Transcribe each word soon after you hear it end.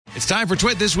It's time for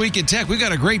Twit This Week in Tech. We've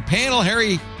got a great panel.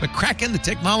 Harry McCracken, the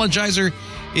technologizer,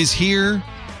 is here.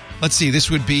 Let's see, this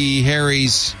would be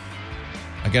Harry's,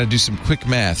 I got to do some quick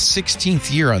math,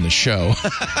 16th year on the show.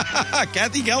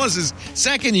 Kathy Gellis'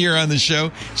 second year on the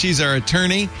show. She's our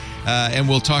attorney, and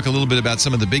we'll talk a little bit about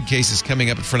some of the big cases coming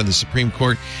up in front of the Supreme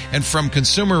Court. And from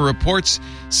Consumer Reports,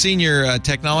 senior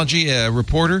technology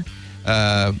reporter,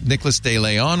 Nicholas De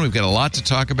Leon. We've got a lot to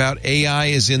talk about. AI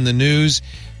is in the news.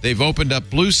 They've opened up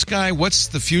Bluesky. What's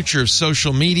the future of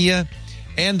social media?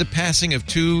 And the passing of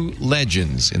two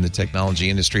legends in the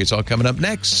technology industry. It's all coming up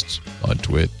next on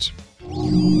Twit.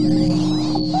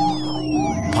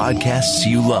 Podcasts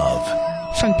you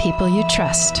love. From people you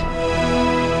trust.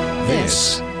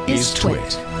 This is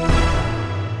Twit.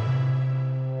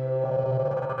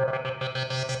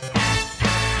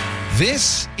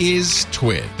 This is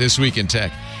Twit, This Week in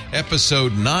Tech,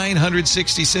 episode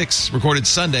 966, recorded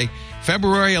Sunday,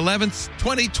 February 11th,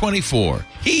 2024.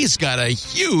 He's got a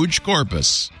huge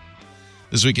corpus.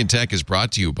 This Week in Tech is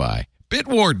brought to you by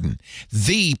Bitwarden,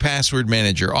 the password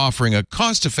manager offering a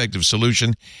cost-effective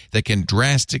solution that can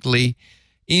drastically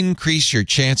increase your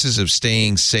chances of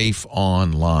staying safe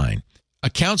online.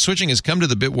 Account switching has come to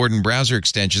the Bitwarden browser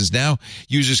extensions. Now,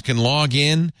 users can log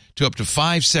in to up to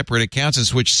 5 separate accounts and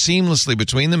switch seamlessly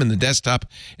between them in the desktop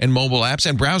and mobile apps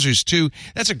and browsers, too.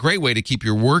 That's a great way to keep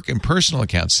your work and personal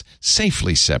accounts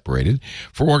safely separated.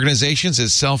 For organizations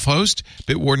as self-host,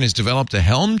 Bitwarden has developed a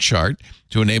Helm chart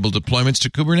to enable deployments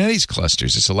to Kubernetes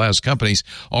clusters. This allows companies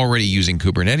already using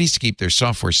Kubernetes to keep their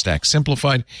software stack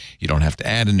simplified. You don't have to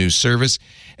add a new service.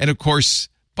 And, of course,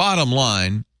 bottom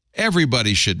line,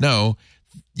 everybody should know,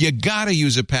 you got to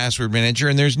use a password manager,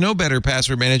 and there's no better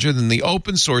password manager than the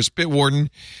open source Bitwarden.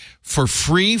 For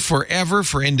free, forever,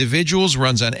 for individuals,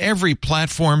 runs on every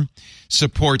platform,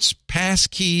 supports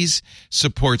passkeys,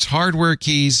 supports hardware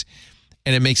keys,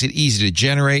 and it makes it easy to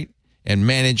generate and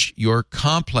manage your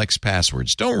complex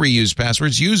passwords. Don't reuse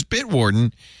passwords. Use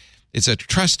Bitwarden. It's a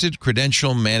trusted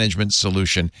credential management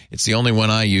solution. It's the only one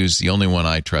I use, the only one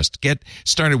I trust. Get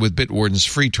started with Bitwarden's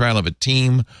free trial of a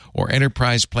team or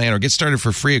enterprise plan, or get started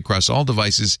for free across all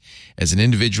devices as an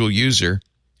individual user.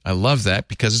 I love that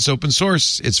because it's open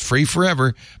source. It's free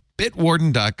forever.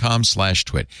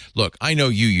 Bitwarden.com/twit. Look, I know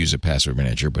you use a password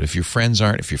manager, but if your friends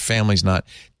aren't, if your family's not,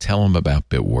 tell them about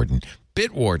Bitwarden.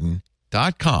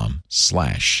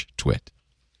 Bitwarden.com/twit.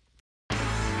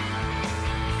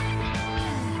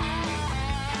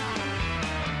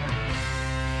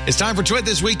 It's time for Twit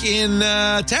This Week in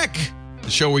Tech,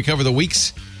 the show where we cover the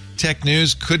week's tech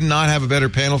news. Could not have a better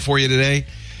panel for you today.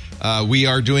 We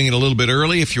are doing it a little bit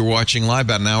early if you're watching live,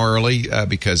 about an hour early,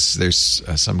 because there's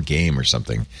some game or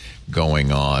something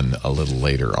going on a little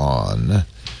later on.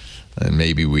 And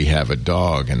maybe we have a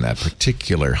dog in that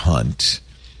particular hunt.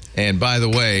 And by the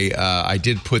way, I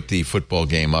did put the football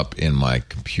game up in my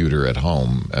computer at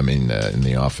home, in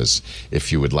the office,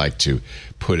 if you would like to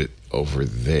put it over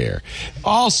there.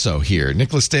 Also here,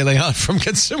 Nicholas De Leon from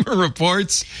Consumer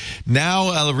Reports,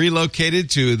 now relocated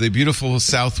to the beautiful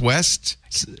Southwest.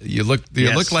 You look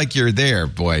like you're there,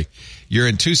 boy. You're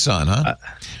in Tucson, huh?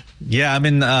 Yeah, I'm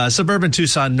in suburban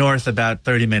Tucson North, about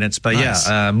 30 minutes. But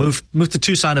nice. Moved to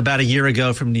Tucson about a year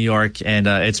ago from New York, and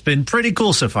it's been pretty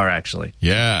cool so far, actually.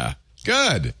 Yeah,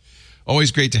 good.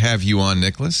 Always great to have you on,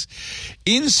 Nicholas.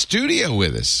 In studio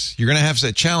with us. You're going to have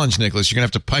to challenge, Nicholas. You're going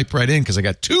to have to pipe right in because I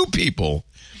got two people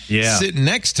sitting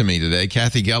next to me today.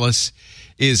 Kathy Gellis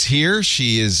is here.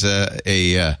 She is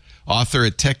a author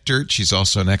at Tech Dirt. She's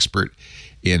also an expert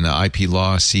in IP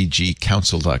law.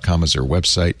 CGCounsel.com is her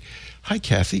website. Hi,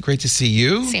 Kathy. Great to see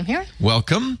you. Same here.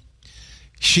 Welcome.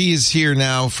 She is here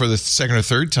now for the second or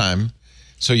third time,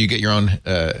 so you get your own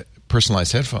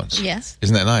personalized headphones. Yes.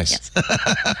 Isn't that nice?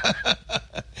 Yes.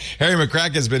 Harry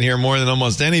McCracken has been here more than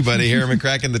almost anybody. Harry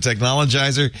McCracken, the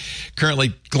technologizer,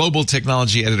 currently global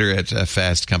technology editor at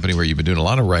Fast Company, where you've been doing a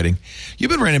lot of writing.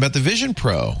 You've been writing about the Vision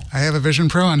Pro. I have a Vision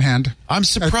Pro on hand. I'm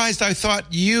surprised. I thought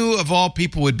you, of all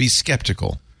people, would be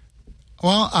skeptical.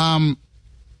 Well,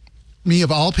 me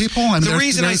of all people? The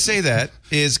reason I say that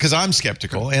is because I'm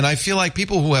skeptical, and I feel like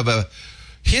people who have a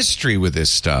history with this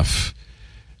stuff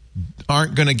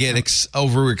aren't going to get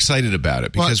overexcited about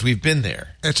it because we've been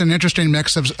there. It's an interesting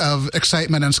mix of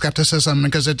excitement and skepticism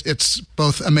because it's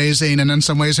both amazing and in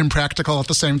some ways impractical at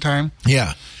the same time.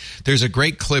 Yeah. There's a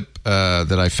great clip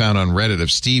that I found on Reddit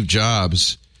of Steve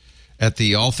Jobs at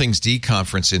the All Things D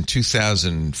conference in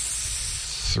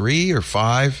 2003 or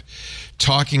 5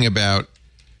 talking about,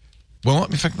 well,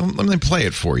 in fact, let me play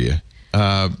it for you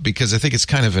because I think it's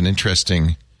kind of an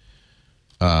interesting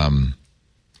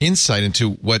insight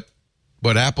into what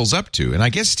what Apple's up to. And I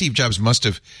guess Steve Jobs must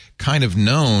have kind of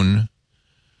known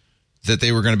that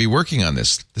they were going to be working on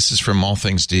this. This is from All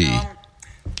Things D.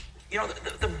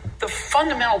 The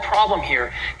fundamental problem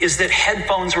here is that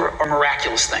headphones are a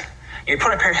miraculous thing. You put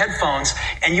on a pair of headphones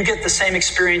and you get the same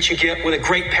experience you get with a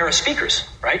great pair of speakers,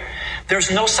 right?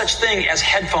 There's no such thing as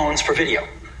headphones for video,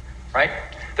 right?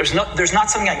 There's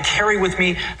not something I can carry with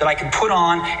me that I can put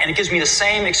on and it gives me the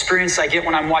same experience I get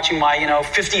when I'm watching my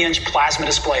 50-inch plasma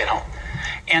display at home.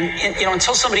 And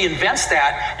until somebody invents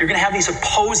that, you're going to have these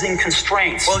opposing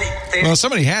constraints. Well,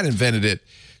 somebody had invented it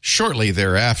shortly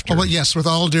thereafter. Well, yes, with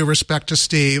all due respect to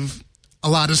Steve, a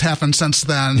lot has happened since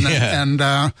then. Yeah. And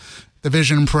the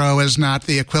Vision Pro is not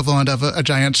the equivalent of a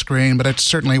giant screen, but it's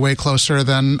certainly way closer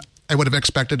than I would have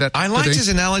expected it. I liked his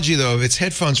analogy, though, of it's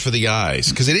headphones for the eyes,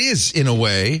 because it is in a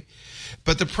way.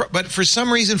 But for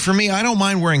some reason, for me, I don't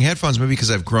mind wearing headphones, maybe because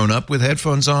I've grown up with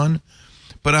headphones on.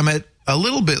 But I'm at a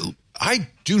little bit. I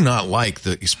do not like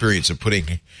the experience of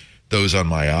putting those on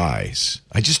my eyes.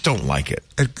 I just don't like it.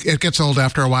 It gets old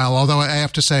after a while. Although I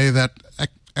have to say that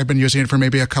I've been using it for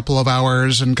maybe a couple of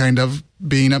hours and kind of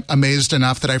being amazed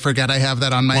enough that I forget I have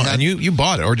that on my head. And you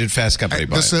bought it, or did Fast Company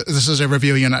buy it? This is a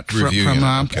review unit from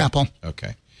Okay. Apple.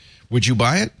 Okay. Would you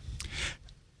buy it?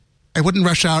 I wouldn't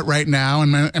rush out right now.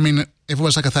 And I mean, if it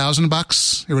was like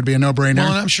 $1,000, it would be a no-brainer. Well,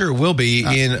 and I'm sure it will be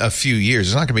in a few years.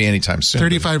 It's not going to be anytime soon.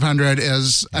 $3,500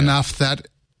 is enough that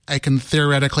I can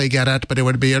theoretically get it, but it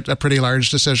would be a pretty large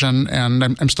decision, and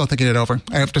I'm still thinking it over.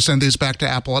 I have to send these back to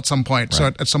Apple at some point. Right. So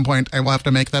at some point, I will have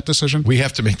to make that decision. We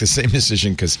have to make the same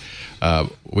decision because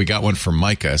we got one for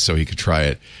Micah so he could try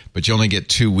it, but you only get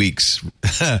 2 weeks,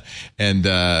 and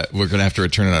we're going to have to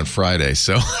return it on Friday.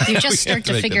 So you just start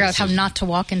to figure out how not to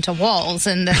walk into walls,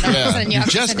 and then all of a sudden you have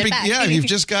to send it back. Yeah, you've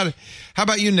just got it. How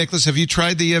about you, Nicholas? Have you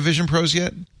tried the Vision Pros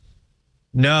yet?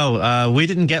 No, we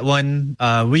didn't get one.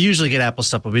 We usually get Apple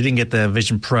stuff, but we didn't get the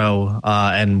Vision Pro,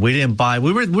 and we didn't buy.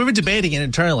 We were debating it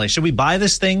internally. Should we buy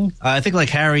this thing? I think, like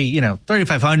Harry,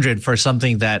 $3,500 for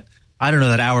something that I don't know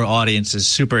that our audience is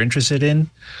super interested in.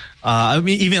 I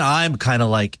mean, even I'm kind of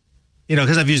like,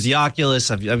 because I've used the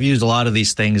Oculus, I've used a lot of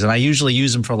these things, and I usually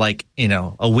use them for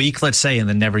a week, let's say, and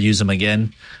then never use them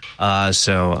again.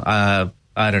 So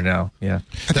I don't know. Yeah,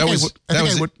 Go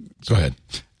ahead.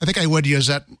 I think I would use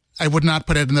it. I would not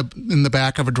put it in the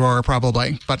back of a drawer,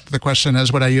 probably. But the question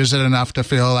is, would I use it enough to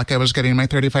feel like I was getting my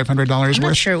 $3,500 worth? I'm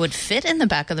not sure it would fit in the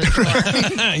back of the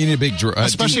drawer. You need a big drawer,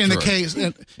 especially in the case.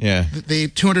 Yeah, the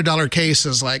 $200 case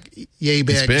is like yay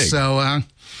big. It's big.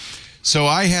 So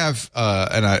I have,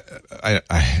 and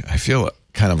I feel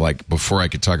kind of like before I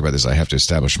could talk about this, I have to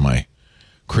establish my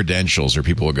credentials, or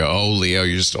people will go, "Oh, Leo,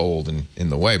 you're just old and in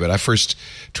the way." But I first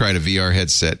tried a VR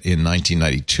headset in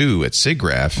 1992 at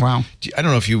SIGGRAPH. Wow! I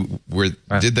don't know if you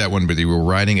did that one, but you were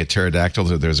riding a pterodactyl.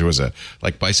 There was a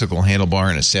bicycle handlebar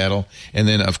and a saddle, and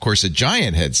then of course a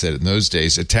giant headset in those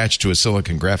days attached to a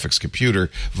Silicon Graphics computer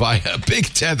via a big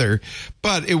tether.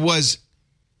 But it was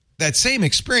that same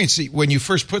experience when you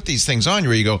first put these things on,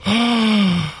 where you go,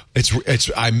 "Oh,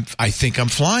 I think I'm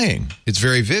flying." It's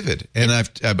very vivid. And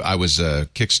I was a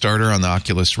Kickstarter on the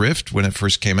Oculus Rift when it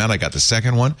first came out. I got the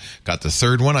second one, got the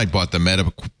third one. I bought the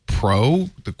Meta Pro,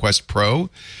 the Quest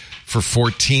Pro, for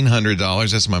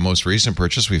 $1,400. That's my most recent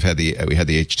purchase. We had the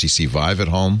HTC Vive at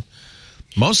home.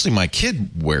 Mostly my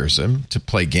kid wears them to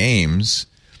play games.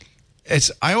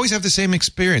 I always have the same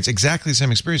experience, exactly the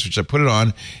same experience, which I put it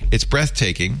on. It's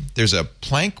breathtaking. There's a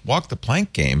walk the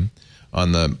plank game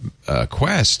on the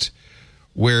Quest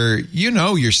where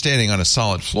you're standing on a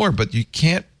solid floor, but you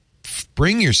can't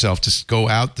bring yourself to go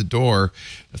out the door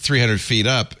 300 feet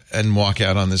up and walk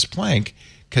out on this plank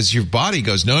because your body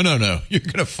goes, no, you're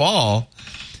going to fall.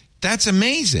 That's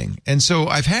amazing. And so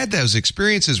I've had those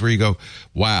experiences where you go,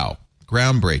 wow,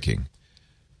 groundbreaking.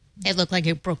 It looked like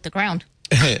it broke the ground.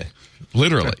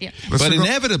 Literally. Yeah. But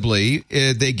inevitably,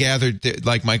 they gathered,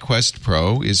 like my Quest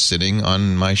Pro is sitting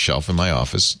on my shelf in my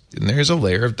office, and there's a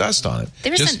layer of dust on it.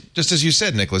 Just as you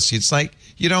said, Nicholas, it's like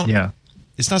you don't,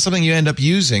 it's not something you end up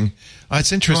using.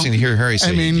 It's interesting to hear Harry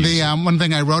say. I mean, the one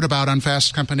thing I wrote about on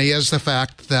Fast Company is the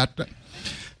fact that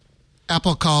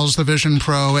Apple calls the Vision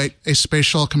Pro a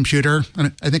spatial computer,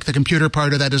 and I think the computer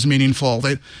part of that is meaningful.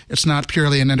 It's not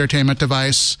purely an entertainment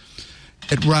device.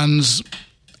 It runs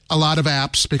a lot of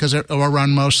apps because it will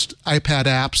run most iPad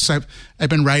apps. I've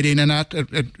been writing in it.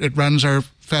 It runs our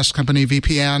Fast Company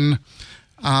VPN.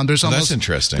 That's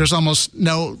interesting. There's almost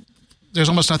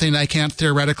nothing I can't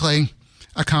theoretically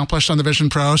accomplish on the Vision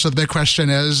Pro. So the big question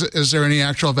is there any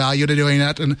actual value to doing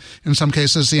it? And in some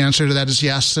cases, the answer to that is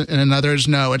yes, and in others,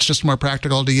 no. It's just more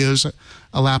practical to use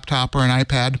a laptop or an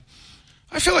iPad.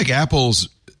 I feel like Apple's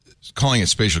calling it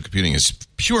spatial computing is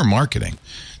pure marketing.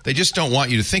 They just don't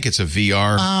want you to think it's a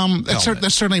VR.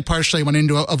 That's certainly partially wanting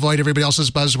to avoid everybody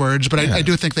else's buzzwords, but I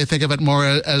do think they think of it more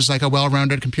as like a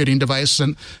well-rounded computing device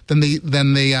than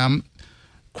the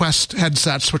Quest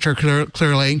headsets, which are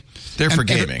clearly they're for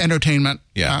gaming, entertainment.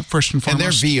 First and foremost, and they're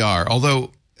VR.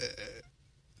 Although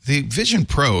the Vision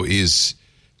Pro is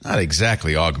not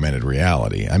exactly augmented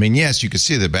reality. I mean, yes, you can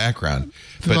see the background,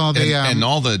 but and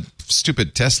all the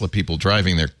stupid Tesla people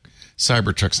driving their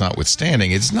Cybertrucks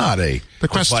notwithstanding, it's not a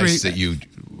device that you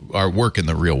work in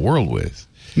the real world with.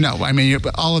 No, I mean,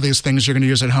 all of these things you're going to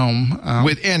use at home.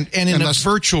 And in a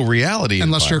virtual reality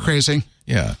unless you're crazy.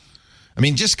 Yeah. I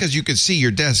mean, just because you could see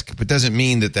your desk, but doesn't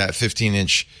mean that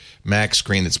 15-inch Mac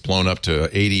screen that's blown up to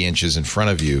 80 inches in front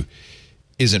of you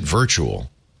isn't virtual.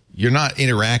 You're not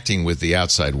interacting with the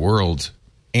outside world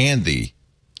and the...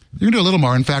 You can do a little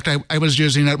more. In fact, I was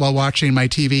using it while watching my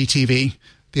TV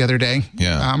the other day.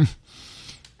 Yeah.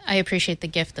 I appreciate the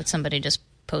gift that somebody just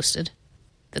posted.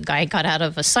 The guy got out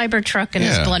of a Cybertruck and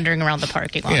is blundering around the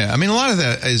parking lot. Yeah, I mean, a lot of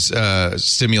that is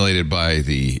stimulated by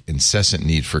the incessant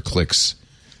need for clicks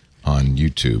on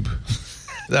YouTube.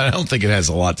 I don't think it has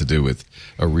a lot to do with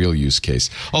a real use case.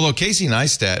 Although Casey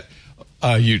Neistat,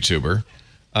 a YouTuber,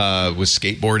 was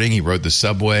skateboarding. He rode the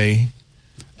subway.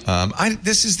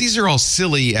 These are all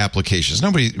silly applications.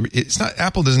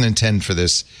 Apple doesn't intend for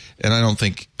this, and I don't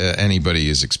think anybody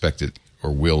is expected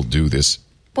or will do this.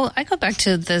 Well, I go back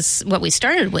to this, what we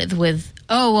started with,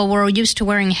 we're used to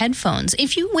wearing headphones.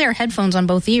 If you wear headphones on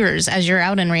both ears as you're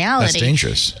out in reality... That's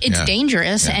dangerous. It's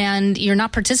dangerous, and you're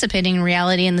not participating in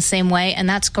reality in the same way, and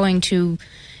that's going to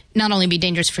not only be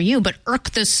dangerous for you, but irk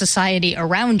the society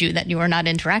around you that you are not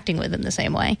interacting with in the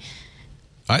same way.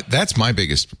 That's my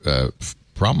biggest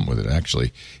problem with it,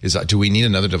 actually, is do we need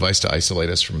another device to isolate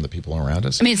us from the people around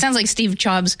us? I mean, it sounds like Steve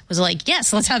Jobs was like,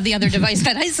 yes, let's have the other device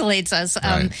that isolates us.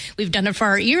 Right. We've done it for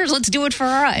our ears. Let's do it for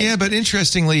our eyes. Yeah, but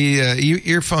interestingly,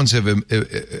 earphones have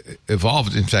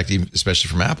evolved, in fact, especially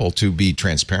from Apple, to be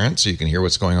transparent so you can hear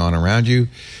what's going on around you,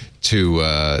 to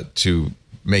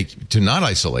not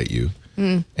isolate you.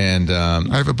 And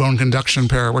I have a bone conduction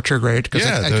pair, which are great because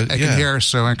I can hear.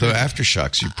 So the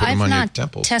aftershocks, you put them on your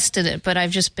temples. I've not tested it, but I've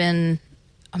just been...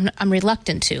 I'm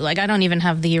reluctant to. Like, I don't even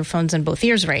have the earphones in both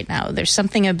ears right now. There's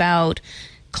something about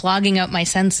clogging up my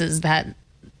senses that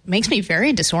makes me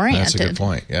very disoriented. That's a good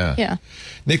point, Yeah.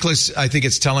 Nicholas, I think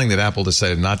it's telling that Apple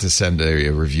decided not to send a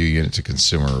review unit to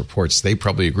Consumer Reports. They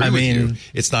probably agree with you.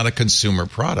 It's not a consumer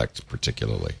product,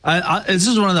 particularly. This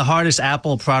is one of the hardest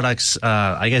Apple products,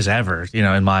 I guess, ever,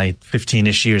 in my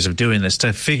 15-ish years of doing this,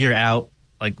 to figure out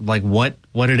like what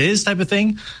it is type of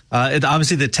thing.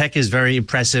 Obviously, the tech is very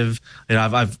impressive.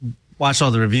 I've watched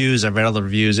all the reviews. I've read all the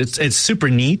reviews. It's super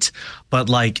neat, but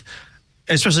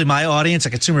especially my audience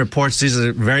at Consumer Reports, these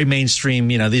are very mainstream.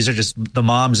 These are just the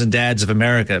moms and dads of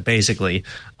America, basically.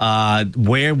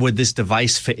 Where would this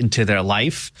device fit into their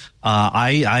life?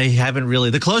 I haven't really.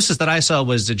 The closest that I saw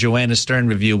was the Joanna Stern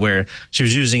review where she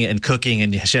was using it in cooking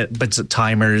and she had bits of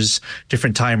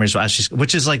different timers,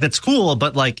 which is that's cool,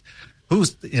 but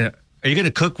who's, are you going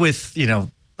to cook with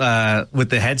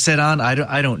the headset on?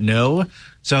 I don't know.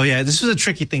 So yeah, this was a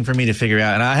tricky thing for me to figure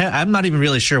out, and I'm not even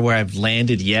really sure where I've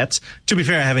landed yet. To be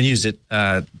fair, I haven't used it,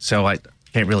 so I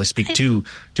can't really speak too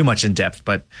much in depth.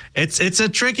 But it's a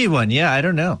tricky one. Yeah, I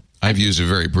don't know. I've used it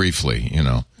very briefly.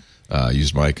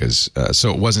 Used Micah's,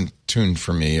 so it wasn't tuned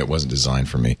for me. It wasn't designed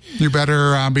for me. You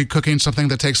better be cooking something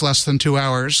that takes less than 2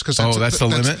 hours, because that's the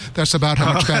limit. That's about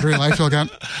how much battery life you'll get.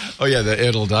 Oh yeah,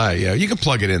 it'll die. Yeah, you can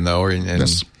plug it in though, and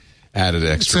add an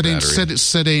extra battery.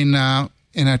 Sitting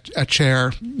in a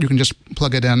chair, you can just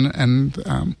plug it in, and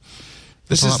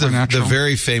this is the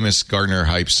very famous Gartner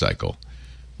hype cycle,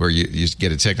 where you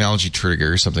get a technology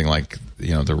trigger, something like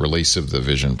the release of the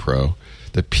Vision Pro.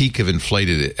 The peak of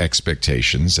inflated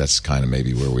expectations, that's kind of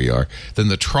maybe where we are. Then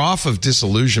the trough of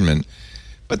disillusionment,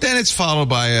 but then it's followed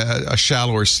by a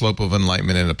shallower slope of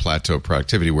enlightenment and a plateau of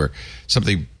productivity where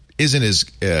something isn't as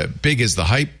big as the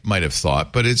hype might have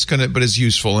thought, but it's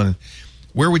useful. And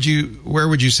where would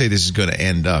you say this is going to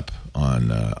end up on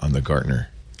the Gartner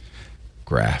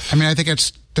graph? I mean, I think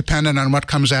it's dependent on what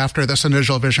comes after this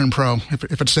initial Vision Pro.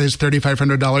 If it stays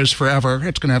 $3,500 forever,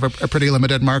 it's going to have a pretty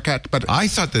limited market. But I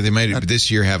thought that they might this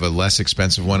year have a less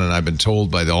expensive one, and I've been told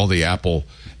by all the Apple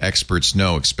experts,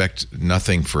 expect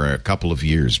nothing for a couple of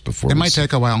years before. It might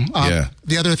take a while. Yeah.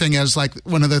 The other thing is,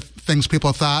 one of the things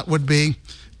people thought would be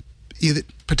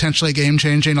potentially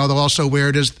game-changing, although also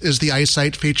weird, is the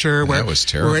eyesight feature where, that was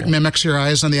terrible. Where it mimics your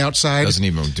eyes on the outside. It doesn't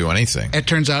even do anything. It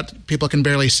turns out people can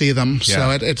barely see them,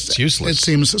 so it's useless. It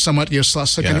seems somewhat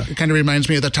useless. It kind of reminds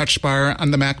me of the Touch Bar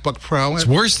on the MacBook Pro. It's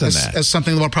worse than that. As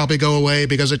something that will probably go away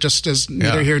because it just is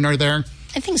neither here nor there.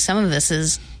 I think some of this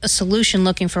is a solution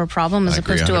looking for a problem as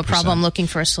opposed to a problem looking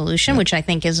for a solution, which I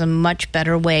think is a much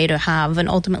better way to have an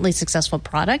ultimately successful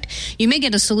product. You may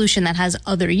get a solution that has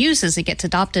other uses, it gets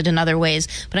adopted in other ways,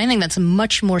 but I think that's a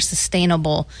much more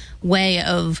sustainable way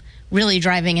of really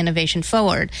driving innovation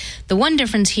forward. The one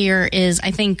difference here is,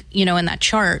 I think, in that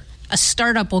chart, a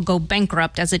startup will go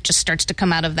bankrupt as it just starts to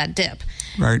come out of that dip.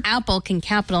 Right. Apple can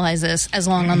capitalize this as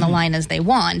long on the line as they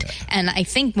want. And I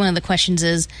think one of the questions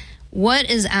is, what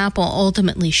is Apple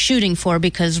ultimately shooting for?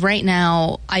 Because right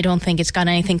now, I don't think it's got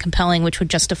anything compelling which would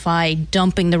justify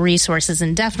dumping the resources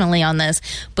indefinitely on this.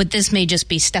 But this may just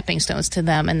be stepping stones to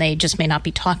them, and they just may not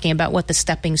be talking about what the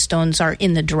stepping stones are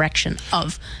in the direction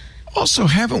of. Also,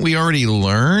 haven't we already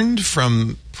learned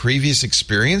from previous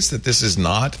experience that this is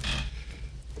not...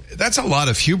 That's a lot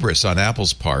of hubris on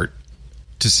Apple's part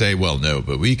to say, well, no,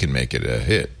 but we can make it a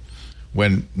hit.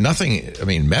 When nothing,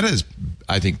 Meta has,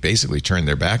 I think, basically turned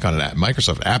their back on it.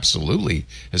 Microsoft absolutely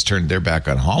has turned their back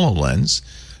on HoloLens.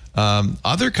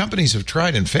 Other companies have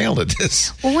tried and failed at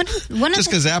this. Well, just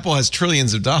because Apple has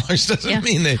trillions of dollars doesn't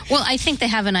mean they... Well, I think they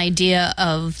have an idea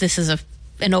of this is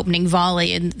an opening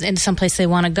volley in someplace they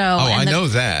want to go. Oh, I know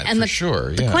that, for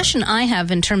sure. The question I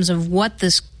have in terms of what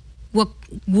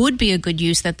would be a good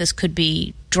use that this could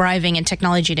be driving and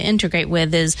technology to integrate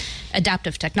with is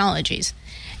adaptive technologies.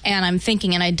 And I'm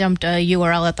thinking, and I dumped a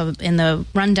URL in the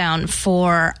rundown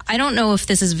for, I don't know if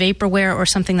this is vaporware or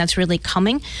something that's really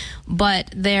coming,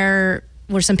 but there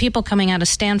were some people coming out of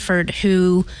Stanford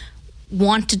who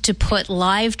wanted to put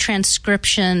live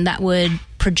transcription that would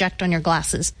project on your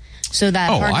glasses. So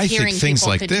that I think things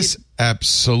like this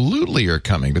absolutely are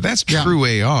coming, but that's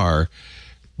true AR.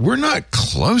 We're not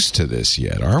close to this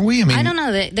yet, are we? I don't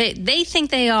know. They think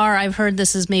they are. I've heard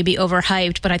this is maybe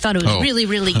overhyped, but I thought it was really,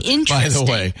 really interesting. By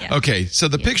the way, okay, so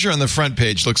the picture on the front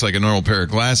page looks like a normal pair of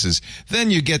glasses. Then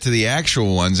you get to the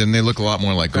actual ones, and they look a lot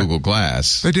more like Google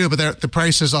Glass. They do, but the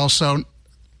price is also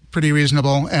pretty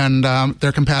reasonable, and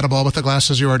they're compatible with the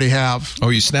glasses you already have. Oh,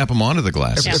 you snap them onto the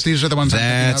glasses. If these are the ones that's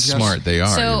I'm thinking of, smart. They are.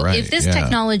 So you're right. if this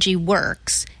technology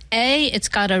works, it's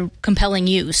got a compelling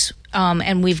use.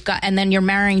 And then you're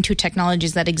marrying two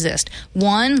technologies that exist.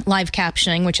 One, live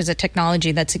captioning, which is a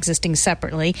technology that's existing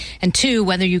separately. And two,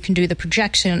 whether you can do the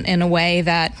projection in a way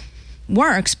that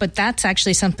works, but that's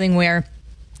actually something where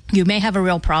you may have a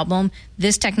real problem.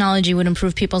 This technology would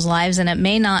improve people's lives, and it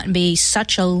may not be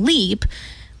such a leap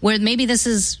where maybe this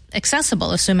is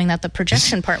accessible, assuming that the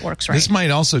projection part works right. This might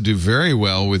also do very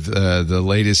well with the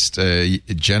latest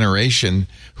generation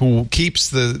who keeps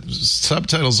the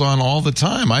subtitles on all the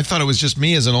time. I thought it was just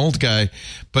me as an old guy,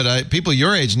 but people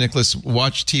your age, Nicholas,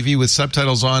 watch TV with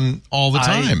subtitles on all the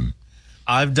time.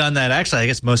 I've done that, actually, I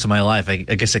guess most of my life. I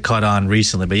guess it caught on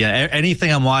recently. But yeah,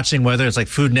 anything I'm watching, whether it's like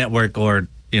Food Network or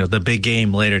the big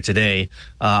game later today,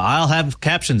 I'll have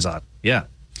captions on. Yeah.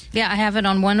 Yeah, I have it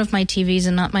on one of my TVs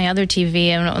and not my other TV,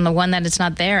 and on the one that it's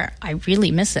not there, I really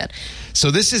miss it.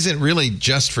 So this isn't really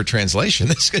just for translation.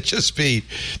 This could just be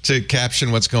to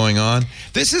caption what's going on.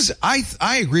 This is, I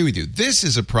agree with you. This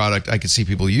is a product I could see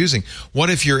people using. What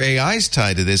if your AI is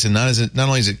tied to this, and not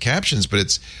only is it captions, but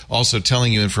it's also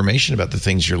telling you information about the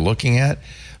things you're looking at?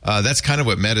 That's kind of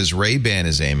what Meta's Ray-Ban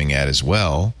is aiming at as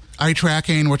well. Eye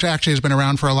tracking, which actually has been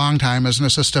around for a long time as an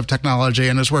assistive technology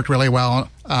and has worked really well.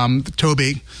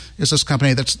 Tobii is this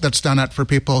company that's done it for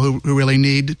people who really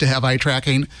need to have eye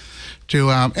tracking to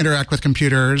interact with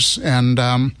computers, and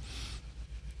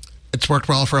it's worked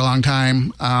well for a long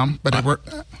time. But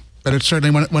it's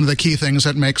certainly one of the key things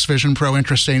that makes Vision Pro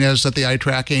interesting is that the eye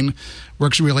tracking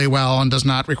works really well and does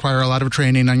not require a lot of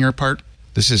training on your part.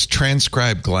 This is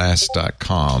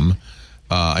transcribeglass.com.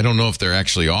 I don't know if they're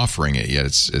actually offering it yet.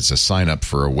 It's a sign up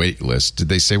for a wait list. Did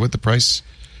they say what the price?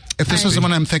 If this is the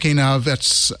one I'm thinking of,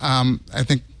 it's I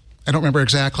don't remember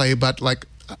exactly, but like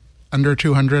under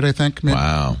 $200, I think. Maybe.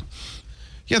 Wow.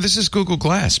 Yeah, this is Google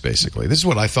Glass, basically. This is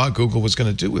what I thought Google was going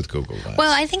to do with Google Glass.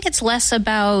 Well, I think it's less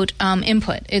about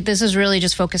input. This is really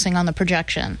just focusing on the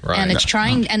projection. Right. And it's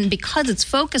trying, and because it's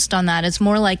focused on that, it's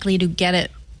more likely to get it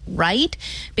right,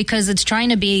 because it's trying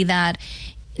to be that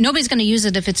nobody's going to use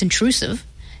it if it's intrusive.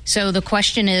 So the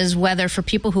question is whether for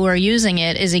people who are using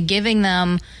it, is it giving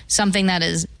them something that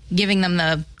is giving them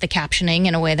the captioning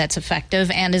in a way that's effective,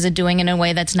 and is it doing it in a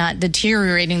way that's not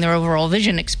deteriorating their overall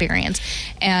vision experience?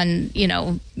 And,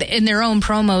 in their own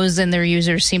promos, and their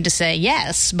users seem to say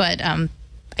yes, but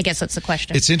I guess that's the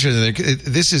question. It's interesting.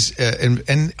 This is,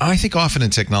 and I think often in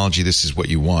technology, this is what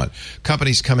you want.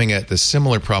 Companies coming at the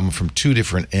similar problem from two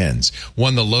different ends.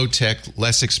 One, the low-tech,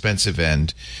 less expensive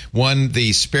end. One,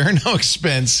 the spare no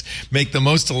expense, make the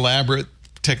most elaborate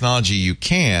technology you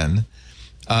can.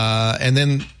 And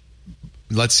then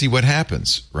let's see what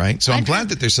happens, right? So I'm glad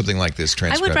that there's something like this.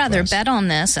 I would rather bet on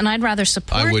this, and I'd rather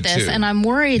support this. Too. And I'm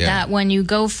worried that when you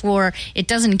go for, it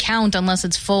doesn't count unless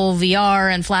it's full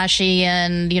VR and flashy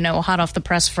and, hot off the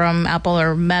press from Apple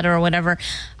or Meta or whatever.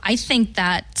 I think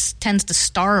that tends to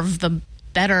starve the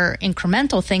better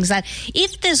incremental things that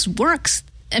if this works,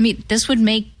 this would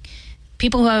make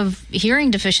people who have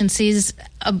hearing deficiencies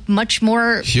a much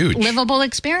more livable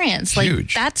experience.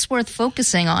 That's worth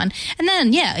focusing on. And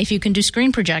then, if you can do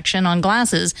screen projection on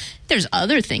glasses, there's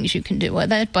other things you can do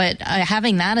with it. But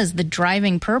having that as the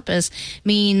driving purpose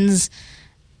means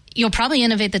you'll probably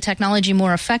innovate the technology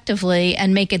more effectively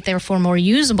and make it therefore more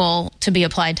usable to be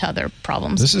applied to other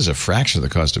problems. This is a fraction of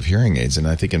the cost of hearing aids, and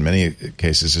I think in many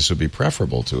cases this would be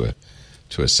preferable to a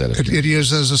set of it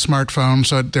uses a smartphone,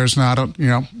 so there's not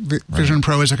Vision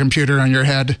Pro is a computer on your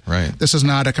head. Right. This is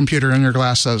not a computer in your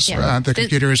glasses. The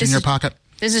computer is in your pocket.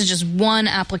 This is just one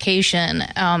application.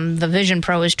 The Vision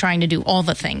Pro is trying to do all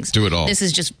the things. Do it all. This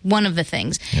is just one of the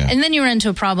things. Yeah. And then you run into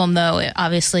a problem, though,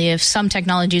 obviously, if some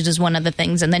technology does one of the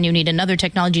things and then you need another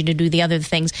technology to do the other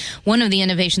things. One of the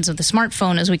innovations of the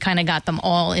smartphone is we kind of got them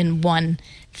all in one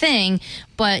thing,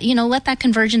 but let that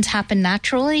convergence happen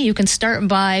naturally. You can start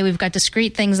by, we've got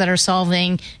discrete things that are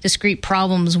solving discrete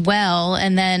problems well,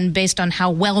 and then based on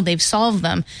how well they've solved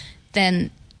them,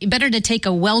 then better to take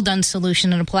a well-done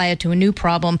solution and apply it to a new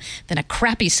problem than a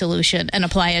crappy solution and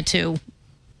apply it to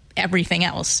everything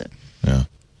else. Yeah.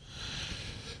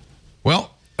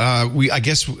 Well, I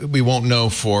guess we won't know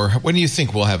when do you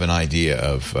think we'll have an idea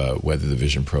of whether the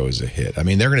Vision Pro is a hit? They're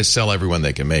going to sell everyone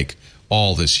they can make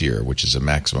all this year, which is a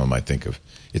maximum, I think, of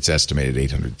it's estimated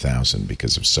 800,000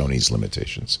 because of Sony's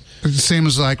limitations. It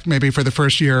seems like maybe for the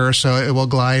first year or so it will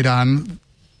glide on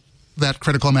that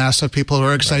critical mass of people who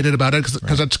are excited about it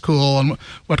because it's cool, and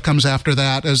what comes after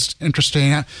that is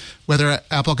interesting. Whether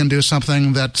Apple can do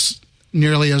something that's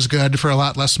nearly as good for a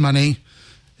lot less money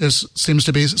seems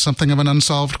to be something of an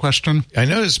unsolved question. I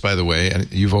noticed, by the way, and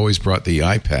you've always brought the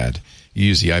iPad. You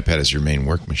use the iPad as your main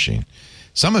work machine.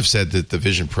 Some have said that the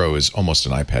Vision Pro is almost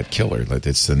an iPad killer, like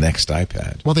it's the next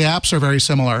iPad. Well, the apps are very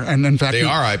similar, and in fact, they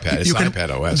are iPad. It's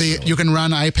iPad OS. You can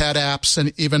run iPad apps,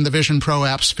 and even the Vision Pro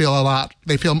apps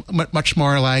feel much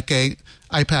more like a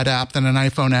iPad app than an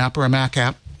iPhone app or a Mac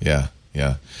app. Yeah,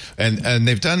 and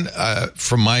they've done,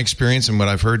 from my experience and what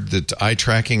I've heard, that eye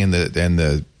tracking and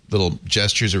the little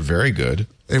gestures are very good.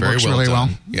 It works really well.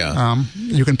 Yeah,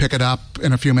 you can pick it up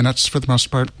in a few minutes for the most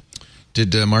part.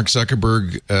 Did Mark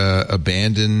Zuckerberg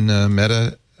abandon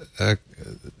Meta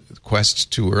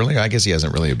Quest too early? I guess he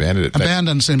hasn't really abandoned it.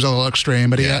 Abandon seems a little extreme,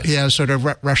 but he has sort of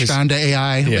rushed on to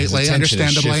AI lately,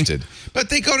 understandably. But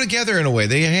they go together in a way.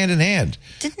 They hand in hand.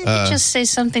 Didn't he just say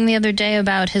something the other day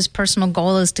about his personal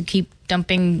goal is to keep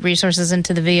dumping resources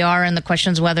into the VR, and the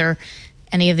question is whether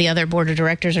any of the other board of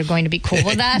directors are going to be cool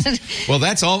with that? Well,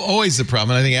 that's always the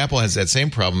problem. I think Apple has that same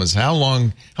problem, is how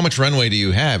much runway do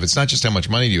you have? It's not just how much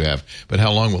money do you have, but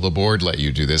how long will the board let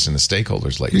you do this and the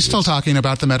stakeholders let you do this? He's still talking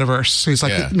about the metaverse. He's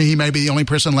like, he may be the only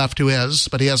person left who is,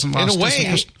 but he hasn't lost his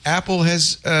interest. Apple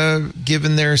has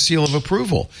given their seal of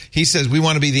approval. He says, we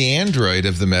want to be the Android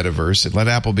of the metaverse. And let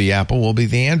Apple be Apple. We'll be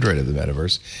the Android of the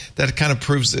metaverse. That kind of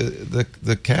proves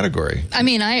the category.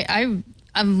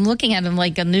 I'm looking at them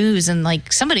like a news, and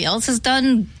like somebody else has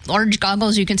done large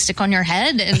goggles you can stick on your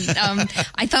head, and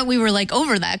I thought we were like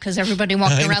over that because everybody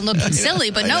walked around looking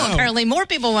silly, but no, apparently more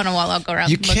people want to walk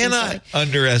around. You cannot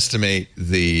underestimate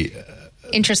the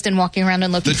interest in walking around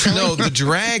and looking silly. No, the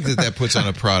drag that puts on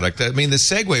a product. The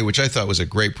Segway, which I thought was a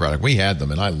great product, we had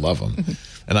them, and I love them,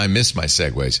 and I miss my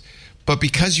Segways, but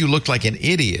because you looked like an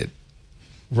idiot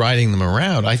riding them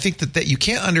around, I think that you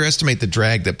can't underestimate the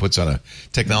drag that puts on a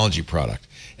technology product.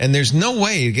 And there's no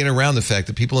way to get around the fact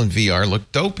that people in VR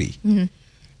look dopey. Mm-hmm.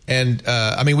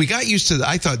 And, we got used to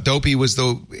I thought dopey was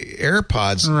the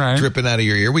AirPods dripping out of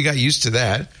your ear. We got used to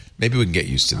that. Maybe we can get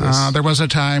used to this. There was a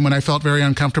time when I felt very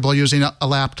uncomfortable using a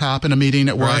laptop in a meeting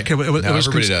at work. Right.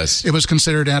 Everybody does. It was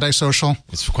considered antisocial.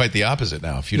 It's quite the opposite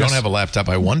now. If you don't have a laptop,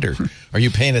 I wonder, are you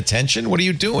paying attention? What are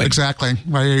you doing? Exactly.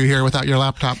 Why are you here without your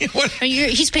laptop?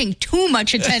 He's paying too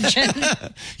much attention.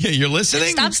 Yeah, you're listening?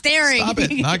 Stop staring. Stop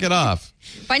it. Knock it off.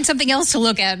 Find something else to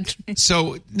look at.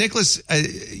 So, Nicholas,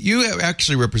 you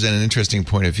actually represent an interesting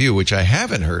point of view, which I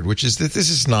haven't heard, which is that this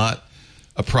is not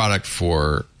a product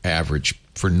for average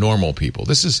for normal people.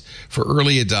 This is for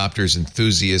early adopters,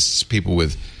 enthusiasts, people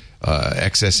with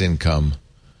excess income.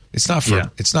 It's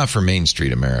not for Main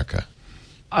Street America.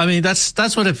 I mean,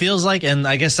 that's what it feels like, and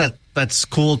I guess that's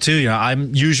cool too. You know,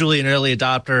 I'm usually an early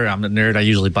adopter. I'm a nerd. I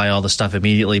usually buy all the stuff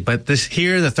immediately. But the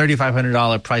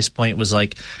 $3,500 price point was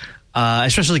like,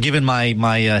 especially given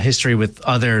my history with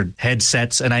other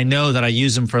headsets, and I know that I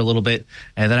use them for a little bit,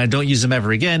 and then I don't use them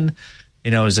ever again. You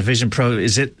know, is a Vision Pro,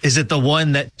 is it the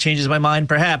one that changes my mind?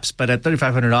 Perhaps, but at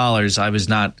 $3,500, I was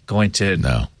not going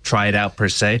to try it out per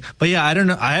se. But yeah, I don't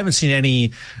know. I haven't seen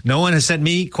any. No one has sent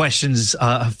me questions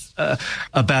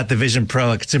about the Vision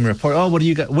Pro at Consumer Report. Oh, what do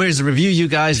you got? Where's the review, you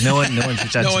guys? No one reached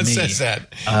out to me. No one says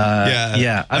that.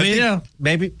 Yeah. I mean, think,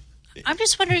 maybe. I'm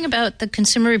just wondering about the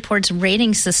Consumer Reports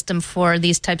rating system for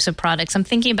these types of products. I'm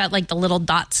thinking about like the little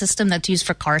dot system that's used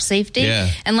for car safety. Yeah.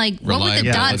 And like, what would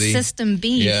the dot system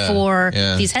be for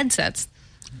these headsets?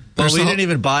 Well, we didn't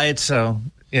even buy it, so,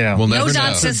 you know. We'll never no know.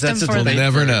 dot system for We'll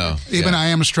never know. Even I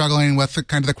am struggling with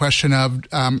the question of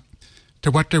to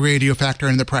what degree do you factor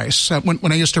in the price?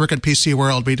 When I used to work at PC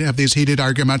World, we'd have these heated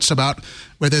arguments about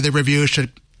whether the review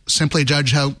should simply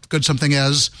judge how good something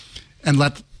is and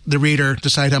let the reader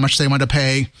decide how much they want to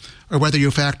pay, or whether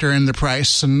you factor in the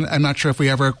price. And I'm not sure if we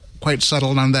ever quite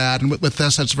settled on that. And with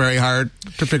this, it's very hard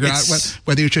to figure out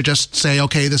whether you should just say,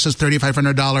 okay, this is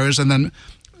 $3,500, and then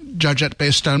judge it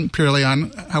based on purely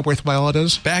on how worthwhile it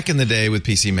is. Back in the day with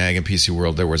PC Mag and PC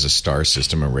World, there was a star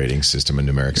system, a rating system, a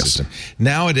numeric system.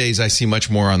 Nowadays, I see much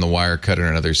more on the Wirecutter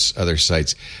and other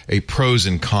sites, a pros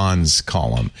and cons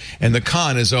column. And the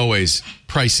con is always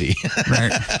pricey.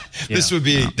 Right. This would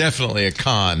be definitely a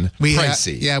con.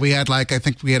 Pricey. We had I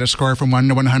think we had a score from 1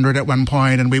 to 100 at one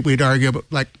point, and we'd argue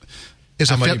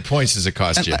how many points does it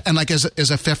cost you? And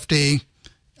is a 50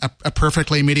 a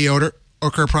perfectly mediocre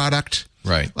product?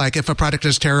 Right. Like if a product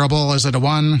is terrible, is it a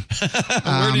 1?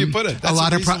 Where do you put it? That's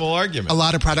a reasonable argument. A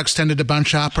lot of products tended to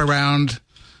bunch up around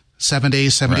 70,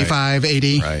 75,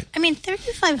 80. Right. I mean,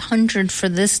 $3,500 for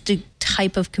this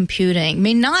type of computing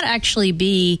may not actually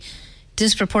be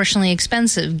disproportionately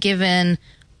expensive given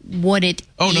what it is.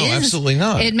 Oh, no, absolutely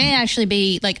not. It may actually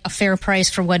be like a fair price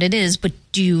for what it is, but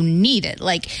do you need it?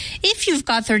 Like, if you've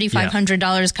got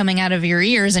 $3,500 coming out of your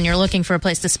ears and you're looking for a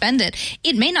place to spend it,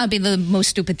 it may not be the most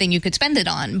stupid thing you could spend it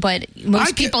on, but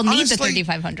most people need the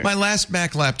 $3,500. My last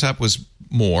Mac laptop was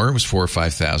more. It was $4,000 or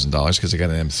 $5,000 because I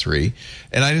got an M3.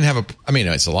 And I didn't have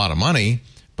it's a lot of money,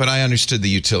 but I understood the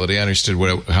utility. I understood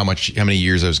how many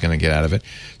years I was going to get out of it.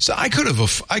 So I could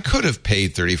have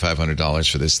paid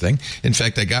 $3,500 for this thing. In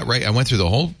fact, I went through the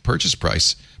whole purchase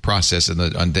price process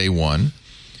on day one,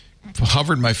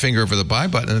 hovered my finger over the buy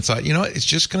button, and thought, it's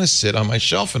just going to sit on my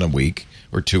shelf in a week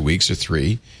or 2 weeks or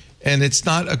 3, and it's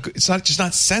just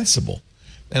not sensible.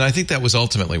 And I think that was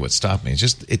ultimately what stopped me.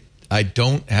 I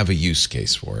don't have a use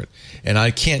case for it. And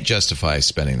I can't justify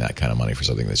spending that kind of money for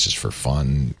something that's just for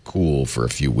fun, cool for a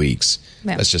few weeks.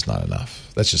 Yeah. That's just not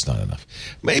enough.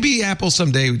 Maybe Apple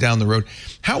someday down the road.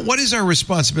 What is our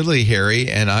responsibility, Harry?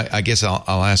 And I guess I'll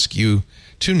ask you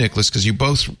too, Nicholas, because you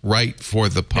both write for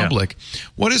the public. Yeah.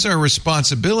 What is our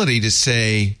responsibility to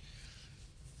say,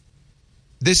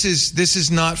 this is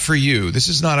not for you. This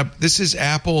is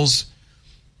Apple's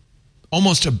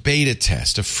almost a beta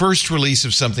test, a first release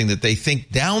of something that they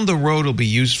think down the road will be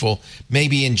useful,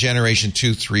 maybe in generation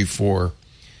 2, 3, 4.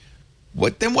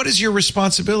 What is your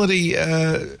responsibility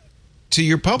to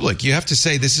your public? You have to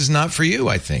say this is not for you,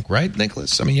 I think, right,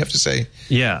 Nicholas? I mean, you have to say.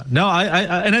 Yeah. No,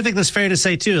 I think that's fair to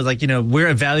say, too. We're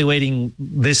evaluating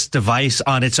this device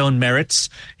on its own merits.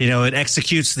 It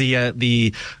executes what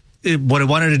it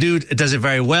wanted to do. It does it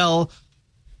very well.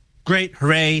 Great.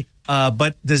 Hooray.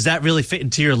 But does that really fit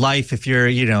into your life if you're,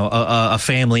 a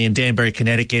family in Danbury,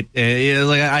 Connecticut?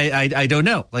 I don't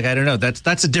know. I don't know.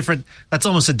 That's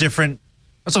almost a different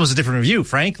review,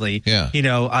 frankly. Yeah.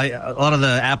 A lot of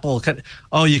the Apple.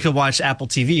 You could watch Apple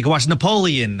TV. You could watch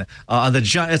Napoleon on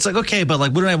the. It's okay, but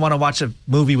wouldn't I want to watch a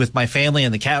movie with my family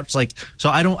on the couch? So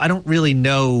I don't really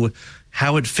know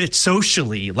how it fits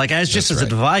socially. As a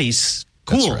device.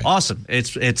 Cool, right. Awesome.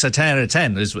 It's a 10 out of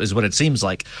 10 is what it seems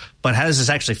like. But how does this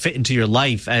actually fit into your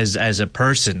life as a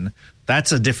person?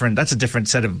 That's a different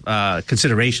set of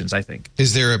considerations, I think.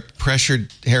 Is there a pressure,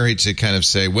 Harry, to kind of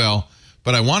say, well,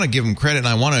 but I want to give them credit and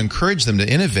I want to encourage them to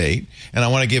innovate and I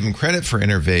want to give them credit for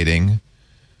innovating,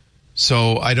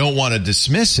 so I don't want to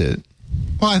dismiss it?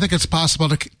 Well, I think it's possible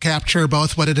to capture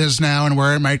both what it is now and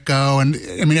where it might go. And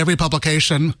I mean, every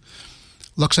publication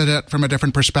looks at it from a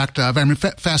different perspective. I mean,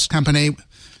 Fast Company,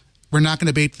 we're not going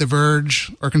to beat The Verge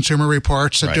or Consumer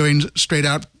Reports at doing straight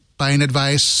out buying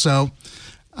advice. So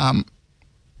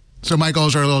So my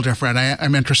goals are a little different.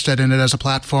 I'm interested in it as a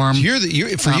platform. For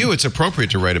you, it's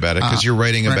appropriate to write about it because you're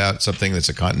writing about something that's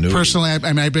a continuity. Personally,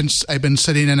 I've been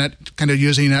sitting in it, kind of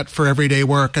using it for everyday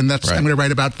work, and I'm going to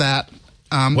write about that.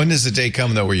 When does the day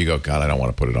come though where you go, God, I don't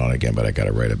want to put it on again, but I got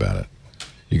to write about it?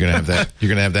 You're going to have that. You're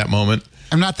going to have that moment.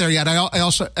 I'm not there yet. I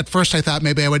also, at first, I thought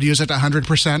maybe I would use it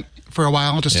 100% for a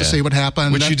while just to see what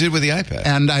happened. Which you did with the iPad.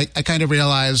 And I kind of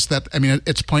realized that,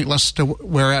 it's pointless to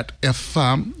wear it if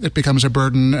it becomes a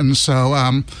burden. And so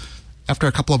after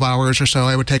a couple of hours or so,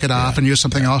 I would take it off and use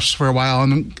something else for a while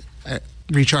and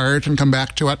recharge and come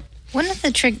back to it. One of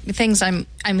the things I'm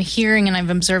hearing and I'm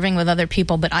observing with other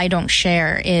people, but I don't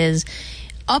share, is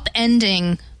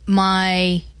upending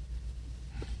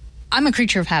I'm a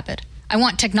creature of habit. I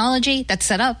want technology that's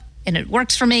set up and it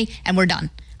works for me and we're done.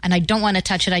 And I don't want to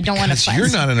touch it. I don't want to fuzz.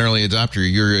 You're not an early adopter.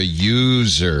 You're a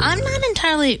user. I'm not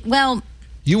entirely, well...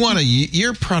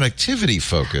 You're productivity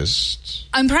focused.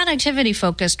 I'm productivity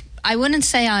focused. I wouldn't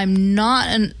say I'm not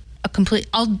a complete...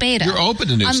 I'll beta. You're open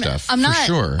to new stuff, for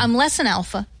sure. I'm less an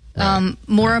alpha.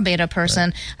 More a beta person.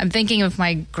 Right. I'm thinking of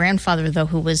my grandfather, though,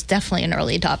 who was definitely an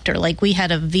early adopter. Like he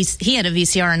had a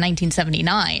VCR in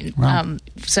 1979. Wow.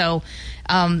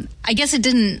 I guess it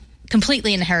didn't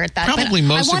completely inherit that. Probably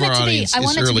most of our audience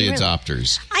is early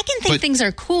adopters. I can think things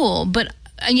are cool, but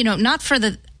not for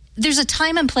the. There's a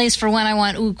time and place for when I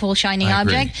want cool shiny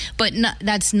object, but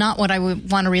that's not what I would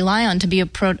want to rely on to be a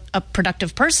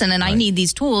productive person. And I need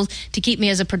these tools to keep me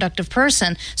as a productive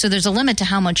person. So there's a limit to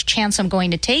how much chance I'm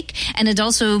going to take, and it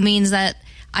also means that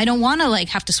I don't want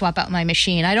to have to swap out my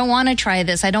machine. I don't want to try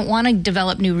this. I don't want to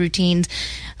develop new routines.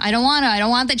 I don't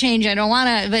want the change. I don't want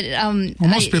to. But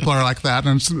most people are like that,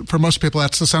 and for most people,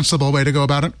 that's the sensible way to go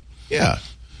about it. Yeah.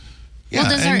 Yeah,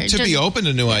 and to be open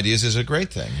to new ideas is a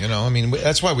great thing.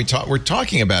 That's why we're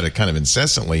talking about it kind of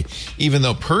incessantly, even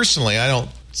though personally I don't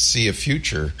see a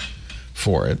future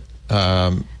for it.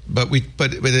 But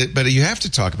you have to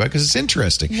talk about it because it's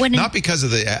interesting, not because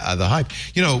of the hype.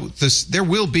 There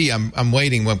will be. I'm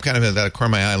waiting. I'm kind of at that corner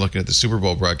of my eye looking at the Super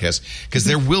Bowl broadcast because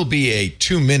there will be a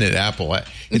 2-minute Apple.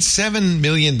 It's $7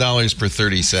 million per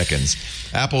 30 seconds.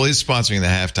 Apple is sponsoring the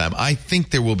halftime. I think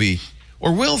there will be.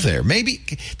 Or will there? Maybe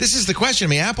this is the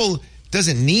question. Apple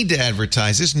doesn't need to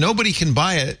advertise this. Nobody can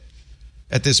buy it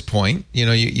at this point.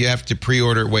 You have to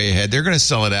pre-order it way ahead. They're going to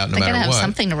sell it out no matter what. They're going to have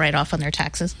something to write off on their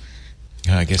taxes.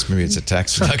 I guess maybe it's a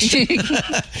tax deduction.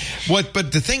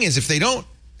 But the thing is, if they don't,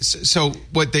 so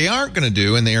what they aren't going to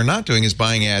do, and they are not doing, is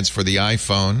buying ads for the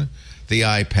iPhone, the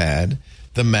iPad,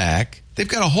 the Mac. They've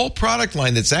got a whole product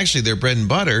line that's actually their bread and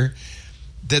butter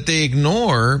that they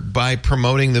ignore by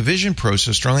promoting the Vision Pro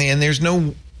so strongly, and there's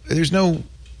no,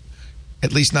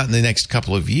 at least not in the next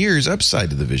couple of years,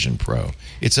 upside to the Vision Pro.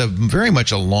 It's very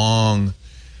much a long.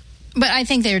 But I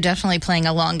think they're definitely playing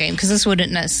a long game because this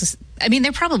wouldn't necessarily.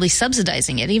 They're probably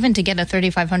subsidizing it. Even to get a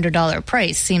 $3,500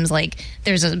 price seems like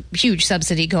there's a huge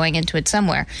subsidy going into it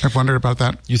somewhere. I've wondered about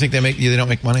that. You think they don't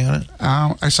make money on it?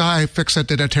 I saw iFixit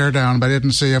did a teardown, but I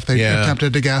didn't see if they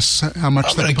attempted to guess how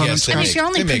much the components cost. If you're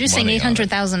only producing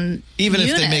 800,000 even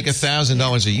units, if they make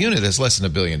 $1,000 a unit, that's less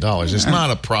than $1 billion. It's not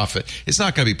a profit. It's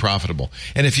not going to be profitable.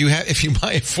 And if you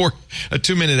buy a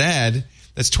 2-minute ad,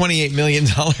 that's $28 million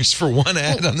for one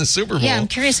ad on the Super Bowl. Yeah, I'm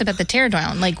curious about the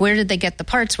teardown. Where did they get the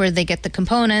parts? Where did they get the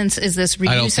components? Is this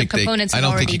reuse of components? I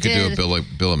don't think you could do a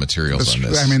bill of materials on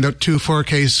this. The 2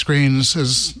 4K screens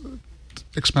is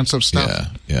expensive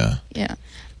stuff. Yeah.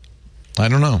 I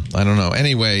don't know.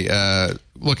 Anyway,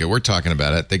 look, we're talking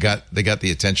about it. They got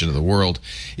the attention of the world.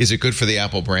 Is it good for the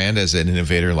Apple brand as an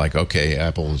innovator?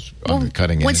 Apple's on the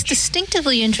cutting edge. What's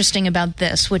distinctively interesting about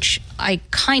this, which I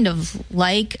kind of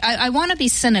like, I want to be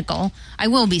cynical. I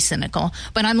will be cynical,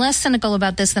 but I'm less cynical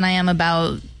about this than I am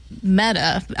about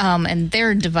Meta and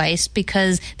their device,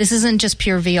 because this isn't just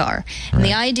pure VR. And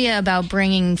the idea about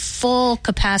bringing full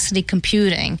capacity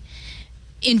computing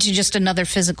into just another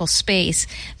physical space,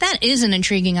 that is an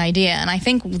intriguing idea. And I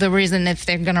think the reason if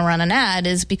they're going to run an ad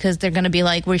is because they're going to be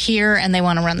we're here, and they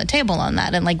want to run the table on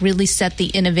that and really set the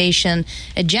innovation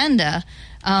agenda.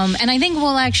 And I think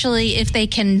we'll actually, if they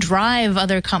can drive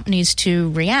other companies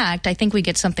to react, I think we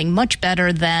get something much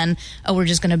better than, we're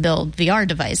just going to build VR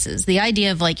devices. The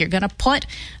idea of you're going to put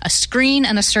a screen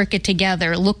and a circuit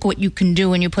together, look what you can do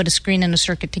when you put a screen and a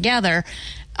circuit together.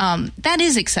 That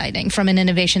is exciting from an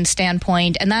innovation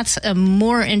standpoint, and that's a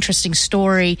more interesting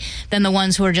story than the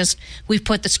ones who are just, we've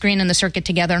put the screen and the circuit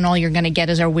together and all you're going to get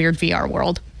is our weird VR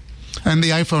world. And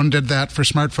the iPhone did that for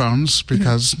smartphones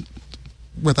because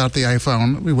without the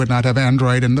iPhone. We would not have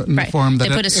Android in the form that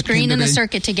they put a it screen came and to a be.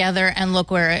 circuit together, and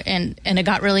look where and it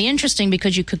got really interesting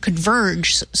because you could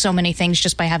converge so many things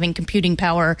just by having computing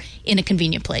power in a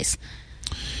convenient place.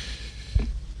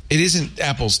 It isn't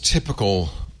Apple's typical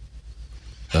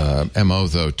MO,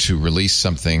 though, to release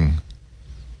something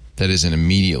that isn't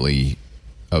immediately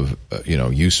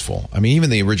useful. I mean, even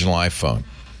the original iPhone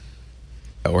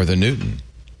or the Newton,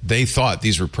 they thought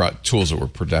these were tools that were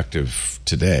productive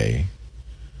today.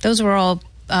 Those were all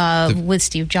with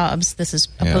Steve Jobs. This is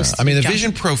a post. I mean, the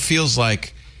Vision Pro feels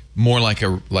more like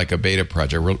a beta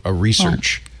project, a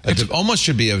research. It almost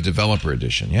should be a developer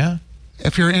edition. Yeah.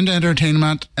 If you're into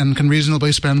entertainment and can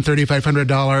reasonably spend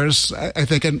 $3,500, I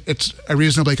think it's a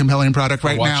reasonably compelling product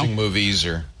right now. Watching movies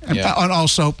or... And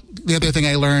also, the other thing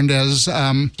I learned is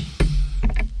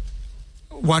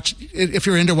if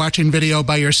you're into watching video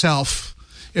by yourself,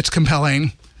 it's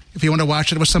compelling. If you want to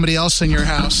watch it with somebody else in your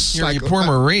house. Your poor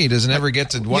Marie doesn't ever get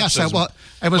to watch those.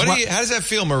 I was. How does that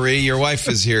feel, Marie? Your wife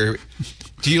is here.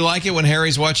 Do you like it when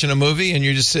Harry's watching a movie and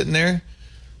you're just sitting there?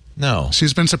 No.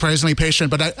 She's been surprisingly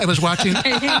patient, but I was watching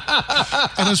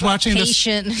I was watching this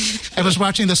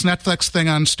Netflix thing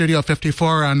on Studio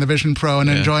 54 on the Vision Pro and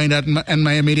enjoying it, and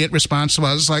my immediate response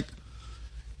was like,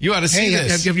 you ought to see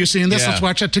this. Have you seen this? Let's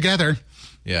watch it together.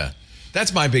 Yeah.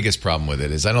 That's my biggest problem with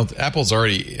it is Apple's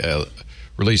already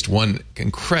released one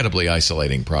incredibly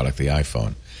isolating product, the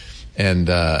iPhone. And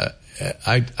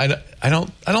I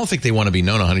don't think they want to be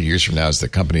known 100 years from now as the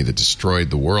company that destroyed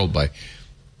the world by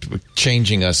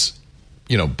changing us,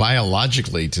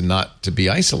 biologically to be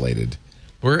isolated.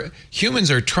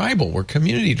 Humans are tribal. We're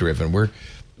community driven.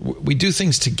 We do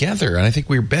things together, and I think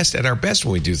we're at our best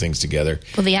when we do things together.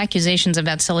 Well, the accusations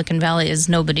about Silicon Valley is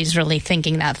nobody's really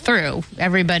thinking that through.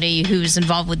 Everybody who's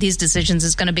involved with these decisions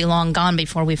is going to be long gone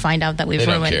before we find out that we've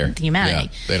ruined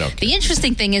humanity. Yeah, they don't care. The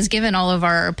interesting thing is, given all of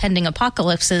our pending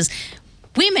apocalypses,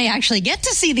 we may actually get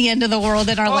to see the end of the world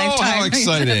in our lifetime. How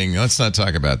exciting. Let's not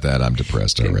talk about that. I'm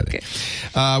depressed already. Okay.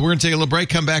 We're going to take a little break,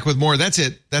 come back with more. That's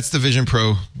it. That's the Vision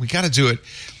Pro. We got to do it.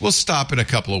 We'll stop in a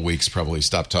couple of weeks, probably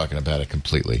stop talking about it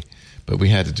completely. But we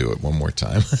had to do it one more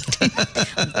time.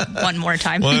 One more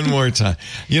time. One more time.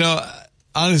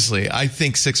 Honestly, I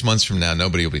think 6 months from now,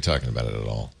 nobody will be talking about it at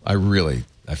all. I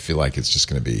feel like it's just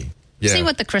going to be... Yeah. See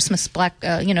what the Christmas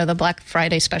the Black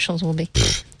Friday specials will be.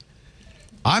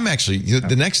 I'm actually,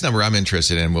 the next number I'm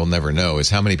interested in, we'll never know, is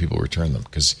how many people return them.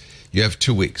 Because you have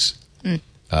 2 weeks,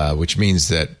 which means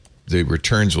that the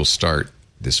returns will start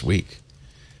this week.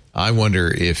 I wonder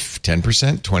if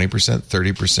 10%, 20%,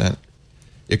 30%,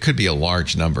 it could be a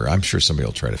large number. I'm sure somebody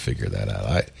will try to figure that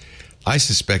out. I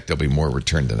suspect there'll be more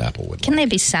returned than Apple would. Can they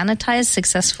be sanitized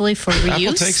successfully for reuse?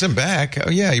 Apple takes them back. Oh,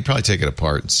 yeah, you probably take it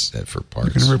apart for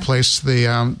parts. You can replace the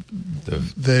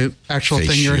actual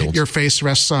thing your face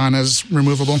rests on as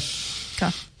removable. Okay.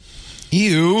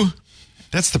 Ew.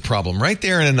 That's the problem right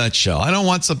there in a nutshell. I don't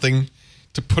want something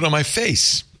to put on my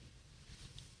face.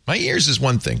 My ears is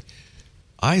one thing.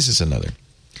 Eyes is another.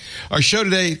 Our show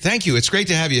today, thank you. It's great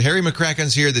to have you. Harry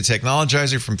McCracken's here, the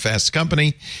technologizer from Fast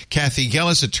Company. Kathy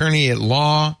Gellis, attorney at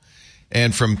law,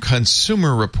 and from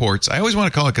Consumer Reports. I always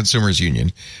want to call it Consumers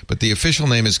Union, but the official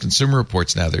name is Consumer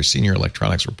Reports now. Their senior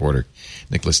electronics reporter,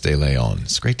 Nicholas De Leon.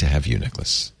 It's great to have you,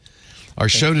 Nicholas. Our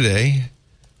show today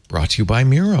brought to you by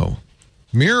Miro.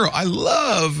 Miro, I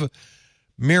love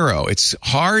Miro. It's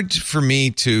hard for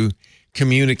me to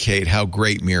communicate how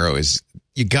great Miro is.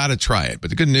 You got to try it. But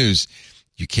the good news,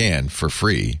 you can for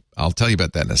free. I'll tell you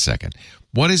about that in a second.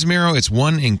 What is Miro? It's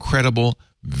one incredible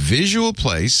visual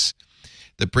place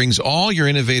that brings all your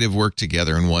innovative work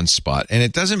together in one spot. And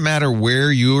it doesn't matter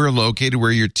where you are located,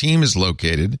 where your team is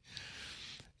located.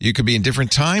 You could be in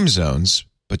different time zones,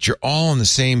 but you're all on the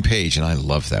same page. And I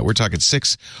love that. We're talking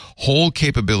 6 whole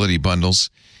capability bundles.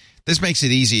 This makes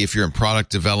it easy if you're in product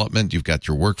development. You've got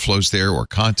your workflows there or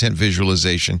content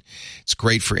visualization. It's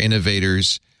great for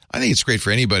innovators. I think it's great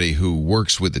for anybody who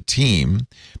works with a team,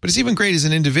 but it's even great as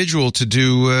an individual to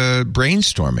do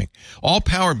brainstorming, all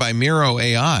powered by Miro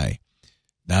AI.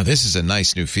 Now, this is a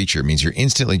nice new feature. It means you're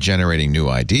instantly generating new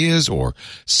ideas or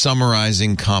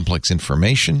summarizing complex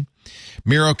information.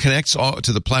 Miro connects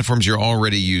to the platforms you're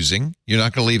already using. You're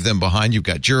not going to leave them behind. You've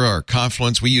got Jira or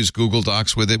Confluence. We use Google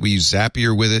Docs with it. We use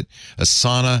Zapier with it,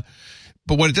 Asana.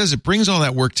 But what it does, it brings all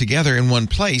that work together in one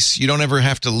place. You don't ever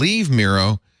have to leave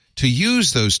Miro to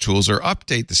use those tools or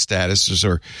update the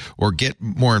statuses or get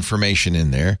more information in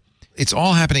there. It's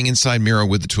all happening inside Miro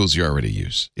with the tools you already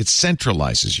use. It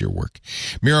centralizes your work.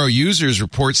 Miro users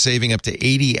report saving up to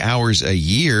 80 hours a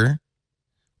year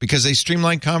because they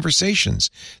streamline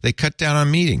conversations. They cut down on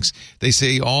meetings. They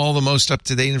say all the most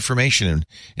up-to-date information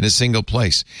in a single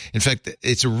place. In fact,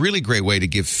 it's a really great way to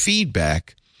give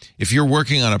feedback. If you're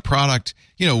working on a product,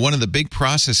 one of the big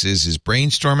processes is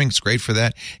brainstorming. It's great for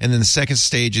that. And then the second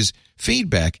stage is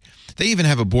feedback. They even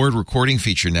have a board recording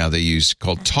feature now they use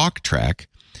called Talk Track.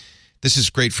 This is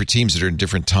great for teams that are in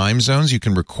different time zones. You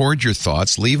can record your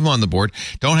thoughts, leave them on the board.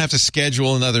 Don't have to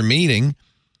schedule another meeting.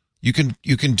 You can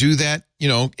do that,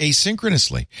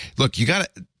 asynchronously. Look,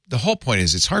 the whole point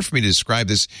is, it's hard for me to describe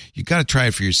this. You got to try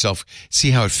it for yourself.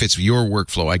 See how it fits with your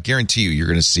workflow. I guarantee you're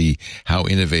going to see how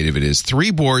innovative it is.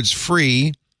 3 boards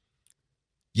free.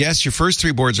 Yes, your first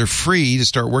 3 boards are free to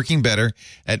start working better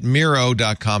at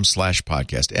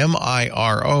Miro.com/podcast.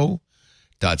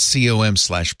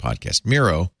 MIRO.com/podcast.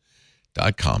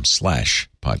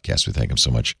 Miro.com/podcast. We thank them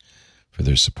so much for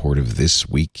their support of This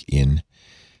Week in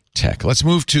Tech. Let's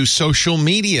move to social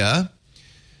media.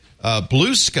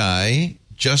 Bluesky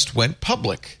just went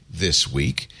public this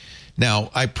week.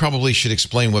 Now, I probably should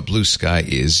explain what Bluesky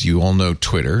is. You all know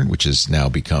Twitter, which has now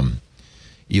become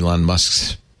Elon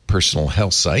Musk's personal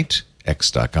health site,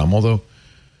 X.com. Although,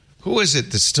 who is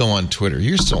it that's still on Twitter?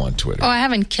 You're still on Twitter. Oh, I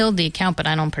haven't killed the account, but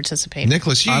I don't participate.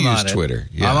 Nicholas, you use Twitter.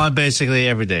 Yeah. I'm on basically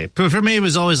every day. For me, it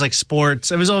was always like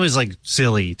sports. It was always like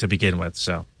silly to begin with.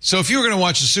 So if you were going to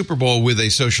watch the Super Bowl with a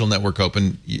social network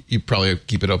open, you'd probably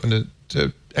keep it open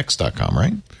to X.com,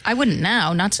 right? I wouldn't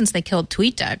now, not since they killed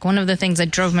TweetDeck. One of the things that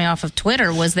drove me off of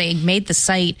Twitter was they made the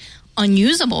site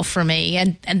unusable for me,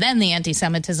 and then the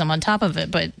anti-Semitism on top of it.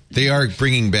 But they are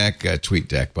bringing back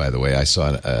TweetDeck, by the way. I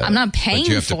saw it. I'm not paying but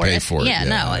you have for to pay it. For it. Yeah,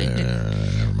 no.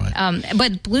 Never mind.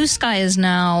 But Bluesky is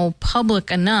now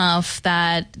public enough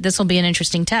that this will be an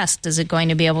interesting test. Is it going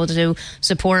to be able to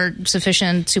support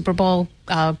sufficient Super Bowl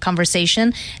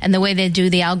conversation? And the way they do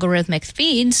the algorithmic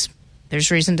feeds,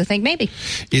 there's reason to think maybe.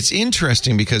 It's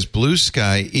interesting because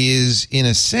Bluesky is, in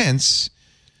a sense,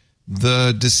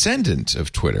 the descendant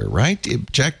of Twitter, right?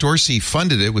 Jack Dorsey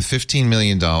funded it with $15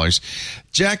 million.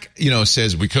 Jack,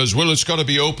 says because, it's got to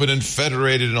be open and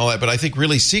federated and all that. But I think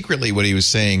really secretly what he was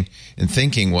saying and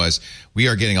thinking was we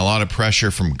are getting a lot of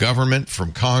pressure from government,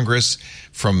 from Congress,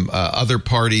 from other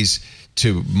parties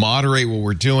to moderate what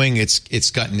we're doing.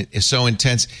 It's gotten so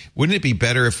intense. Wouldn't it be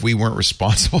better if we weren't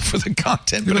responsible for the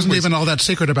content? He wasn't even all that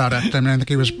secret about it. I mean, I think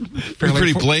he was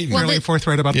pretty blatant. Fairly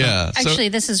forthright about that. Actually,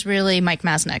 this is really Mike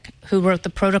Masnick, who wrote the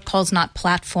Protocols Not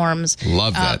Platforms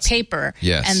paper.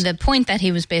 Yes. And the point that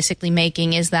he was basically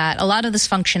making is that a lot of this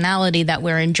functionality that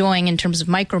we're enjoying in terms of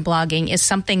microblogging is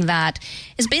something that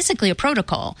is basically a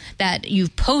protocol, that you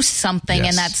post something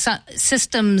and that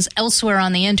systems elsewhere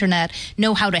on the internet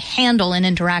know how to handle and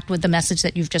interact with the message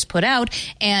that you've just put out,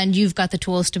 and you've got the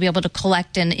tools to be able to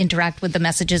collect and interact with the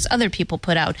messages other people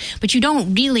put out. But you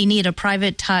don't really need a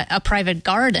private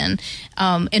garden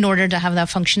in order to have that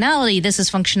functionality. This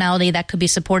is functionality that could be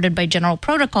supported by general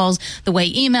protocols, the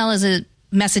way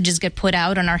messages get put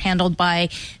out and are handled by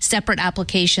separate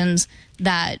applications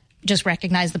that just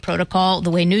recognize the protocol,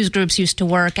 the way news groups used to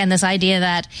work, and this idea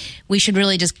that we should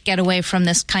really just get away from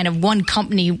this kind of one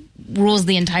company rules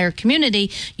the entire community.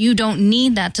 You don't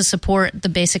need that to support the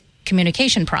basic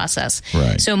communication process.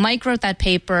 Right. So Mike wrote that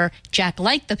paper. Jack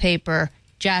liked the paper.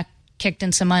 Jack kicked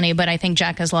in some money, but I think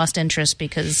Jack has lost interest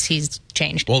because he's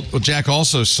changed. Well, Jack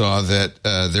also saw that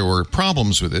there were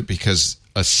problems with it because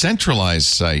a centralized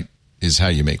site is how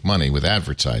you make money with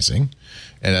advertising,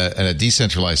 and a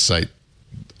decentralized site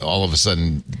all of a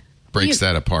sudden breaks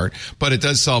that apart. But it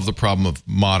does solve the problem of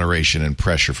moderation and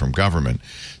pressure from government.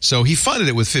 So he funded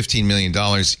it with $15 million.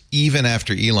 Even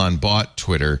after Elon bought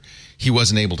Twitter, he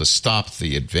wasn't able to stop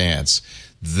the advance.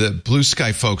 The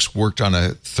Bluesky folks worked on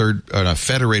a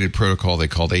federated protocol they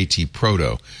called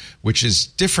AT-Proto, which is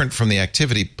different from the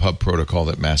Activity Pub protocol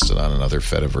that Mastodon and other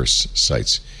Fediverse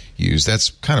sites use. That's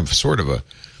kind of sort of a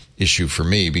issue for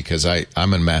me because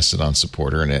I'm a Mastodon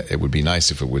supporter, and it would be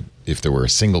nice if there were a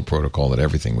single protocol that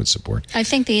everything would support. I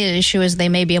think the issue is they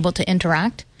may be able to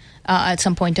interact at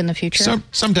some point in the future.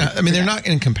 Sometimes, I mean, they're not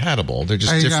incompatible. They're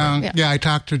just different. I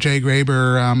talked to Jay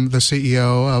Graber, the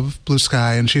CEO of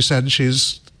Bluesky, and she said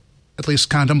she's at least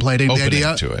contemplating the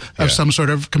idea of some sort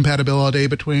of compatibility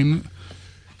between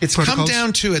It's protocols. Come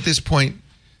down to, at this point,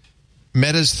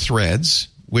 Meta's Threads,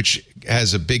 which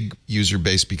has a big user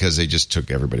base because they just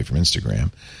took everybody from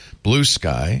Instagram,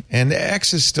 Bluesky, and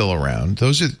X is still around.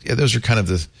 Those are kind of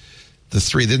the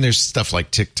three. Then there's stuff like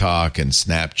TikTok and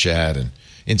Snapchat and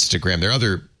Instagram. There are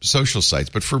other social sites.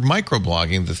 But for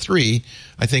microblogging, the three,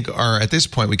 I think, are, at this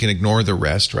point, we can ignore the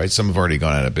rest, right? Some have already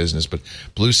gone out of business. But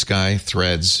Bluesky,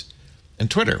 Threads,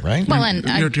 and Twitter, right? Well, and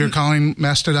You're calling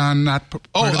Mastodon not part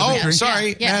of the victory?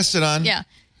 Sorry, Yeah. Mastodon. Yeah.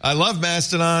 I love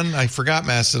Mastodon. I forgot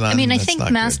Mastodon. I mean, I That's think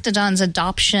not Mastodon's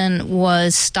adoption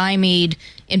was stymied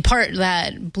in part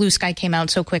that Bluesky came out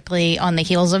so quickly on the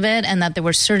heels of it, and that there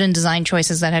were certain design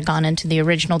choices that had gone into the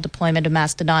original deployment of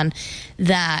Mastodon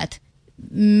that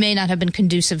may not have been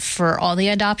conducive for all the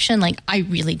adoption. Like, I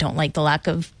really don't like the lack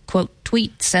of, quote,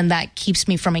 tweets, and that keeps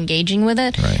me from engaging with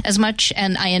it as much,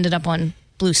 and I ended up on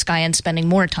Bluesky and spending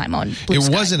more time on Bluesky.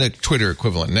 It wasn't a Twitter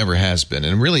equivalent, never has been,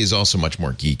 and really is also much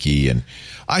more geeky, and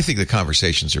I think the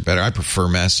conversations are better. I prefer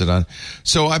Mastodon.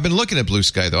 So I've been looking at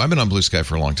Bluesky, though. I've been on Bluesky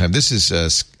for a long time. This is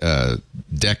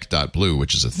deck.blue,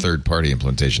 which is a third-party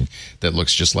implementation that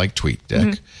looks just like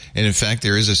TweetDeck. And in fact,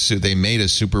 they made a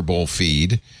Super Bowl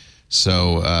feed.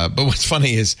 So, but what's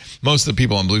funny is most of the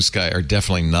people on Bluesky are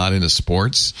definitely not into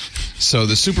sports. So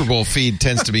the Super Bowl feed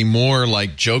tends to be more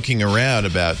like joking around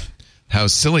about how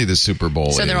silly the Super Bowl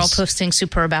is. So they're all posting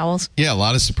superb owls? Yeah, a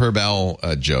lot of superb owl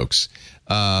jokes.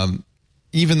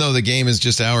 Even though the game is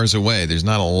just hours away, there's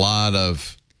not a lot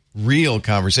of real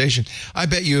conversation. I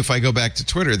bet you if I go back to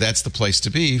Twitter, that's the place to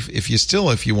be. If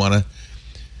you want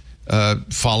to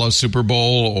follow Super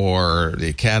Bowl or the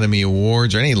Academy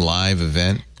Awards or any live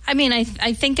event. I mean,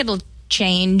 I think it'll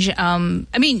change. I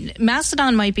mean,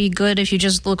 Mastodon might be good if you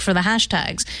just look for the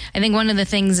hashtags. I think one of the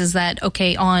things is that,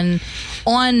 okay, on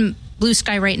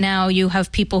Bluesky right now, you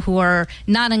have people who are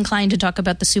not inclined to talk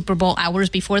about the Super Bowl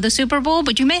hours before the Super Bowl,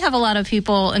 but you may have a lot of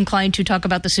people inclined to talk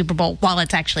about the Super Bowl while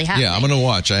it's actually happening. Yeah, I'm going to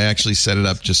watch. I actually set it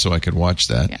up just so I could watch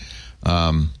that.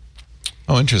 Yeah.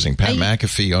 Interesting. Pat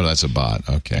McAfee. Oh, that's a bot.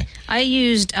 Okay.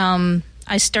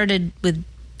 I started with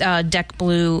Deck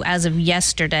Blue as of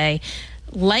yesterday.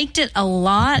 Liked it a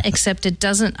lot, except it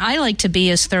doesn't. I like to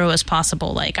be as thorough as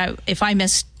possible. Like, if I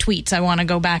miss tweets, I want to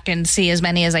go back and see as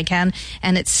many as I can,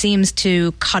 and it seems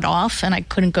to cut off, and I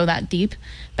couldn't go that deep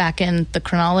back in the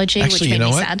chronology, actually, which made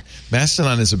me sad.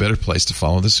 Mastodon is a better place to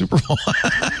follow the Super Bowl.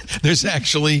 There's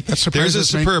a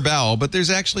superb owl, but there's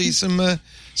actually some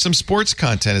sports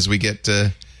content as we get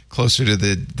closer to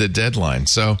the deadline.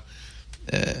 So,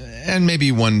 and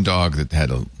maybe one dog that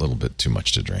had a little bit too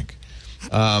much to drink.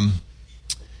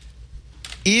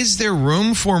 Is there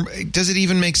room for? Does it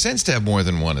even make sense to have more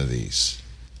than one of these?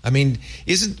 I mean,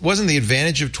 wasn't the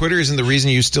advantage of Twitter? Isn't the reason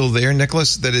you're still there,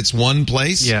 Nicholas, that it's one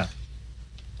place? Yeah.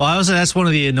 Well, I would say that's one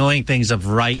of the annoying things of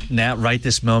right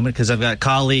this moment, because I've got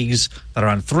colleagues that are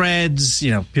on Threads,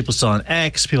 people still on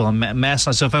X, people on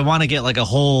Mastodon. So if I want to get like a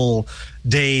whole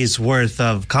day's worth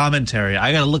of commentary,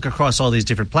 I got to look across all these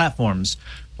different platforms,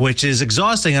 which is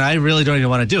exhausting, and I really don't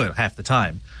even want to do it half the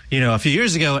time. A few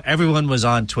years ago, everyone was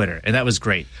on Twitter, and that was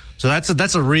great. So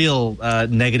that's a real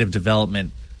negative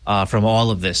development from all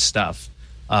of this stuff.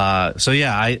 So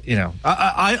yeah,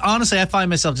 I honestly, I find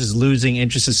myself just losing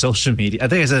interest in social media. I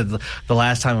think I said the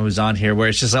last time I was on here, where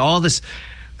it's just like all this.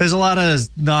 There's a lot of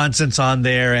nonsense on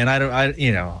there, and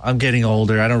I'm getting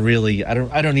older. I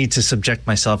don't need to subject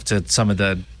myself to some of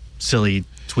the silly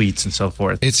tweets and so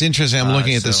forth. It's interesting. I'm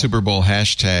looking at the Super Bowl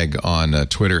hashtag on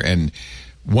Twitter, and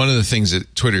one of the things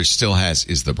that Twitter still has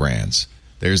is the brands.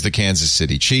 There's the Kansas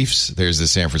City Chiefs. There's the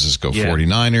San Francisco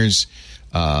 49ers.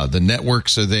 The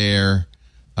networks are there.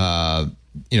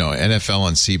 NFL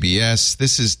on CBS.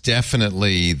 This is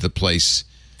definitely the place.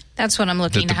 That's what I'm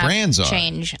looking to have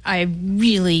change. I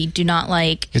really do not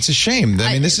like. It's a shame.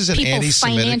 I mean, this is an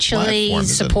anti-Semitic financially platform,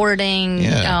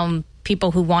 supporting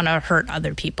people who want to hurt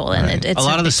other people, and it's a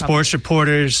lot of the sports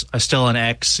reporters are still on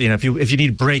X. If you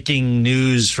need breaking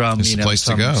news from it's the place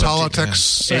to go.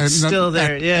 Politics, it's still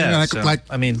there.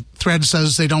 Thread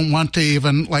says they don't want to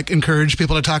even encourage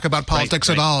people to talk about politics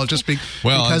at all, just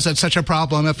because it's such a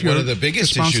problem. If you're one of the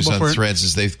biggest issues on Threads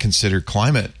is they've considered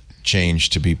climate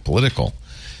change to be political,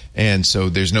 and so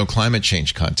there's no climate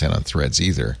change content on Threads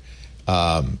either.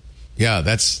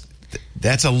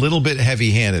 That's a little bit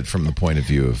heavy-handed from the point of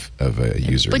view of a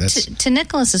user. But to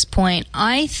Nicholas's point,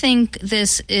 I think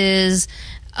this is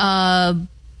a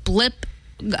blip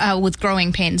with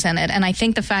growing pains in it. And I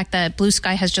think the fact that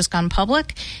Bluesky has just gone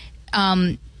public,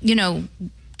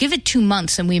 give it 2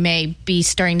 months and we may be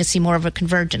starting to see more of a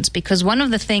convergence. Because one of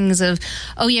the things of,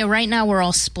 right now we're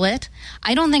all split,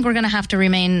 I don't think we're going to have to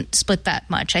remain split that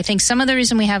much. I think some of the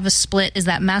reason we have a split is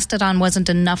that Mastodon wasn't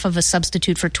enough of a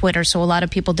substitute for Twitter, so a lot of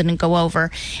people didn't go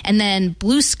over. And then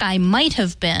Bluesky might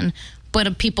have been,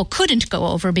 but people couldn't go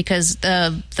over because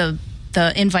the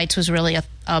invites was really a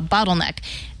bottleneck.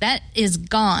 That is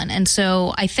gone. And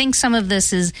so I think some of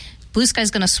this is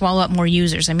Bluesky's going to swallow up more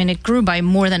users. I mean, it grew by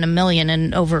more than 1 million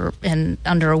in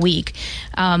under a week.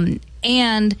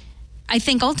 And I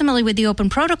think ultimately with the open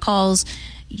protocols,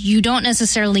 you don't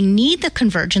necessarily need the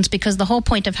convergence, because the whole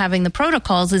point of having the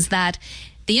protocols is that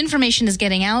the information is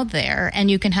getting out there,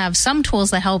 and you can have some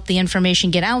tools that help the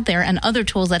information get out there and other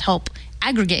tools that help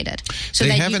aggregate it. So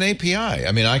they that have an API.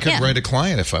 I mean, I could write a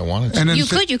client if I wanted to. And you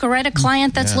could write a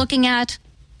client that's looking at,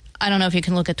 I don't know if you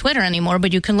can look at Twitter anymore,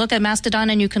 but you can look at Mastodon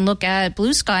and you can look at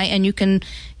Bluesky, and you can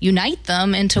unite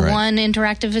them into one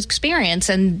interactive experience,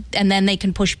 and then they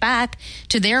can push back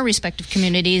to their respective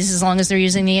communities as long as they're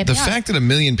using the API. The fact that 1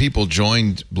 million people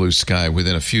joined Bluesky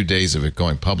within a few days of it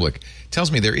going public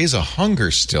tells me there is a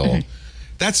hunger still. Mm-hmm.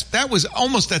 That's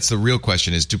the real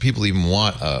question: is do people even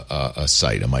want a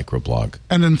site, a microblog?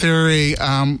 And in theory,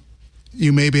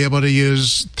 you may be able to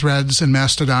use threads and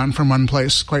Mastodon from one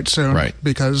place quite soon, right?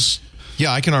 Because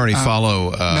I can already follow.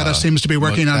 Meta seems to be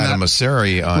working on Adam that.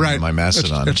 Mosseri on my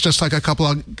Mastodon. It's just like a couple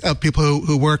of people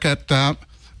who work at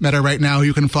Meta right now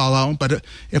you can follow, but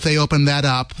if they open that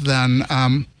up, then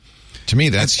to me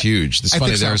that's huge. It's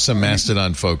funny. So. There are some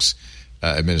Mastodon folks.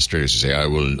 Administrators who say, I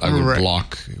will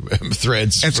block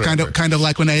threads. It's kind of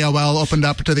like when AOL opened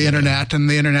up to the internet, and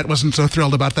the internet wasn't so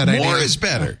thrilled about that idea. More is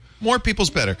better. More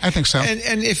people's better. I think so.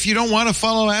 And if you don't want to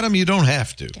follow Adam, you don't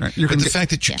have to. Right. But the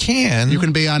fact that you can. You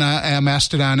can be on a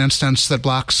Mastodon instance that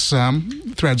blocks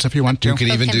threads if you want to. You can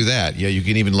even do that. Yeah, you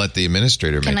can even let the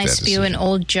administrator make that decision. Can I spew an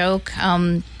old joke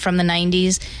from the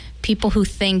 90s? People who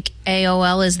think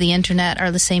AOL is the internet are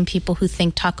the same people who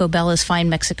think Taco Bell is fine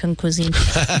Mexican cuisine.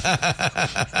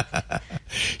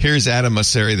 Here's Adam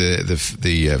Mosseri,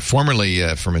 the formerly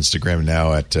from Instagram,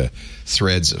 now at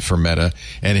Threads for Meta,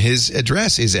 and his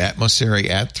address is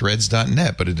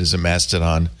 @Mosseri@threads.net, but it is a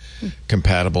Mastodon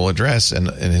compatible address,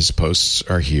 and his posts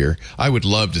are here. I would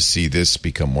love to see this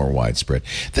become more widespread.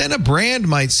 Then a brand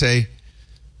might say,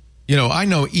 I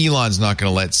know Elon's not going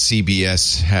to let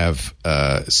CBS have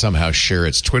somehow share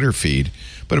its Twitter feed,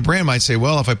 but a brand might say,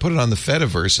 well, if I put it on the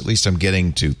Fediverse, at least I'm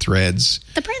getting to Threads.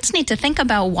 The brands need to think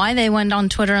about why they went on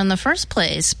Twitter in the first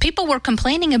place. People were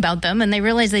complaining about them, and they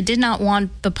realized they did not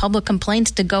want the public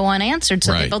complaints to go unanswered,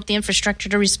 so they built the infrastructure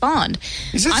to respond.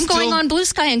 I'm going on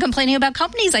Bluesky and complaining about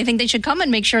companies. I think they should come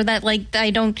and make sure that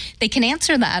they can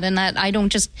answer that, and that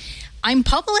I'm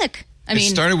public. It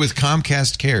started with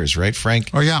Comcast Cares, right,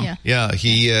 Frank? Oh, yeah. Yeah,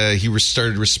 he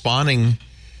started responding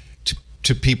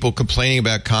to people complaining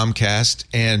about Comcast,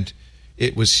 and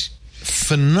it was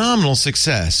phenomenal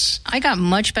success. I got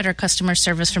much better customer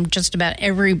service from just about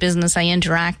every business I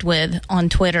interact with on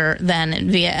Twitter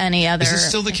than via any other. Is it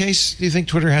still the case? Do you think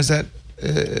Twitter has that?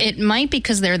 It might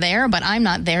because they're there, but I'm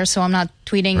not there, so I'm not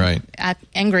tweeting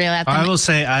angry at them. I will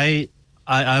say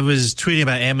I was tweeting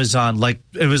about Amazon,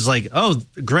 it was oh,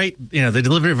 great, they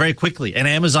delivered it very quickly. And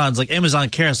Amazon's Amazon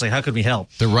cares, how could we help?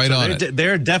 They're on it.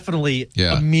 They're definitely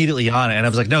immediately on it. And I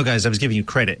was like, no, guys, I was giving you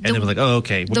credit. And they were like, oh,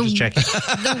 okay, we'll just check it.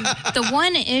 The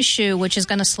one issue which is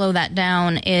going to slow that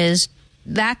down is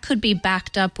that could be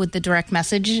backed up with the direct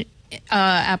message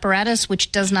apparatus,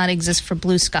 which does not exist for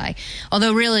Bluesky.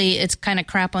 Although really it's kind of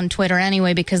crap on Twitter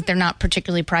anyway, because they're not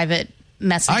particularly private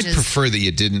messages. I'd prefer that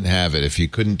you didn't have it. If you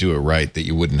couldn't do it right, that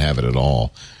you wouldn't have it at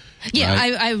all. Yeah,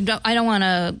 right? I don't want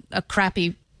a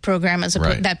crappy program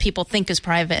that people think is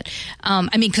private.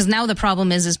 Because now the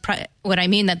problem is what I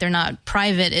mean that they're not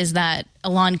private is that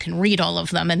Elon can read all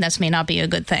of them, and this may not be a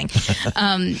good thing.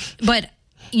 But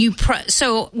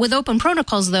so with open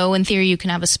protocols, though, in theory, you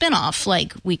can have a spin-off.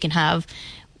 We can have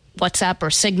WhatsApp or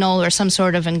Signal or some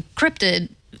sort of encrypted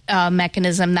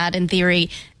mechanism that, in theory,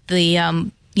 the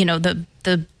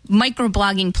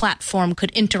microblogging platform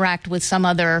could interact with some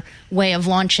other way of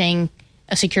launching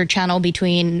a secure channel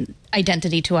between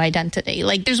identity to identity.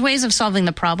 There's ways of solving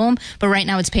the problem, but right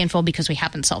now it's painful because we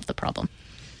haven't solved the problem.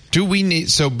 Do we need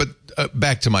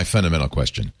back to my fundamental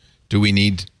question. Do we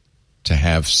need to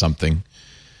have something?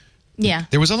 Yeah.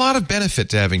 There was a lot of benefit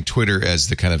to having Twitter as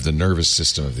the kind of the nervous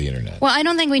system of the internet. Well, I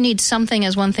don't think we need something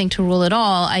as one thing to rule it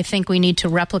all. I think we need to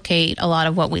replicate a lot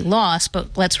of what we lost,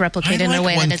 but let's replicate in a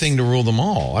way that it's... one thing to rule them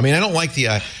all. I don't like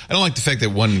the fact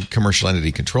that one commercial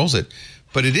entity controls it,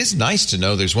 but it is nice to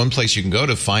know there's one place you can go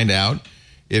to find out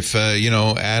if a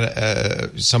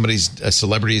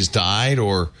celebrity has died,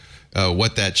 or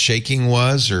what that shaking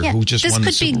was, or who just won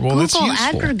the Super Bowl. This could be Google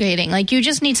aggregating. You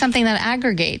just need something that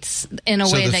aggregates in a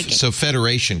way that... So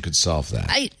Federation could solve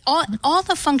that. All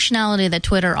the functionality that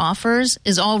Twitter offers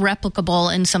is all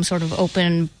replicable in some sort of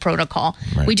open protocol.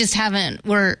 Right. We just haven't...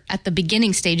 We're at the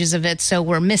beginning stages of it, so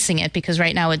we're missing it, because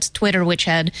right now it's Twitter which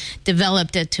had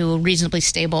developed it to a reasonably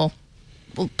stable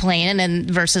plane, and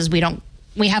versus we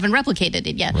haven't replicated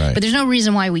it yet. Right. But there's no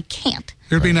reason why we can't.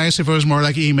 It would be nice if it was more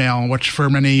like email, which for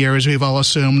many years we've all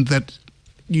assumed that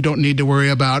you don't need to worry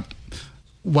about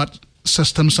what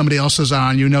system somebody else is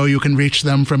on, you can reach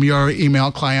them from your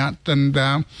email client. And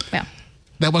that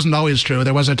wasn't always true.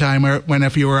 There was a time when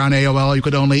if you were on AOL, you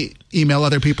could only email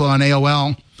other people on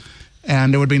AOL.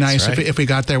 And it would be nice if we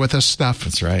got there with this stuff.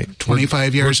 That's right.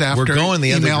 25 years after we're going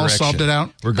the other email direction. Solved it out.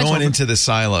 We're going into the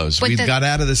silos. We've got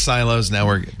out of the silos.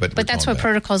 Now But that's what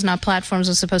protocols, not platforms,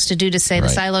 was supposed to do, to say the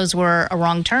silos were a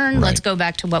wrong turn. Right. Let's go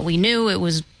back to what we knew. It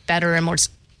was better and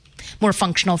more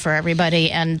functional for everybody,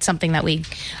 and something that we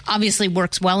obviously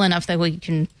works well enough that we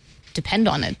can depend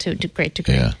on it to a great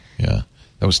degree. Yeah.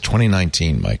 That was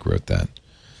 2019. Mike wrote that.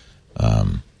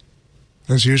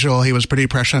 As usual, he was pretty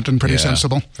prescient and pretty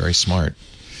sensible. Very smart.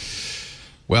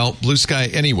 Well,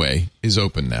 Bluesky, anyway, is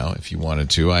open now if you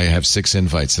wanted to. I have 6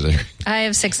 invites that are... I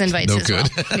have 6 invites no as good.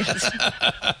 Well.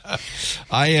 Yes.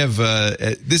 I have...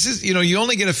 this is, you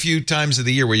only get a few times of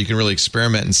the year where you can really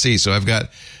experiment and see. So I've got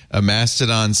a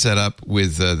Mastodon set up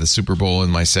with the Super Bowl in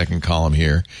my second column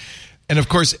here. And, of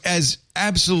course, as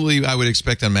absolutely I would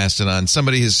expect on Mastodon,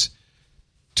 somebody has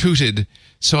tooted...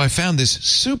 So I found this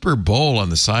Super Bowl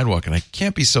on the sidewalk, and I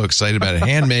can't be so excited about it.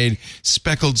 Handmade,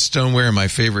 speckled stoneware in my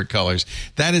favorite colors.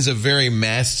 That is a very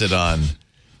Mastodon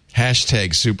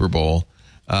hashtag Super Bowl.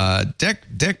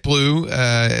 Deck Blue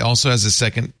also has a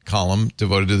second column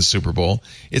devoted to the Super Bowl.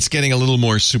 It's getting a little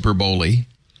more Super Bowl-y.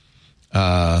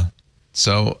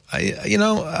 So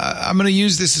I'm going to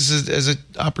use this as an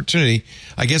opportunity.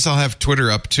 I guess I'll have Twitter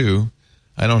up too.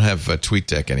 I don't have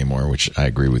TweetDeck anymore, which I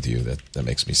agree with you. That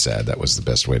makes me sad. That was the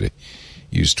best way to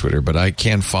use Twitter. But I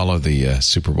can follow the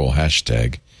Super Bowl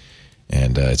hashtag.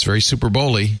 And it's very Super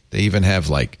Bowl-y. They even have,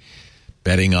 like,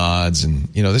 betting odds. And,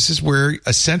 this is where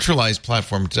a centralized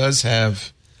platform does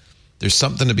have... There's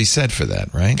something to be said for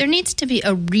that, right? There needs to be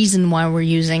a reason why we're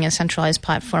using a centralized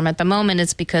platform. At the moment,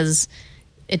 it's because...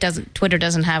 Twitter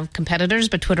doesn't have competitors,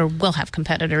 but Twitter will have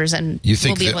competitors, and you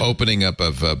think the opening up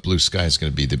of Bluesky is going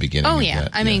to be the beginning? Oh yeah,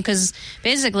 I mean, because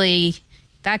basically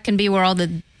that can be where all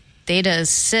the data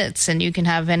sits, and you can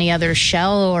have any other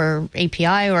shell or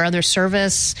API or other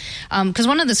service. Because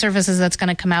one of the services that's going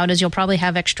to come out is you'll probably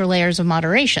have extra layers of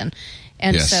moderation.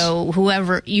 And so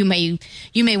whoever you may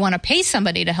want to pay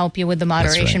somebody to help you with the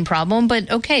moderation problem,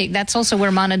 but okay, that's also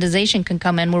where monetization can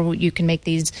come in, where you can make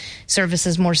these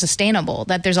services more sustainable.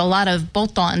 That there's a lot of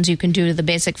bolt-ons you can do to the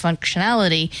basic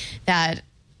functionality that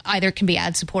either can be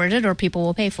ad supported or people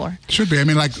will pay for. Should be. I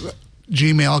mean, like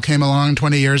Gmail came along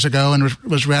 20 years ago and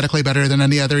was radically better than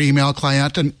any other email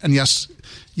client, and yes,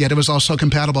 yet it was also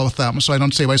compatible with them. So I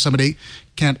don't see why somebody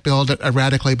can't build a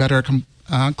radically better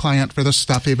client for this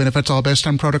stuff, even if it's all based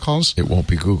on protocols. It won't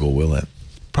be Google, will it?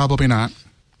 Probably not.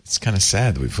 It's kind of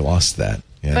sad that we've lost that.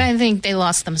 Yeah. But I think they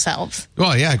lost themselves.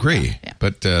 Well, yeah, I agree. Yeah.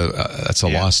 But that's a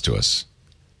loss to us.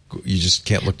 You just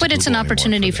can't look to But it's Google an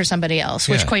opportunity for for somebody else,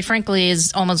 which quite frankly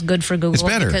is almost good for Google. It's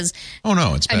better. Because,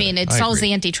 it's better. I mean, it solves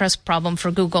the antitrust problem for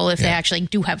Google if they actually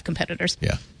do have competitors.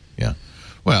 Yeah.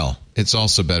 Well, it's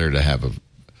also better to have a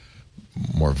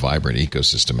more vibrant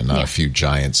ecosystem and not a few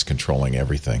giants controlling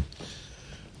everything.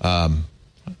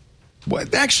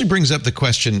 What actually brings up the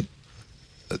question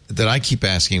that I keep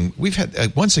asking. We've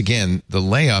had, once again, the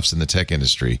layoffs in the tech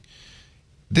industry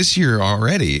this year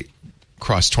already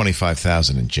crossed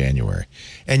 25,000 in January.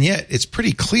 And yet it's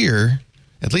pretty clear,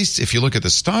 at least if you look at the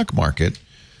stock market,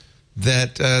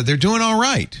 that they're doing all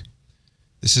right.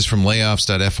 This is from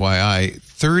layoffs.fyi.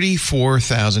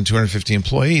 34,250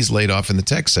 employees laid off in the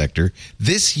tech sector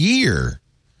this year.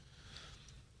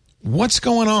 What's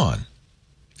going on?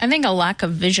 I think a lack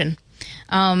of vision.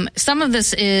 Some of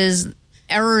this is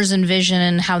errors in vision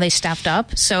and how they staffed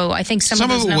up. So I think some of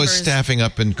those it numbers, was staffing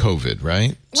up in COVID,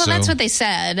 right? Well, that's what they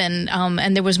said,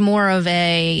 and there was more of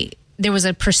there was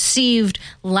a perceived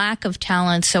lack of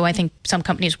talent. So I think some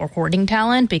companies were hoarding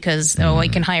talent because we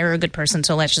can hire a good person,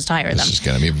 so let's just hire them. This is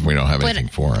going to be, we don't have anything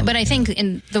for them. But I think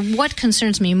what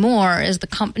concerns me more is the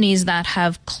companies that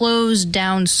have closed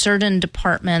down certain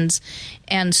departments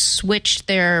and switched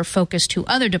their focus to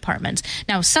other departments.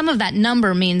 Now, some of that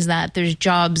number means that there's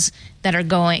jobs that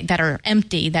are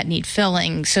empty that need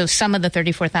filling. So some of the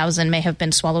 34,000 may have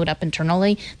been swallowed up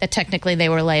internally, that technically they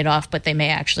were laid off, but they may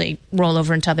actually roll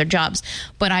over into other jobs.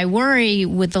 But I worry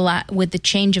with the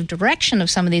change of direction of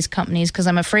some of these companies, because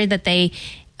I'm afraid that they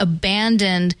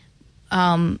abandoned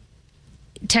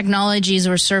technologies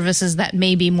or services that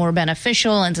may be more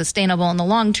beneficial and sustainable in the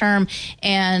long term,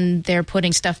 and they're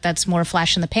putting stuff that's more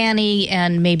flash in the panty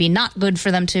and maybe not good for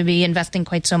them to be investing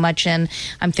quite so much in.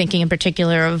 I'm thinking in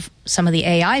particular of some of the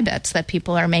AI bets that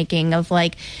people are making of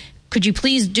like, could you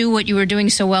please do what you were doing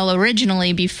so well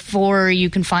originally before you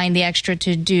can find the extra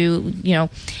to do,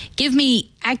 give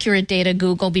me accurate data,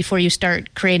 Google, before you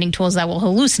start creating tools that will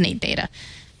hallucinate data.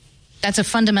 that's a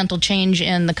fundamental change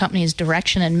in the company's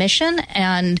direction and mission.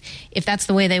 And if that's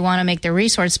the way they want to make their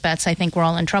resource bets, I think we're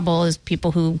all in trouble as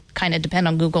people who kind of depend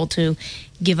on Google to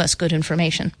give us good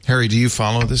information. Harry, do you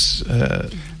follow this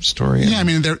story? Yeah, I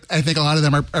mean, I think a lot of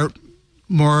them are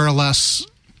more or less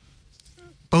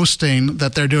boasting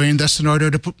that they're doing this in order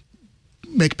to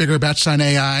make bigger bets on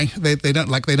AI. They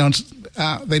don't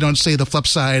see the flip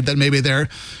side, that maybe they're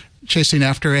chasing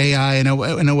after AI in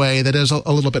a way that is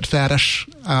a little bit faddish.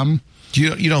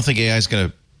 You don't think AI is going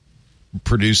to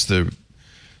produce the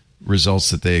results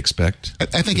that they expect?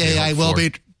 I think AI will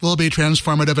be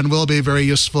transformative and will be very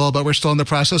useful, but we're still in the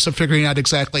process of figuring out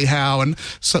exactly how. And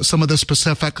so some of the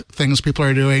specific things people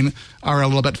are doing are a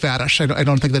little bit faddish. I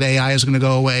don't think that AI is going to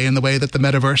go away in the way that the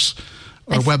metaverse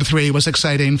or Web3 was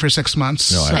exciting for 6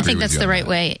 months. No, I think that's the right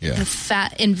way. Yeah.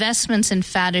 The investments in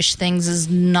faddish things is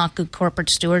not good corporate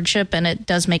stewardship, and it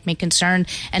does make me concerned,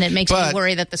 and it makes me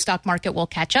worry that the stock market will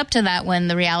catch up to that when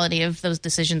the reality of those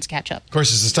decisions catch up. Of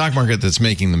course, it's the stock market that's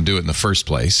making them do it in the first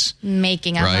place. I'm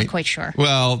not quite sure.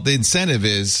 Well, the incentive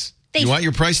is, you want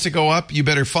your price to go up, you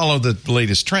better follow the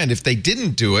latest trend. If they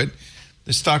didn't do it,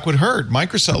 the stock would hurt.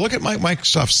 Microsoft, look at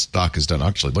Microsoft's stock has done.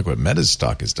 Actually, look what Meta's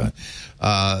stock has done.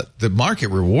 The market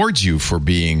rewards you for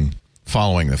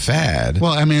following the fad.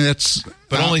 Well, I mean,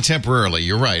 but only temporarily.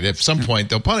 You're right. At some point,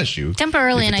 they'll punish you.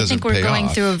 Temporarily, and I think we're going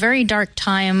through a very dark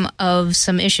time of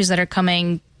some issues that are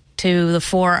coming to the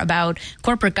fore about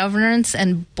corporate governance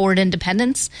and board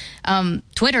independence.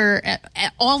 Twitter,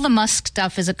 all the Musk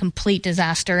stuff is a complete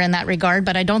disaster in that regard,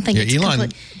 but I don't think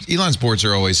Elon's boards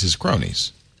are always his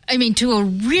cronies. I mean, to a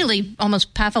really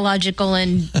almost pathological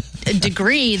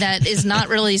degree that is not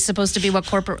really supposed to be what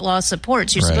corporate law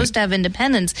supports. You're supposed to have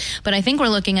independence. But I think we're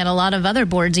looking at a lot of other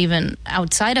boards, even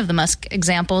outside of the Musk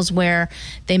examples, where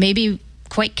they may be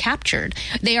quite captured.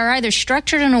 They are either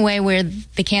structured in a way where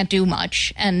they can't do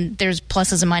much, and there's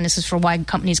pluses and minuses for why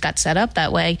companies got set up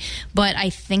that way, but I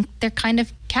think they're kind of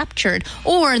captured.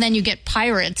 Or then you get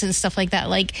pirates and stuff like that.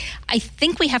 Like, I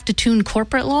think we have to tune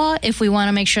corporate law if we want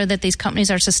to make sure that these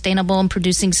companies are sustainable and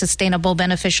producing sustainable,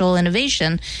 beneficial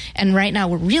innovation. And right now,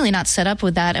 we're really not set up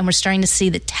with that, and we're starting to see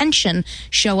the tension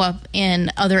show up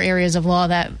in other areas of law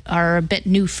that are a bit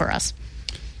new for us.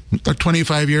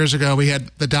 25 years ago, we had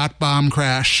the dot-bomb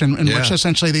crash, in which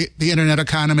essentially the internet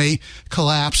economy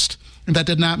collapsed. And that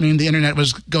did not mean the internet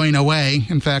was going away.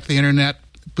 In fact, the internet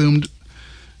boomed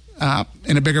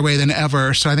in a bigger way than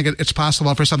ever. So I think it's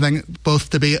possible for something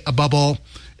both to be a bubble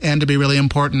and to be really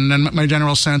important. And my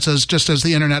general sense is, just as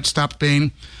the internet stopped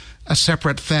being a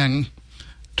separate thing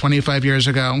 25 years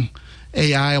ago,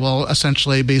 AI will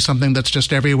essentially be something that's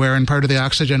just everywhere and part of the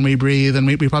oxygen we breathe. And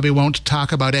we probably won't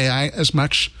talk about AI as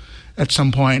much at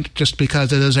some point, just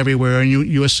because it is everywhere. And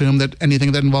you assume that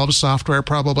anything that involves software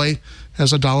probably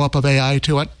has a dollop of AI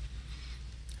to it.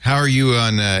 How are you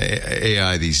on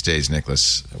AI these days,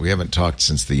 Nicholas? We haven't talked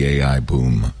since the AI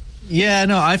boom. Yeah,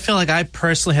 no, I feel like I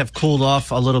personally have cooled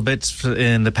off a little bit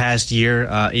in the past year.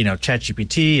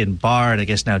 ChatGPT and Bard, I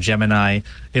guess now Gemini.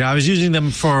 I was using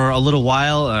them for a little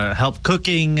while, help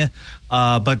cooking.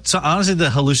 But honestly, the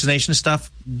hallucination stuff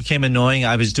became annoying.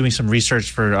 I was doing some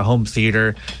research for a home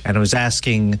theater, and I was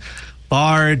asking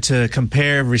Bard to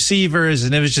compare receivers,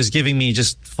 and it was just giving me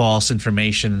just false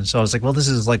information. So I was like, well, this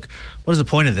is like, what is the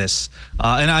point of this?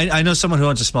 And I know someone who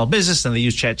owns a small business, and they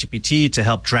use ChatGPT to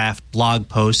help draft blog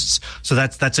posts. So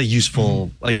that's a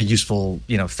useful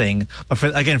thing. But for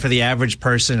the average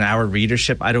person, our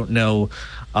readership, I don't know.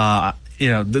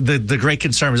 The great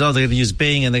concern is, they're going to use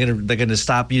Bing, and they're going to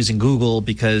stop using Google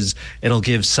because it'll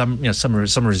give some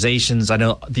summarizations. I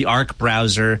know the Arc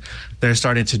browser, they're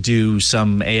starting to do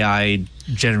some AI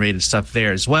generated stuff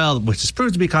there as well, which has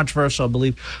proved to be controversial, I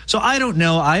believe. So I don't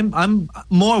know. I'm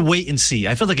more wait and see.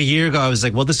 I felt like a year ago I was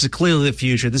like, well, this is clearly the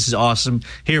future. This is awesome.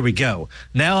 Here we go.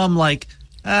 Now I'm like,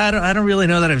 I don't really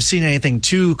know that I've seen anything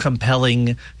too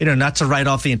compelling, not to write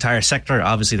off the entire sector.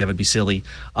 Obviously, that would be silly.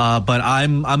 But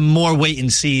I'm more wait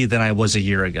and see than I was a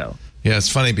year ago. Yeah, it's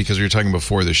funny because we were talking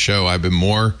before the show. I've been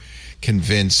more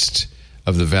convinced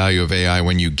of the value of AI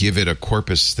when you give it a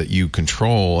corpus that you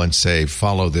control and say,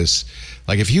 follow this.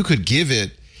 Like, if you could give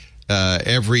it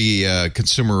every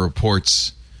Consumer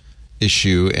Reports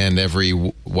issue and every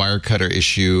Wirecutter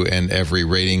issue and every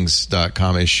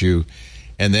Ratings.com issue,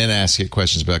 and then ask it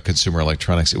questions about consumer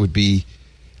electronics, it would be,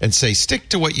 and say, stick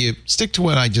to what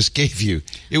I just gave you.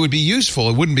 It would be useful.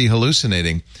 It wouldn't be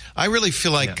hallucinating. I really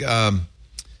feel like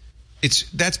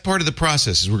that's part of the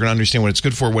process, is we're going to understand what it's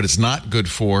good for, what it's not good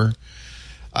for.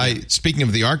 Speaking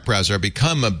of the Arc browser, I've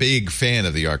become a big fan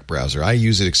of the Arc browser. I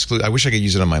use it I wish I could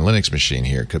use it on my Linux machine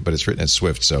here, but it's written in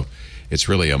Swift, so it's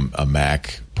really a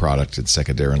Mac product and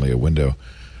secondarily a Windows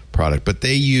product. But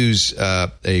they use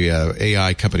a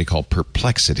AI company called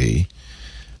Perplexity.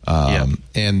 And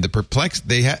the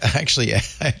they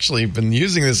actually been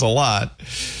using this a lot.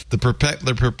 The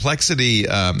Perplexity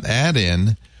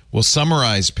add-in will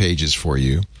summarize pages for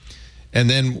you. And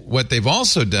then what they've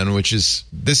also done,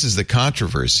 this is the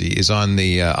controversy, is on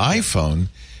the iPhone,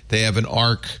 they have an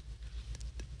Arc.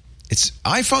 It's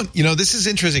iPhone, this is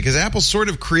interesting because Apple sort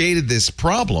of created this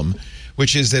problem,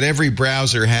 which is that every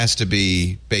browser has to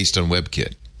be based on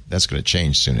WebKit. That's going to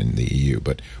change soon in the EU.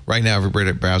 But right now,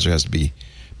 every browser has to be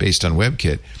based on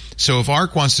WebKit. So if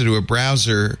Arc wants to do a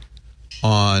browser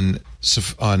on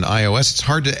iOS, it's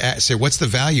hard to say what's the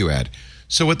value add.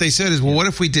 So what they said is, well, what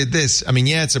if we did this? I mean,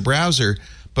 yeah, it's a browser,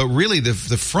 but really the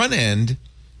front end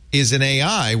is an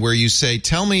AI where you say,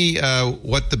 tell me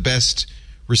what the best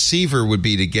receiver would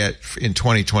be to get in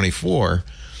 2024.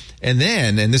 And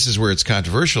then, and this is where it's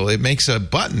controversial, it makes a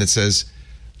button that says,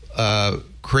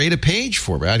 create a page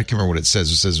for me. I can't remember what it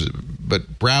says. It says,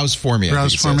 but browse for me.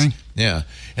 Browse for me. Yeah.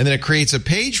 And then it creates a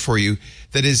page for you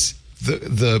that is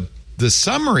the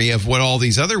summary of what all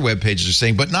these other web pages are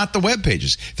saying, but not the web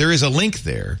pages. There is a link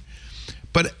there.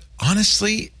 But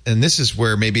honestly, and this is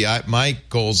where maybe my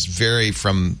goals vary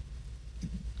from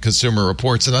Consumer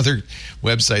Reports and other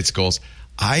websites' goals,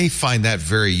 I find that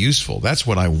very useful. That's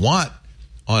what I want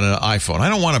on an iPhone. I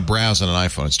don't want to browse on an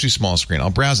iPhone. It's too small a screen. I'll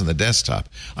browse on the desktop.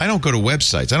 I don't go to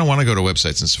websites. I don't want to go to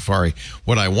websites in Safari.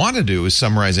 What I want to do is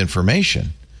summarize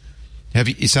information.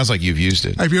 It sounds like you've used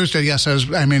it. I've used it, yes.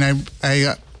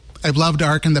 I've loved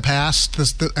Arc in the past.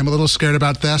 I'm a little scared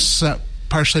about this,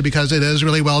 partially because it is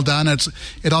really well done.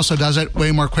 It also does it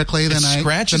way more quickly than I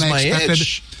scratches my expected.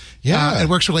 itch. Yeah, it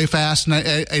works really fast, and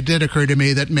it did occur to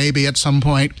me that maybe at some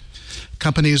point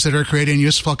companies that are creating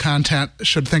useful content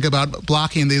should think about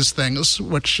blocking these things.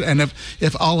 And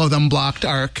if all of them blocked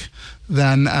Arc,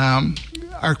 then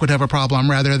Arc would have a problem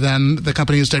rather than the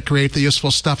companies that create the useful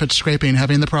stuff it's scraping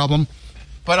having the problem.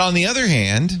 But on the other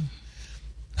hand,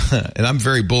 and I'm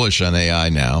very bullish on AI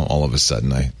now, all of a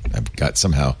sudden. I've got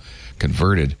somehow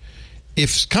converted.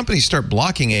 If companies start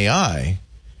blocking AI,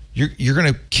 you're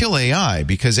going to kill AI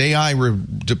because AI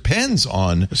depends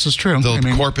on this is true.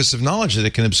 The corpus of knowledge that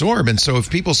it can absorb. And so if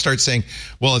people start saying,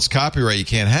 well, it's copyright, you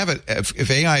can't have it.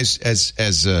 If AI is,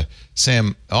 as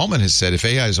Sam Altman has said, if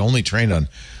AI is only trained on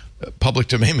public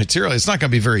domain material, it's not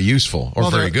going to be very useful or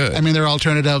very good. There are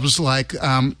alternatives like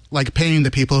paying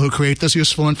the people who create this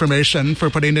useful information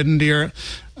for putting it into your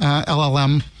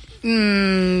LLM.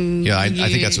 I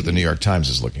think that's what the New York Times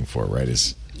is looking for, right?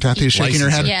 Is Kathy's shaking her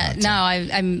head. Yeah, no,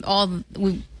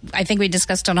 I think we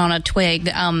discussed it on a twig.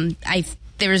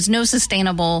 There is no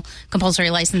sustainable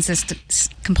compulsory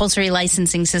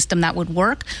licensing system that would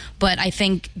work. But I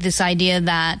think this idea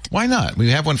that why not?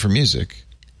 We have one for music.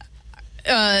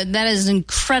 That is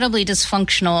incredibly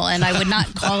dysfunctional, and I would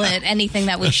not call it anything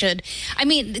that we should.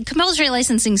 Compulsory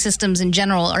licensing systems in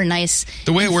general are nice.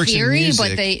 The way it works theory, in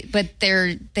music, but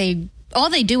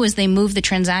all they do is they move the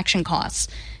transaction costs,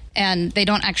 and they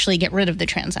don't actually get rid of the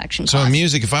transaction costs. So in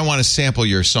music, if I want to sample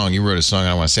your song, you wrote a song, and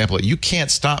I want to sample it, you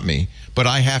can't stop me, but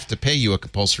I have to pay you a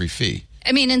compulsory fee.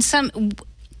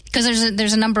 Because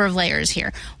there's a number of layers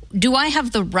here. Do I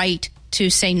have the right to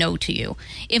say no to you?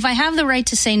 If I have the right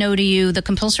to say no to you, the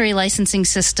compulsory licensing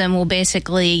system will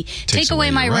basically take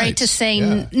away my right to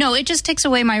say no. It just takes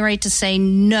away my right to say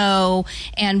no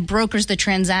and brokers the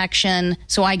transaction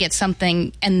so I get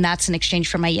something, and that's in exchange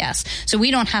for my yes. So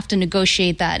we don't have to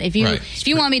negotiate that. If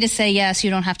you want me to say yes, you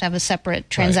don't have to have a separate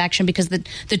transaction because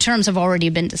the terms have already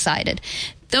been decided.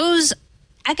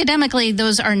 Academically,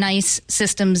 those are nice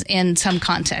systems in some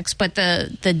context, but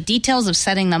the details of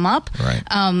setting them up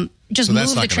just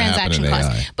move the transaction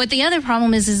cost. But the other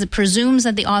problem is it presumes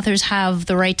that the authors have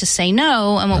the right to say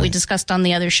no, and what we discussed on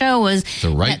the other show was the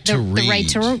right to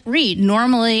read.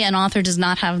 Normally, an author does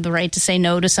not have the right to say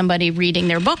no to somebody reading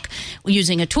their book,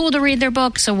 using a tool to read their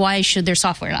book, so why should their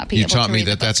software not be able to read You taught me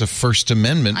that that's a First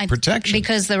Amendment protection.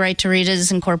 Because the right to read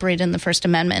is incorporated in the First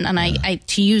Amendment, and I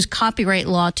to use copyright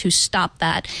law to stop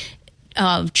that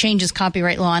changes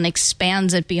copyright law and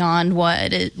expands it beyond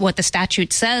what the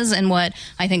statute says and what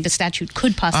I think the statute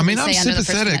could possibly say under the First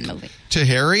Amendment. I'm sympathetic to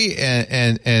Harry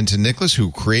and to Nicholas, who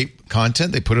create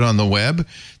content. They put it on the web.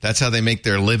 That's how they make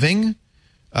their living.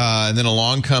 And then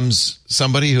along comes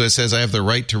somebody who says, I have the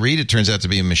right to read. It turns out to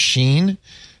be a machine.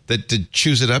 that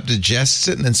chews it up, digests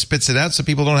it, and then spits it out so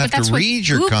people don't have to read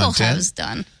your Google content. Has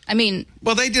done. I mean,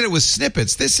 well, they did it with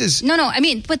snippets. This is no. I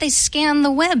mean, but they scan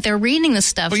the web. They're reading the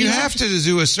stuff. Well, you have to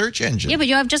do a search engine. Yeah, but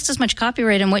you have just as much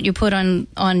copyright in what you put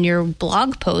on your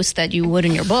blog post that you would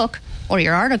in your book or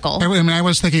your article. I mean, I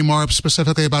was thinking more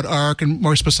specifically about ARC and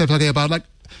more specifically about like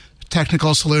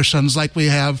technical solutions like we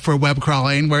have for web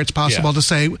crawling, where it's possible to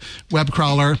say web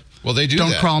crawler. Well, they do Don't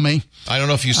that. crawl me. I don't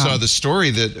know if you saw the story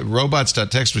that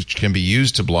robots.txt, which can be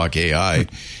used to block AI,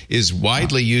 is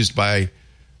widely used by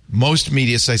most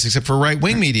media sites except for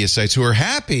right-wing media sites who are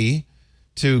happy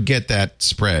to get that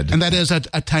spread. And that is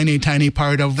a tiny, tiny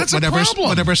part of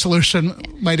whatever solution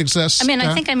might exist. I mean,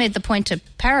 I think I made the point to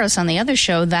Paris on the other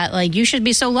show that like you should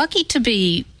be so lucky to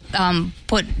be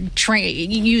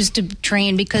used to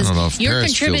train because I don't know if you're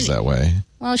Paris contributing. feels that way.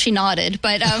 Well, she nodded,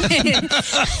 but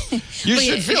you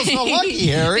should feel so lucky,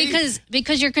 Harry,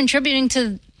 because you're contributing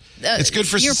to. It's good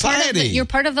for society. You're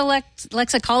part of the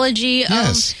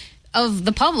lexicology of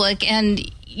the public, and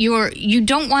you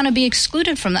don't want to be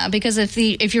excluded from that because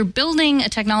if you're building a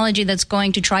technology that's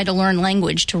going to try to learn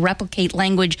language, to replicate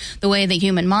language the way the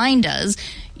human mind does,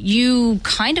 you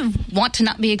kind of want to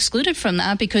not be excluded from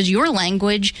that because your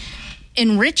language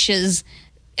enriches.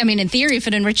 I mean, in theory, if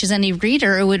it enriches any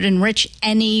reader, it would enrich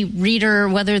any reader,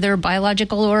 whether they're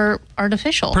biological or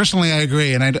artificial. Personally, I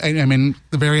agree. And I mean,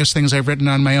 the various things I've written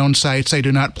on my own sites, I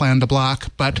do not plan to block.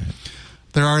 But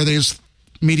there are these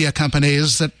media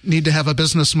companies that need to have a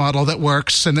business model that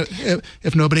works. And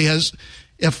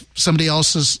if somebody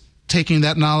else is taking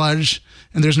that knowledge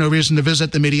and there's no reason to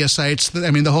visit the media sites,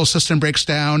 I mean, the whole system breaks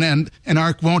down and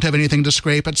ARC won't have anything to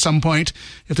scrape at some point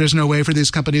if there's no way for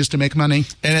these companies to make money.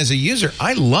 And as a user,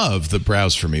 I love the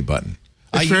Browse for Me button.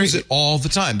 I use it all the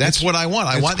time. That's what I want.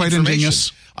 I want quite information.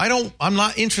 ingenious. I'm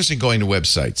not interested in going to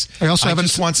websites. I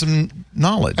just want some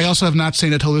knowledge. I also have not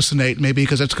seen it hallucinate, maybe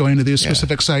because it's going to these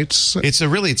specific sites. It's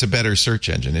a better search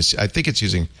engine.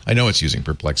 I know it's using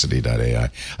Perplexity.ai.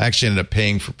 I actually ended up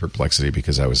paying for Perplexity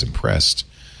because I was impressed.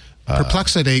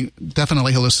 Perplexity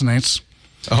definitely hallucinates.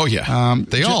 Oh, yeah.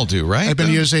 They all do, right? I've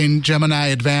been using Gemini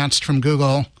Advanced from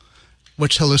Google,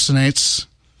 which hallucinates.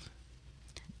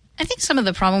 I think some of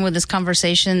the problem with this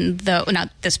conversation, though, not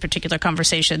this particular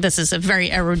conversation, this is a very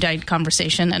erudite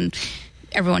conversation, and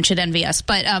everyone should envy us.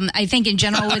 But I think in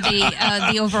general with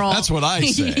the overall... That's what I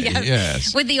say,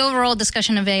 yes. With the overall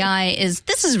discussion of AI,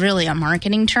 this is really a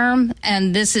marketing term,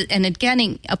 and it's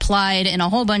getting applied in a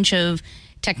whole bunch of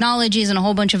technologies and a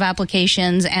whole bunch of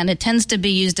applications, and it tends to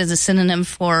be used as a synonym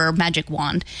for magic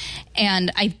wand.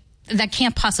 And that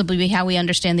can't possibly be how we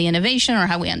understand the innovation or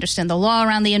how we understand the law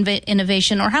around the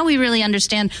innovation or how we really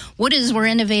understand what it is we're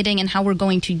innovating and how we're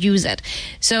going to use it.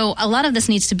 So a lot of this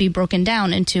needs to be broken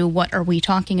down into what are we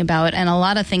talking about, and a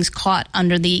lot of things caught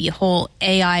under the whole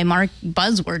AI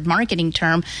buzzword marketing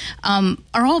term are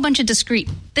a whole bunch of discrete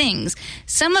things.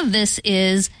 Some of this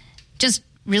is just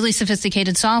really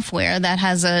sophisticated software that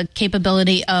has a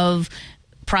capability of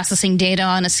processing data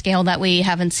on a scale that we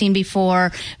haven't seen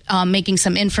before, making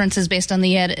some inferences based on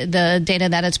the data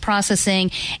that it's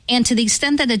processing, and to the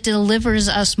extent that it delivers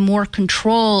us more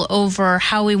control over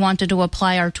how we wanted to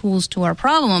apply our tools to our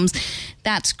problems,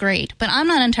 that's great. But I'm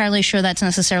not entirely sure that's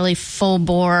necessarily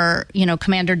full-bore,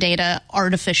 commander data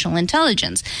artificial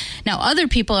intelligence. Now, other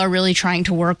people are really trying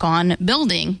to work on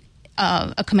building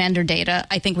a commander data.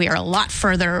 I think we are a lot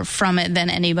further from it than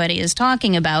anybody is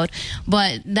talking about,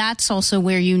 but that's also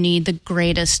where you need the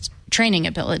greatest training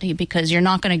ability, because you're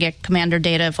not going to get commander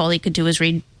data if all he could do is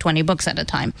read 20 books at a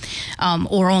time,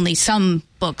 or only some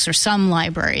books or some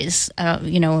libraries.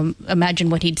 Imagine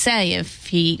what he'd say if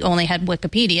he only had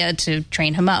Wikipedia to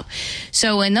train him up.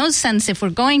 So in those sense, if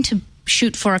we're going to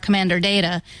shoot for a commander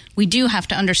data, we do have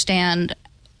to understand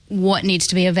what needs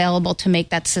to be available to make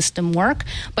that system work.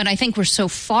 But I think we're so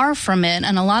far from it,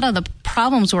 and a lot of the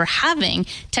problems we're having,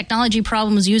 technology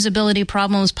problems, usability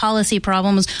problems, policy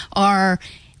problems,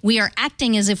 we are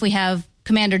acting as if we have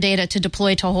commander data to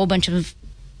deploy to a whole bunch of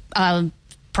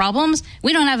problems.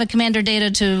 We don't have a commander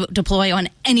data to deploy on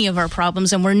any of our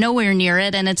problems, and we're nowhere near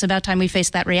it, and it's about time we face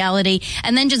that reality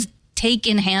and then just take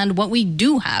in hand what we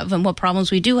do have and what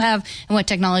problems we do have and what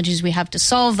technologies we have to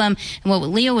solve them. And what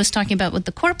Leo was talking about with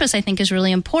the corpus, I think, is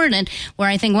really important, where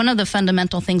I think one of the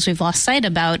fundamental things we've lost sight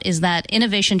about is that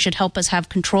innovation should help us have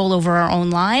control over our own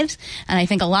lives. And I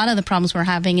think a lot of the problems we're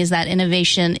having is that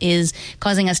innovation is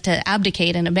causing us to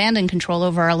abdicate and abandon control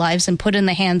over our lives and put in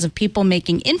the hands of people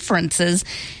making inferences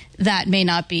that may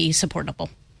not be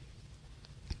supportable.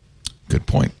 Good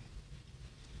point.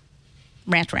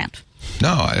 Rant.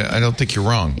 No, I don't think you're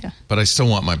wrong, Yeah. but I still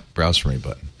want my Browse for Me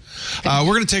button.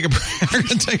 We're going to take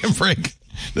a break.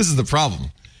 This is the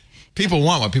problem. People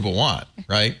want what people want,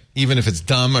 right? Even if it's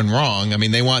dumb and wrong. I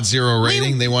mean, they want zero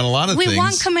rating. They want a lot of things. We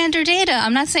want Commander Data.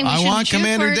 I'm not saying we shouldn't want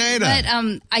Commander Data. But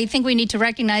I think we need to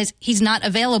recognize he's not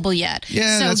available yet.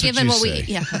 Yeah, so that's given what you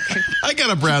say. I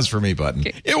got a browse for me button.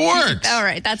 It works. All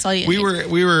right, that's all you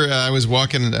need. I was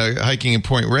walking, hiking in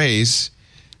Point Reyes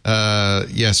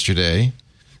yesterday,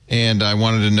 and I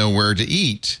wanted to know where to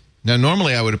eat. Now,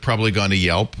 normally I would have probably gone to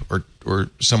Yelp or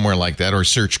somewhere like that, or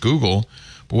search Google.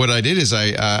 But what I did is I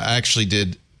actually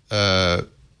did on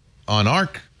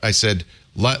ARC. I said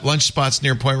lunch spots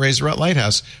near Point Reyes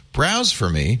Lighthouse. Browse for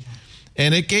me,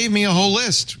 and it gave me a whole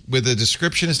list with a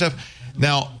description and stuff.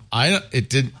 Now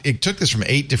it took this from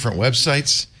 8 different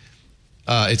websites.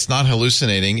 It's not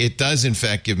hallucinating. It does in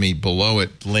fact give me below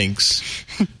it links,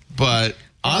 but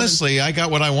honestly, I got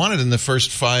what I wanted in the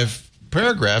first 5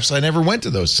 paragraphs. I never went to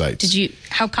those sites.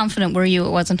 How confident were you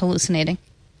it wasn't hallucinating?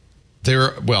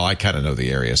 I kind of know the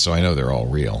area, so I know they're all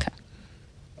real. Okay.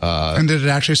 And did it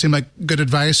actually seem like good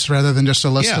advice rather than just a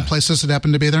list of places that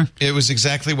happen to be there? It was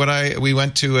exactly what we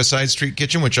went to a side street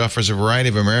kitchen, which offers a variety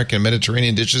of American and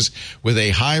Mediterranean dishes with a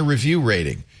high review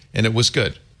rating, and it was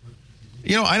good.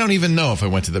 I don't even know if I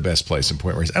went to the best place in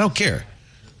Point Reyes. I don't care.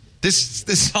 This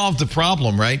solved the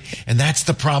problem, right? And that's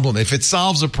the problem. If it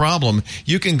solves a problem,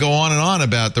 you can go on and on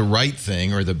about the right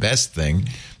thing or the best thing,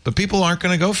 but people aren't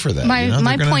going to go for that.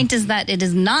 My point is that it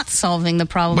is not solving the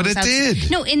problem. But it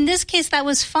did. No, in this case, that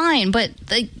was fine. But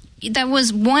that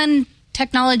was one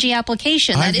technology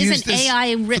application. That isn't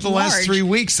AI writ large. For the last 3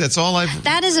 weeks, that's all I've...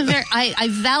 That is I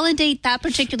validate that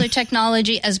particular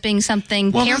technology as being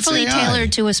something carefully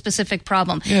tailored to a specific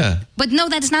problem. Yeah. But no,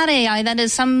 that's not AI. That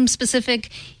is some specific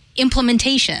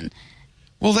implementation.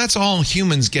 Well, that's all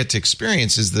humans get to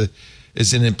experience is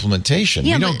an implementation.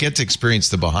 We don't get to experience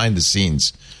the behind the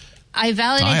scenes. I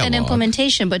validate that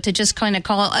implementation, but to just kind of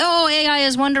call it, AI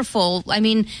is wonderful. I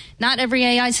mean, not every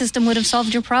AI system would have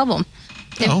solved your problem.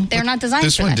 They're not designed for that.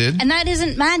 This one did. And that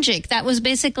isn't magic. That was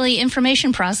basically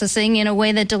information processing in a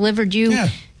way that delivered you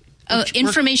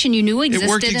information you knew existed. It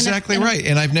worked exactly right.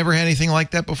 And I've never had anything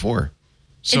like that before.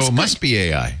 So it must be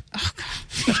AI. Oh,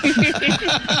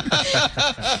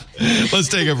 Let's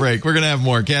take a break. We're going to have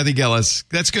more. Kathy Gellis.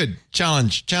 That's good.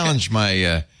 Challenge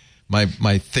my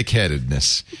my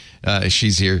thick-headedness.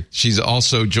 She's here. She's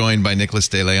also joined by Nicholas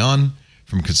De Leon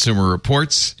from Consumer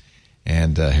Reports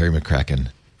and Harry McCracken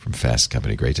from Fast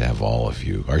Company. Great to have all of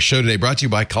you. Our show today brought to you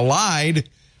by Collide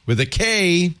with a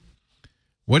K.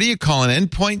 What do you call an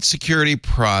endpoint security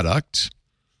product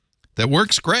that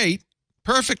works great,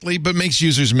 perfectly, but makes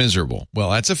users miserable?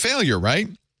 Well, that's a failure, right?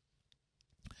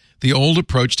 The old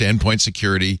approach to endpoint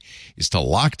security is to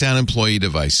lock down employee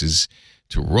devices,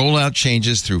 to roll out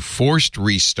changes through forced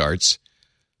restarts,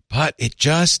 but it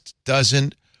just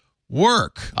doesn't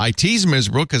work. IT's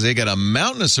miserable because they got a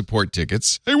mountain of support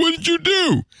tickets. Hey, what did you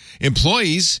do?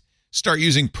 Employees start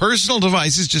using personal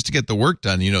devices just to get the work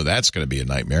done. That's going to be a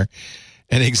nightmare.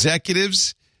 And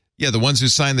executives, the ones who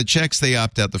sign the checks, they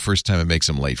opt out the first time it makes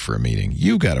them late for a meeting.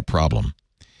 You got a problem.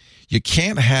 You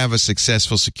can't have a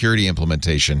successful security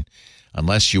implementation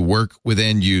unless you work with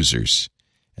end users.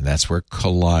 And that's where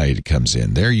Collide comes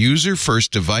in. Their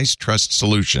user-first device trust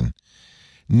solution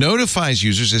notifies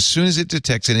users as soon as it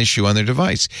detects an issue on their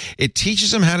device. It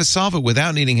teaches them how to solve it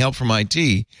without needing help from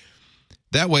IT.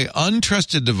 That way,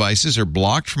 untrusted devices are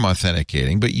blocked from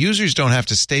authenticating, but users don't have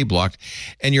to stay blocked.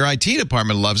 And your IT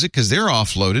department loves it because they're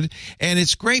offloaded. And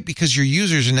it's great because your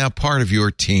users are now part of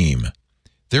your team.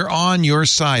 They're on your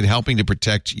side helping to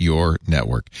protect your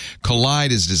network.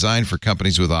 Collide is designed for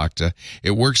companies with Okta.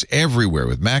 It works everywhere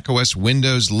with macOS,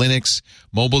 Windows, Linux,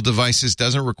 mobile devices.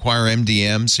 Doesn't require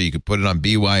MDM, so you could put it on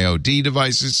BYOD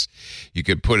devices. You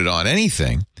could put it on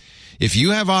anything. If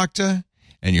you have Okta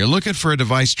and you're looking for a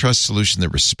device trust solution that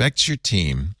respects your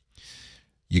team,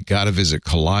 you got to visit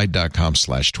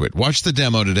collide.com/twit. Watch the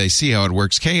demo today. See how it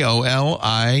works.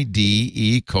 KOLIDE,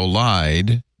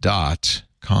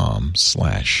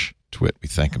 collide.com/twit. We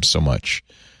thank them so much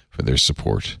for their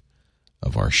support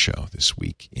of our show this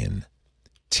week in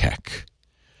tech.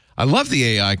 I love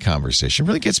the AI conversation.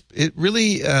 It's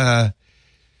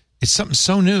something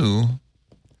so new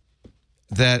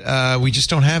that we just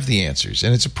don't have the answers.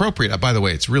 And it's appropriate. By the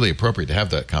way, it's really appropriate to have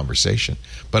that conversation.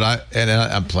 But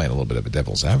I'm playing a little bit of a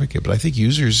devil's advocate, but I think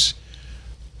users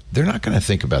they're not going to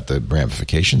think about the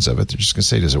ramifications of it. They're just going to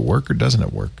say, does it work or doesn't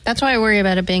it work? That's why I worry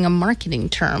about it being a marketing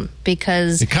term,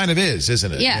 because it kind of is,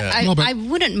 isn't it? Yeah. I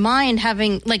wouldn't mind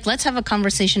having, let's have a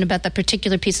conversation about the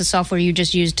particular piece of software you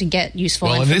just used to get useful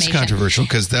information. Well, it is controversial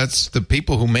because that's the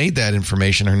people who made that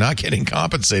information are not getting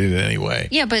compensated in any way.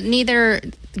 Yeah, but neither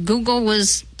Google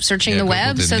was searching the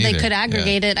web, so they could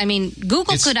aggregate it. I mean,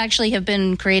 Google could actually have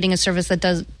been creating a service that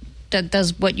does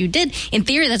what you did. In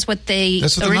theory, that's what the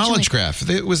knowledge graph.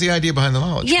 It was the idea behind the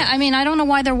knowledge graph. I mean, I don't know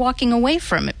why they're walking away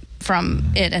from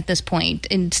it at this point.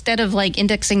 Instead of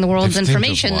indexing the world's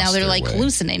information, now they're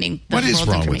hallucinating the What is world's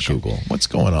wrong information. with Google? What's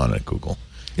going on at Google?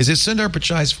 Is it Sundar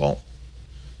Pichai's fault?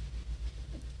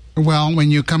 Well,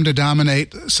 when you come to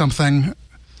dominate something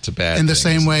it's a bad in the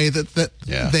thing, same way that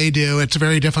they do, it's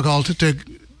very difficult to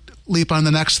leap on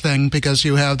the next thing because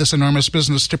you have this enormous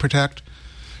business to protect.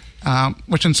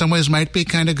 Which in some ways might be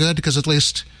kind of good because at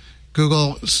least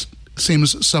Google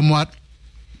seems somewhat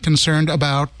concerned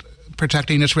about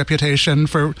protecting its reputation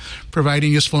for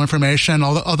providing useful information.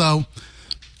 Although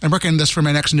I'm working on this for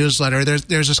my next newsletter,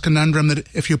 there's this conundrum that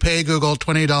if you pay Google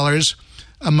 $20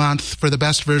 a month for the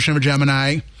best version of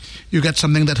Gemini, you get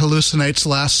something that hallucinates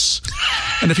less.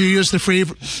 And if you use the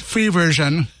free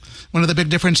version, one of the big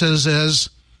differences is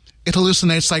it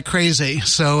hallucinates like crazy,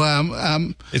 so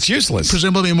it's useless.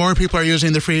 Presumably, more people are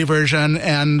using the free version,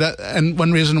 and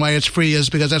one reason why it's free is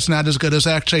because that's not as good as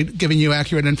actually giving you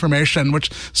accurate information,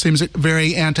 which seems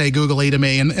very anti-Googly to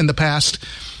me. In the past,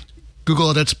 Google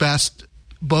at its best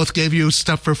both gave you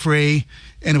stuff for free,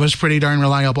 and it was pretty darn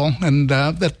reliable, and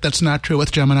that's not true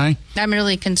with Gemini. I'm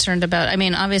really concerned about,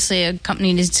 obviously a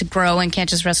company needs to grow and can't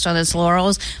just rest on its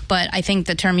laurels, but I think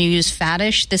the term you use,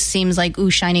 faddish, this seems like,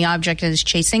 shiny object is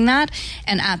chasing that,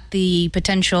 and at the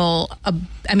potential,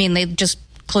 they just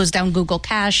closed down Google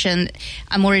Cache, and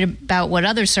I'm worried about what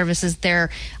other services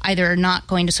they're either not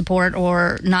going to support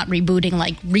or not rebooting,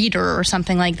 like Reader or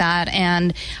something like that,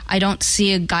 and I don't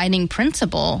see a guiding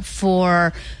principle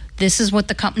for this is what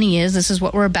the company is, this is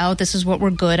what we're about, this is what we're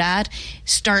good at,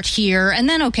 start here, and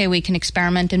then, we can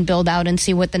experiment and build out and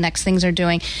see what the next things are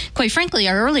doing. Quite frankly,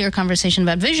 our earlier conversation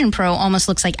about Vision Pro almost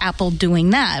looks like Apple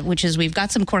doing that, which is we've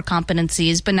got some core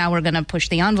competencies, but now we're going to push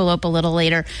the envelope a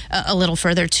little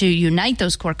further to unite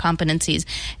those core competencies.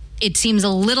 It seems a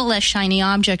little less shiny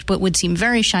object, but would seem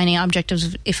very shiny object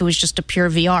if it was just a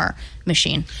pure VR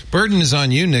machine. Burden is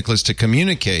on you, Nicholas, to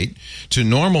communicate to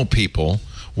normal people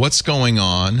what's going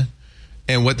on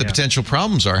and what the potential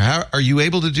problems are. How are you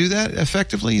able to do that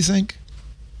effectively, you think?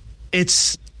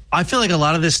 I feel like a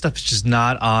lot of this stuff is just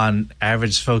not on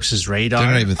average folks' radar.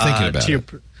 They're not even thinking about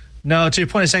it. To your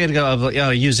point a second ago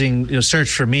of using search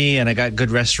for me, and I got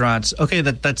good restaurants. Okay,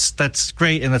 that's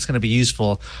great, and that's going to be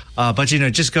useful. But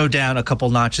just go down a couple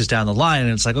notches down the line,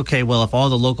 and it's like, okay, well, if all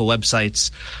the local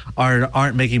websites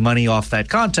aren't making money off that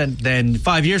content, then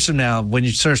 5 years from now, when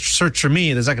you search for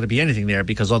me, there's not going to be anything there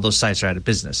because all those sites are out of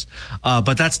business.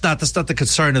 But that's not the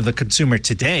concern of the consumer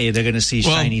today. They're going to see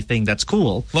shiny thing that's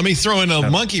cool. Let me throw in a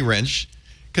monkey wrench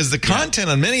because the content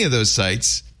on many of those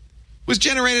sites was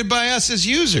generated by us as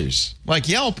users, like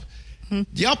Yelp. Mm-hmm.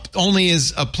 Yelp only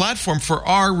is a platform for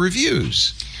our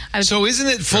reviews. So isn't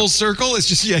it full circle? It's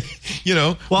just, we're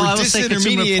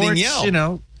disintermediating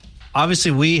Yelp.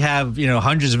 Obviously, we have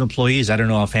hundreds of employees. I don't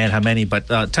know offhand how many, but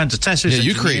tons of testers. Yeah,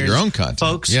 you create your own content.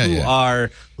 Folks who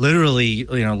are literally,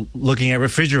 looking at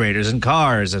refrigerators and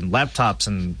cars and laptops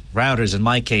and routers, in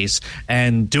my case,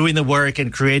 and doing the work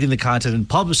and creating the content and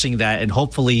publishing that, and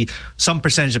hopefully some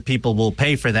percentage of people will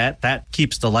pay for that. That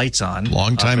keeps the lights on.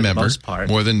 Long-time member, most part.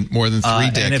 more than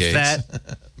 3 decades.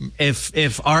 And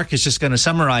if ARC is just going to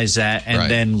summarize that, and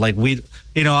then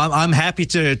I'm happy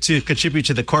to contribute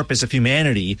to the corpus of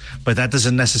humanity, but that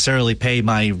doesn't necessarily pay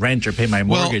my rent or pay my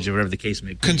mortgage or whatever the case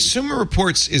may be. Consumer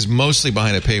Reports is mostly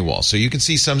behind a paywall, so you can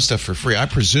see some stuff for free. I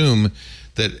presume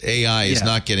that AI is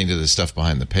not getting to the stuff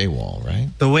behind the paywall, right?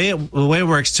 The way it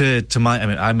works to my,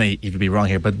 I may even be wrong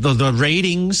here, but the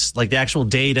ratings, like the actual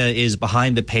data, is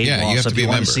behind the paywall. Yeah, you have to be a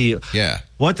member. See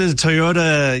what does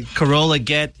Toyota Corolla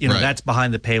get, that's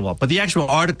behind the paywall. But the actual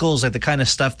articles, like the kind of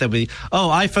stuff that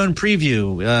iPhone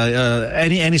preview,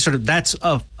 any sort of, that's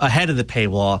ahead of the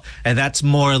paywall, and that's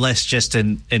more or less just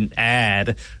an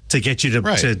ad to get you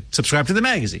to subscribe to the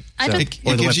magazine. It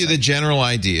gives you the general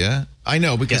idea. I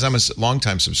know because I'm a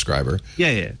longtime subscriber.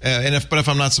 Yeah. But if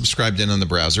I'm not subscribed in on the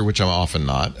browser, which I'm often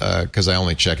not, because I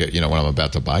only check it, when I'm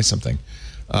about to buy something,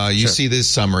 you see this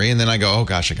summary, and then I go, oh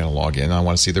gosh, I got to log in. I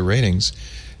want to see the ratings.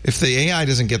 If the AI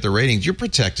doesn't get the ratings, you're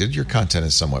protected. Your content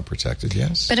is somewhat protected.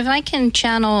 Yes. But if I can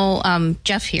channel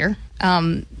Jeff here.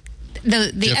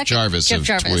 Jeff Jarvis of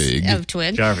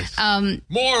Twig. Jarvis.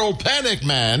 Moral panic,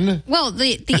 man. Well,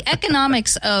 the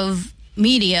economics of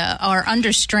media are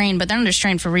under strain, but they're under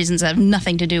strain for reasons that have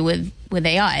nothing to do with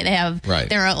AI.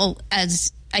 There are,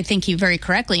 as I think he very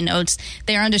correctly notes,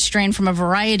 they are under strain from a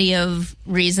variety of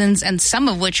reasons, and some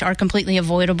of which are completely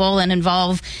avoidable and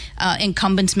involve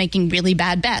incumbents making really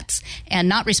bad bets and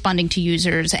not responding to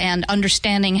users and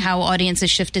understanding how audiences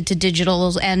shifted to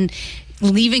digital and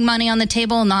leaving money on the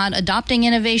table, not adopting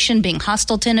innovation, being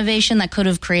hostile to innovation that could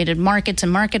have created markets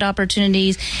and market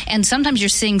opportunities. And sometimes you're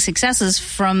seeing successes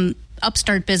from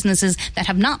upstart businesses that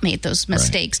have not made those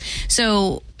mistakes. Right.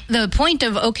 So the point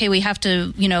of, okay, we have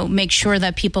to, make sure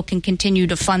that people can continue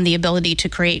to fund the ability to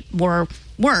create more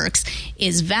works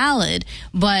is valid,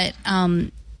 but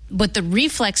the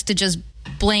reflex to just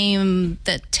blame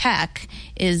the tech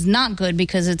is not good,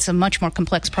 because it's a much more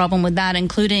complex problem with that,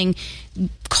 including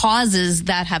causes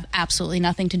that have absolutely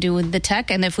nothing to do with the tech,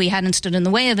 and if we hadn't stood in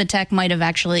the way of the tech, might have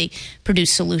actually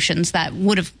produced solutions that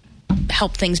would have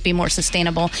helped things be more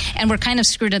sustainable. And we're kind of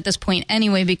screwed at this point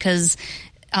anyway, because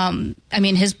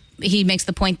he makes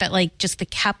the point that just the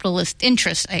capitalist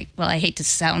interest, I hate to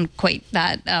sound quite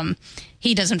that,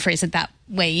 he doesn't phrase it that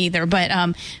way either, but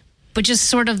just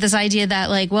sort of this idea that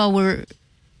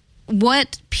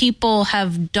what people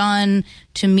have done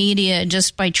to media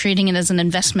just by treating it as an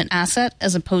investment asset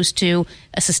as opposed to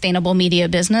a sustainable media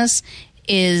business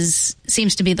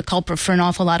seems to be the culprit for an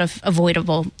awful lot of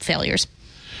avoidable failures.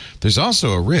 There's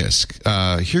also a risk.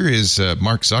 Here is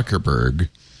Mark Zuckerberg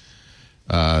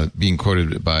being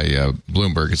quoted by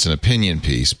Bloomberg. It's an opinion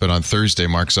piece, but on Thursday,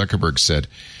 Mark Zuckerberg said,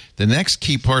 "The next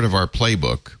key part of our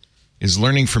playbook is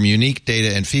learning from unique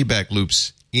data and feedback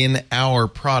loops in our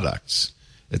products."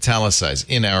 Italicized,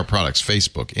 in our products,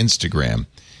 Facebook, Instagram.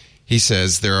 He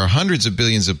says there are hundreds of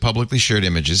billions of publicly shared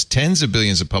images, tens of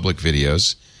billions of public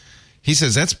videos. He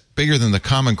says that's bigger than the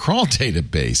Common Crawl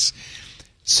database.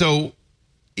 So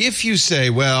if you say,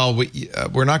 well,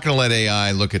 we're not going to let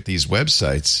AI look at these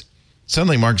websites,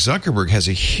 suddenly Mark Zuckerberg has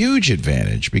a huge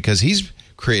advantage, because he's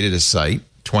created a site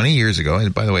 20 years ago.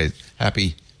 And by the way,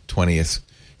 happy 20th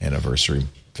anniversary,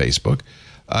 Facebook.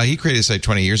 He created a site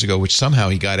 20 years ago, which somehow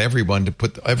he got everyone to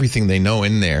put everything they know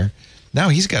in there. Now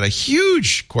he's got a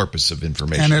huge corpus of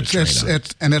information.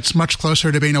 And it's much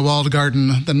closer to being a walled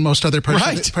garden than most other parts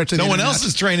of the internet. No one else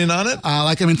is training on it.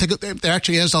 There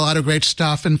actually is a lot of great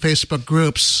stuff in Facebook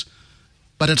groups,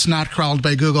 but it's not crawled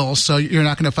by Google, so you're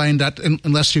not going to find that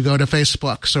unless you go to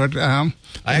Facebook. So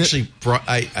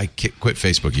I quit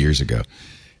Facebook years ago,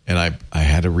 and I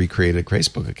had to recreate a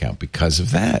Facebook account because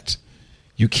of that.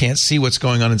 You can't see what's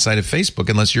going on inside of Facebook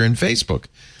unless you're in Facebook.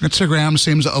 Instagram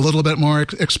seems a little bit more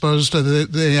exposed to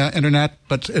the internet,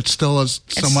 but it still is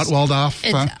somewhat walled off.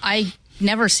 I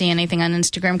never see anything on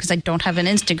Instagram because I don't have an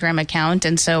Instagram account,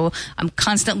 and so I'm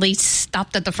constantly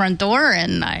stopped at the front door,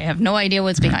 and I have no idea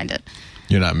what's behind it.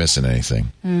 You're not missing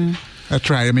anything. That's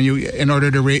right. I mean, in order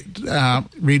to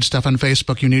read stuff on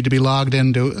Facebook, you need to be logged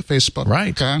into Facebook.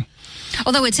 Right. Okay?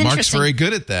 Although it's interesting. Mark's very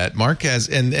good at that. Mark has,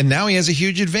 and now he has a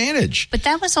huge advantage. But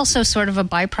that was also sort of a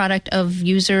byproduct of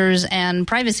users and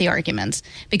privacy arguments.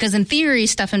 Because in theory,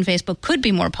 stuff in Facebook could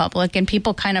be more public, and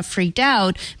people kind of freaked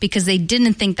out because they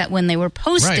didn't think that when they were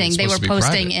posting, they were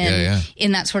posting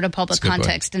in that sort of public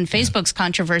context. And Facebook's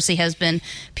controversy has been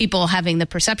people having the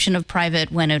perception of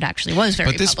private when it actually was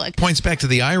very public. But this points back to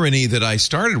the irony that I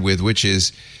started with, which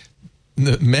is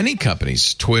many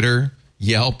companies, Twitter,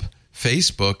 Yelp,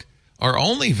 Facebook, are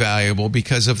only valuable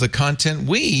because of the content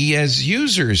we as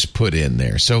users put in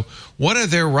there. So what are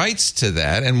their rights to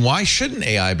that, and why shouldn't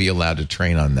AI be allowed to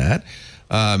train on that?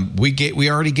 We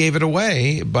already gave it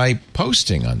away by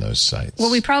posting on those sites.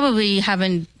 Well, we probably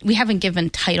haven't given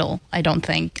title, I don't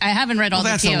think. I haven't read all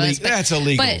the TOS. That's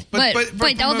illegal.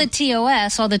 But all the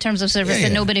TOS, all the terms of service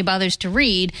that nobody bothers to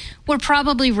read, were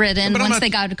probably written once they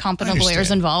got competent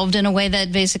lawyers involved in a way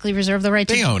that basically reserved the right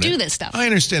to do this stuff. I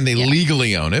understand they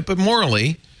legally own it, but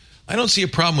morally, I don't see a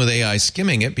problem with AI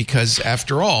skimming it because,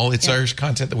 after all, it's our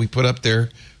content that we put up there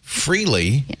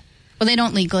freely. Yeah. Well, they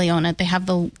don't legally own it. They have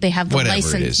the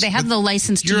license. They have the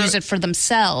license to use it for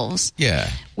themselves. Yeah,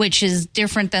 which is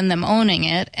different than them owning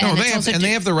it. And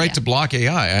they have the right to block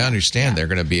AI. I understand they're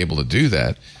going to be able to do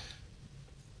that.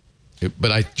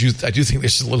 But I do think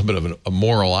there's a little bit of a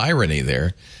moral irony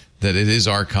there that it is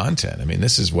our content. I mean,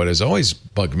 this is what has always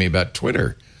bugged me about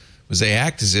Twitter, was they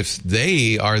act as if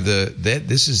they are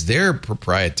this is their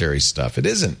proprietary stuff. It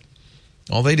isn't.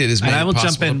 All they did is make it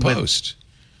possible to post.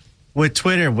 With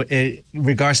Twitter, in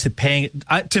regards to paying,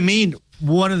 to me,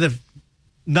 one of the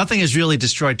nothing has really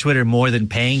destroyed Twitter more than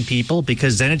paying people,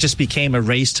 because then it just became a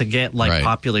race to get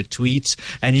popular tweets.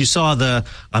 And you saw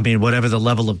whatever the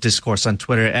level of discourse on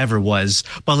Twitter ever was,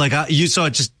 but you saw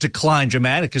it just decline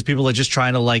dramatic because people are just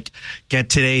trying to get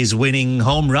today's winning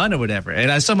home run or whatever.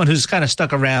 And as someone who's kind of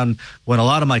stuck around when a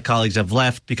lot of my colleagues have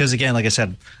left, because again, like I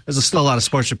said, there's still a lot of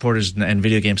sports reporters and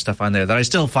video game stuff on there that I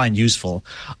still find useful.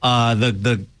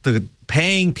 The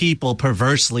paying people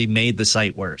perversely made the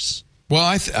site worse.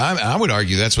 Well, I would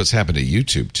argue that's what's happened to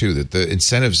YouTube too. That the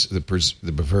incentives, the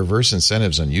perverse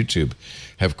incentives on YouTube,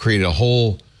 have created a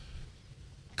whole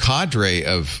cadre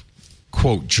of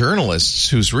quote journalists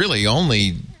whose really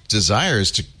only desire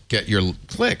is to get your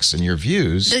clicks and your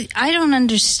views. I don't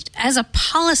understand. As a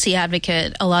policy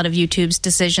advocate, a lot of YouTube's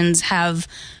decisions have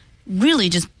really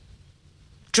just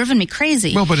driven me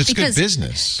crazy. Well, but it's good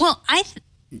business. Well,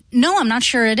 no, I'm not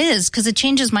sure it is, because it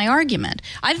changes my argument.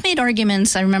 I've made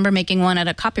arguments. I remember making one at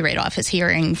a copyright office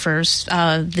hearing for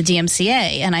the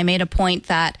DMCA, and I made a point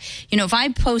that, if I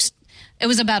post, it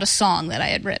was about a song that I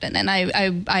had written, and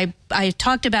I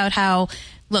talked about how,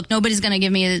 look, nobody's going to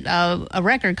give me a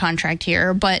record contract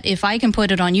here, but if I can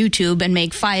put it on YouTube and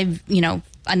make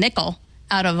a nickel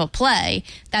out of a play,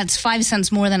 that's 5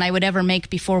 cents more than I would ever make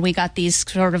before we got these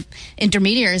sort of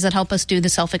intermediaries that help us do the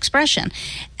self-expression.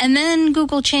 And then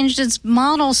Google changed its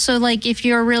model so if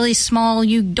you're really small,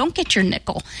 you don't get your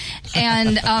nickel.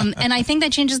 And and I think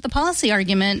that changes the policy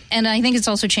argument, and I think it's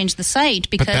also changed the site,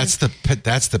 because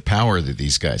that's the power that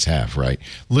these guys have, right?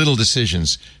 Little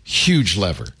decisions, huge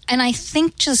lever. And I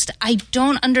think I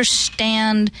don't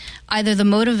understand either the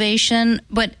motivation,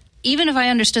 but even if I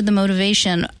understood the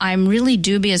motivation, I'm really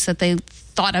dubious that they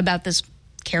thought about this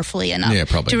carefully enough. Yeah,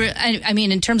 probably.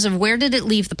 In terms of where did it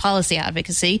leave the policy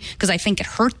advocacy, because I think it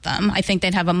hurt them. I think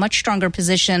they'd have a much stronger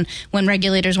position when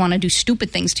regulators want to do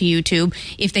stupid things to YouTube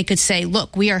if they could say,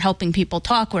 look, we are helping people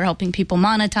talk, we're helping people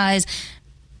monetize.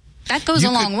 That goes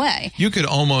a long way. You could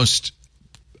almost,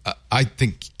 I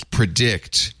think,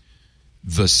 predict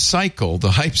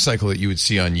the hype cycle that you would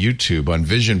see on YouTube, on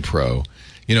Vision Pro.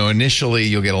 Initially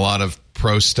you'll get a lot of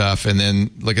pro stuff, and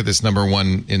then look at this number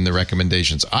one in the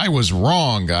recommendations. I was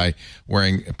wrong, guy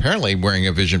apparently wearing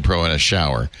a Vision Pro in a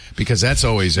shower, because that's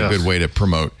always a good way to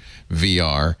promote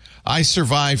VR. I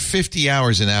survived 50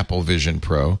 hours in Apple Vision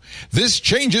Pro. This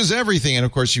changes everything. And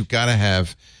of course, you've got to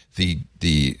have the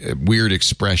weird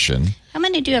expression. How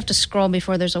many do you have to scroll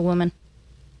before there's a woman?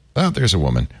 Oh, there's a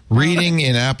woman. Reading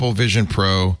in Apple Vision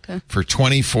Pro for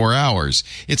 24 hours.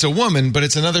 It's a woman, but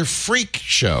it's another freak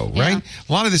show, right? Yeah.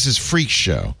 A lot of this is freak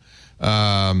show.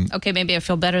 Okay, maybe I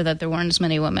feel better that there weren't as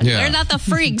many women. Yeah. They're not the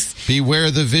freaks.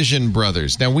 Beware the Vision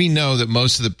Brothers. Now, we know that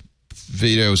most of the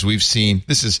videos we've seen,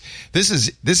 this is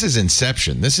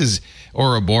Inception. This is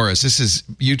Ouroboros. This is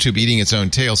YouTube eating its own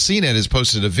tail. CNET has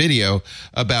posted a video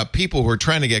about people who are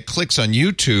trying to get clicks on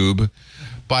YouTube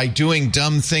by doing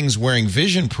dumb things wearing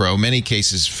Vision Pro, many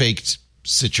cases faked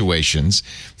situations.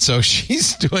 So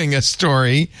she's doing a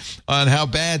story on how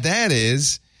bad that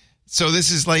is. So this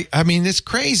is it's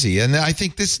crazy. And I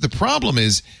think the problem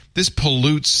is this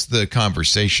pollutes the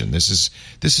conversation. This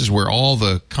is where all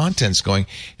the content's going.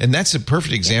 And that's a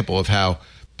perfect example of how,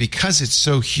 because it's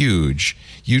so huge,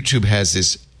 YouTube has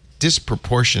this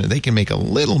disproportionate, they can make a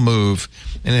little move,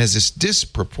 and it has this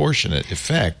disproportionate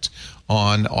effect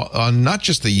on not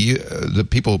just the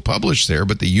people who publish there,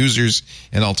 but the users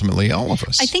and ultimately all of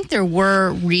us. I think there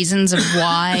were reasons of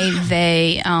why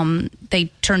they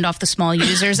turned off the small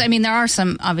users. I mean, there are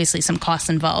obviously some costs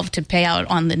involved. To pay out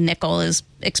on the nickel is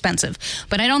expensive,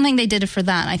 but I don't think they did it for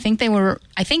that. I think they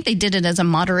did it as a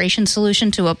moderation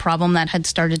solution to a problem that had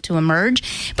started to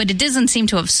emerge, but it doesn't seem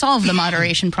to have solved the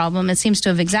moderation problem. It seems to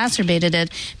have exacerbated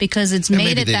it, because it's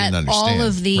made it that all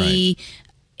of the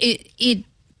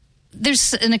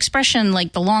there's an expression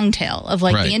like the long tail of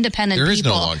the independent people. There is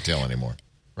no long tail anymore.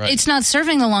 Right. It's not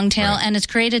serving the long tail, and it's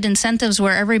created incentives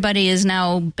where everybody is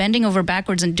now bending over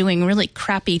backwards and doing really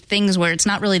crappy things where it's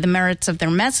not really the merits of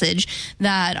their message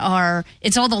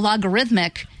it's all the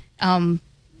logarithmic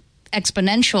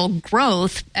exponential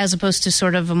growth, as opposed to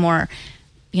sort of a more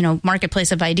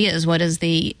marketplace of ideas. What is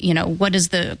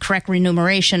the correct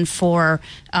remuneration for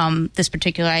this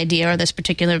particular idea or this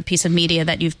particular piece of media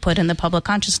that you've put in the public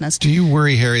consciousness? Do you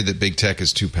worry, Harry, that big tech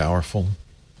is too powerful?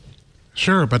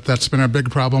 Sure, but that's been a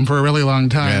big problem for a really long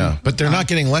time. Yeah, but they're not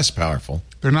getting less powerful.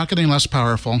 They're not getting less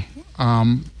powerful.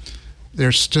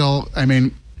 They're still,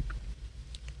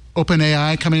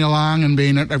 OpenAI coming along and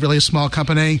being a really small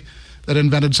company that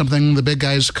invented something the big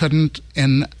guys couldn't,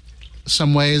 in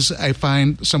some ways I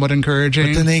find somewhat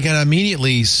encouraging. But then they got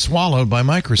immediately swallowed by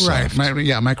Microsoft. Right.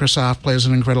 Microsoft plays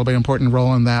an incredibly important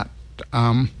role in that.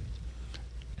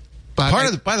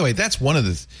 But by the way, that's one of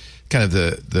the kind of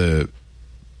the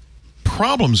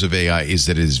problems of AI is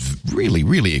that it is really,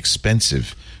 really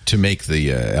expensive to make the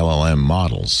LLM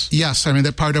models. Yes, I mean,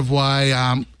 that part of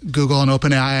why Google and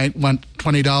OpenAI want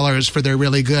 $20 for their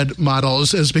really good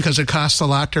models is because it costs a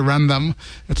lot to run them.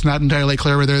 It's not entirely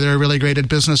clear whether they're really great at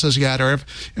businesses yet, or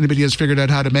if anybody has figured out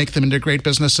how to make them into great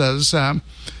businesses.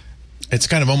 It's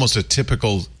kind of almost a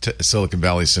typical Silicon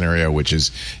Valley scenario, which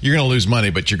is you're going to lose money,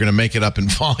 but you're going to make it up in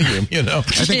volume, I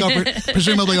think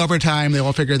presumably over time they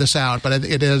will figure this out, but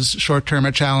it is short-term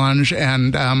a challenge,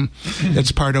 and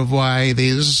it's part of why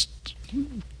these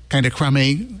kind of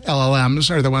crummy LLMs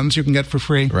are the ones you can get for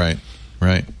free. Right. All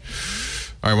right,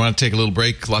 I want to take a little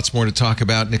break. Lots more to talk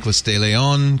about. Nicholas De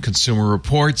Leon, Consumer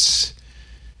Reports.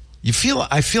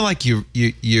 I feel like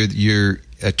you're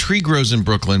a tree grows in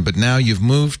Brooklyn, but now you've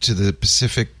moved to the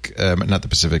Pacific, not the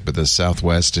Pacific, but the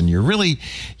Southwest, and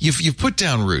you've put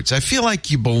down roots. I feel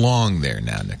like you belong there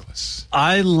now, Nicholas.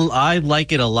 I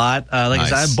like it a lot. Nice. I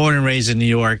said, I'm born and raised in New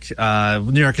York.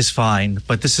 New York is fine,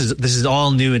 but this is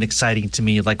all new and exciting to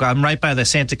me. Like, I'm right by the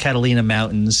Santa Catalina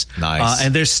Mountains. Nice.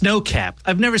 And they're snow-capped.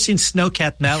 I've never seen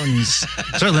snow-capped mountains,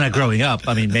 certainly not growing up.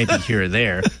 I mean, maybe here or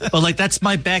there. But, like, that's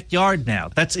my backyard now.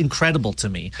 That's incredible to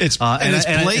me. It's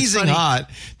blazing hot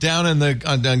down in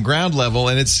on ground level,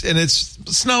 and it's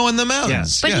snow in the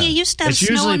mountains. Yeah. But he used to have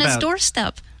snow on his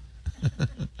doorstep.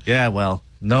 Yeah, well,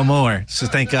 no more. So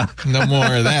thank God. No more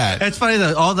of that. It's funny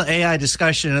though, all the AI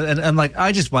discussion, and I'm like,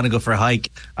 I just want to go for a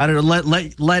hike. I don't know.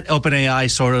 Let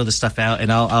OpenAI sort all the stuff out,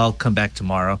 and I'll come back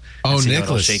tomorrow. Oh, see Nicholas,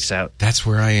 how it all shakes out. That's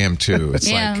where I am too. It's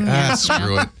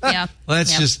screw it. Yeah.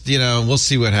 Let's just we'll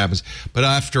see what happens. But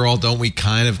after all, don't we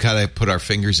kind of put our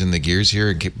fingers in the gears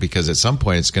here, because at some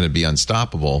point it's going to be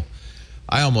unstoppable.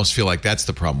 I almost feel like that's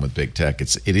the problem with big tech.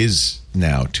 It is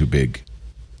now too big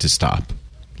to stop.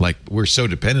 Like, we're so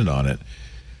dependent on it.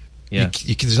 Yeah,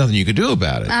 there's nothing you can do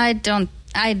about it. I don't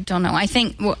know. I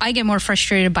think I get more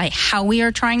frustrated by how we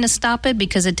are trying to stop it,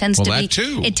 because it tends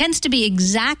to be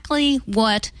exactly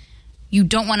what you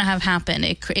don't want to have happen.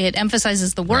 It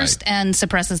emphasizes the worst and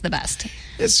suppresses the best.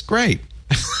 It's great.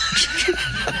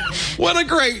 What a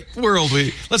great world.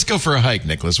 Let's go for a hike,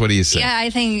 Nicholas. What do you say? Yeah, I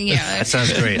think that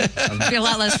sounds great. It'd be a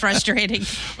lot less frustrating.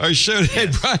 Our show today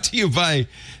brought to you by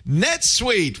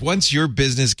NetSuite. Once your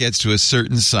business gets to a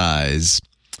certain size,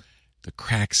 the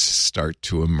cracks start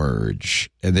to emerge,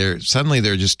 and there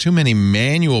are just too many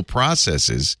manual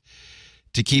processes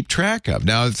to keep track of.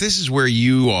 Now, if this is where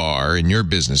you are in your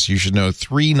business, you should know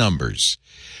three numbers: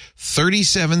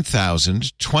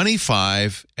 37,000,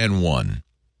 25, and 1.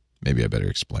 Maybe I better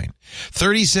explain.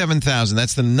 37,000,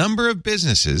 that's the number of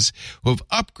businesses who have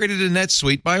upgraded to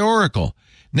NetSuite by Oracle.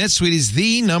 NetSuite is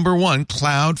the number one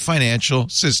cloud financial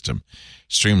system,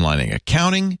 streamlining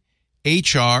accounting,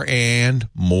 HR, and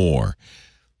more.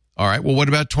 All right, well, what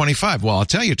about 25? Well, I'll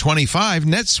tell you, 25,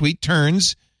 NetSuite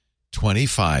turns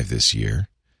 25 this year.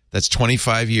 That's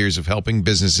 25 years of helping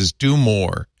businesses do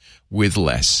more with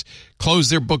less,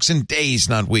 close their books in days,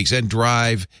 not weeks, and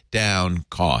drive down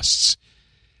costs.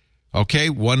 Okay,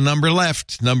 one number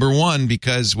left, number one,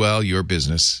 because, well, your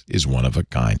business is one of a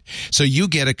kind. So you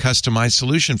get a customized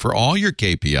solution for all your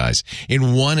KPIs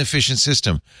in one efficient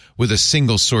system with a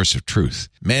single source of truth.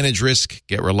 Manage risk,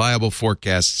 get reliable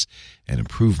forecasts, and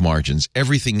improve margins.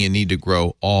 Everything you need to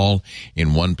grow, all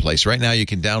in one place. Right now, you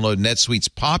can download NetSuite's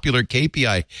popular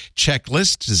KPI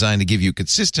checklist designed to give you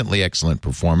consistently excellent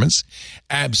performance.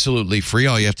 Absolutely free.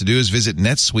 All you have to do is visit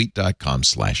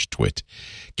netsuite.com/twit.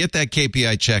 Get that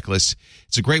KPI checklist.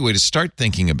 It's a great way to start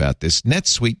thinking about this.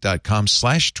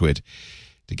 netsuite.com/twit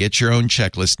to get your own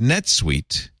checklist.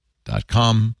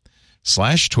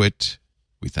 netsuite.com/twit.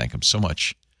 We thank them so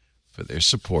much for their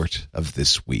support of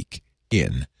This Week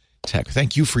in Tech.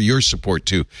 Thank you for your support,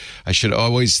 too. I should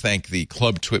always thank the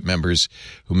Club Twit members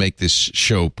who make this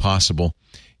show possible.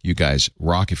 You guys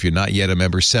rock. If you're not yet a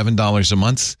member, $7 a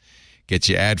month gets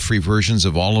you ad-free versions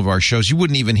of all of our shows. You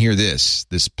wouldn't even hear this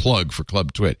plug for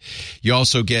Club Twit. You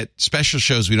also get special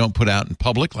shows we don't put out in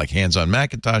public, like Hands on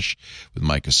Macintosh with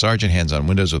Micah Sargent, Hands on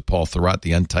Windows with Paul Thurrott,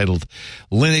 the Untitled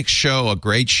Linux Show, a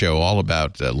great show all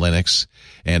about Linux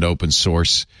and open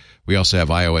source. We also have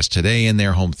iOS Today in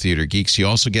there, Home Theater Geeks. You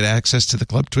also get access to the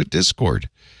Club Twit Discord,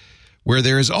 where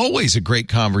there is always a great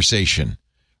conversation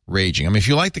raging. I mean, if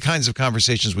you like the kinds of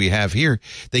conversations we have here,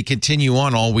 they continue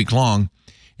on all week long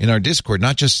in our Discord,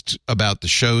 not just about the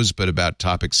shows, but about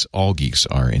topics all geeks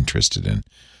are interested in.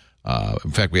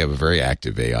 In fact, we have a very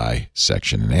active AI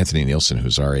section, and Anthony Nielsen,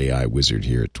 who's our AI wizard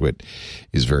here at Twit,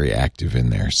 is very active in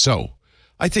there. So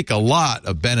I think a lot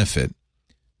of benefit.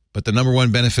 But the number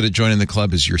one benefit of joining the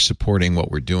club is you're supporting what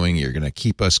we're doing. You're going to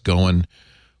keep us going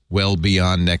well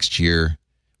beyond next year.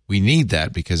 We need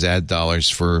that because ad dollars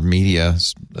for media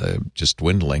just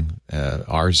dwindling,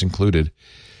 ours included.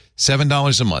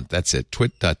 $7 a month. That's it.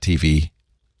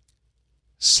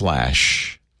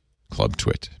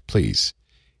 twit.tv/ClubTwit. Please,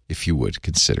 if you would,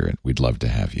 consider it. We'd love to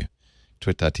have you.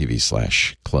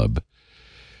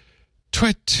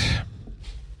 twit.tv/ClubTwit.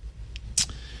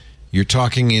 You're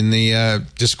talking in the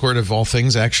Discord of all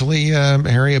things, actually,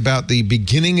 Harry, about the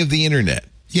beginning of the internet.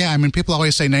 Yeah, I mean, people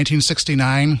always say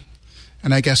 1969,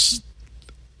 and I guess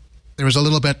there was a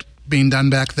little bit being done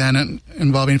back then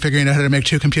involving figuring out how to make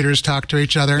two computers talk to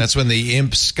each other. That's when the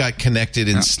imps got connected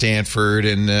in Stanford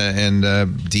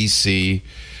and D.C.,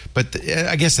 but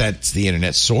I guess that's the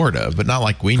internet, sort of, but not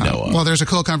like we know of. Well, there's a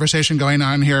cool conversation going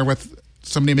on here with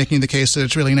somebody making the case that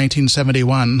it's really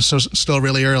 1971, so still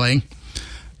really early.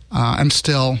 And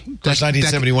still... Of course,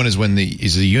 1971 is when the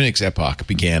Unix epoch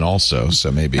began also, so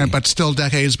maybe... But still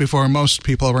decades before most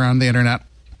people were on the internet.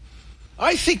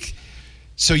 I think...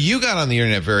 So you got on the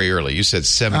internet very early. You said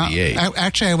 78.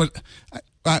 Actually, I would...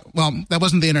 well, that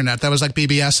wasn't the internet. That was like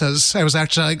BBS's. I was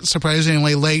actually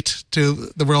surprisingly late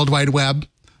to the World Wide Web.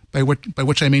 By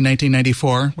which I mean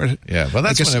 1994. Yeah, well,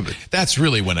 that's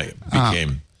really when it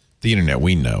became the internet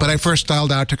we know. But I first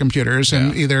dialed out to computers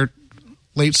in either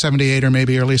late 78 or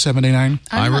maybe early 79.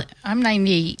 I'm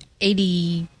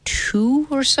 82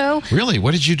 or so. Really?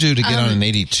 What did you do to get on in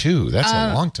 82? That's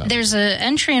a long time. There's an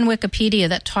entry in Wikipedia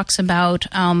that talks about...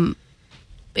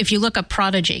 if you look up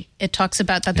Prodigy, it talks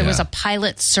about that there was a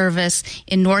pilot service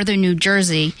in northern New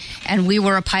Jersey, and we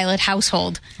were a pilot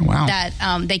household. Wow! That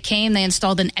they came, they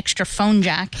installed an extra phone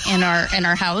jack in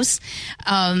our house,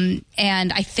 and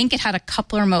I think it had a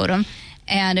coupler modem,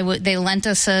 and they lent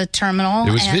us a terminal.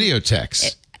 It was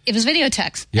Videotex. It was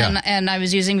Videotex, and I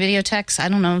was using Videotex. I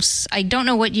don't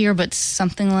know what year, but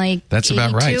something like that's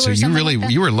about right. So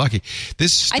you were lucky.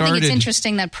 This started. I think it's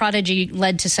interesting that Prodigy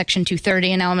led to Section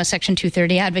 230, and now I'm a Section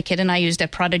 230 advocate, and I used a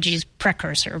Prodigy's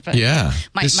precursor. But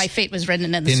my fate was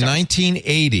written in the stars.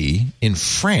 1980 in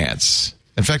France.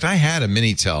 In fact, I had a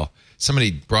Minitel.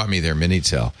 Somebody brought me their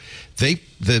Minitel.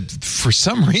 For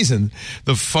some reason,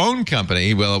 the phone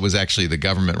company, well, it was actually the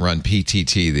government-run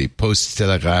PTT, the Poste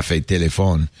Télégraphe et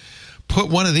Téléphone, put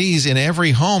one of these in every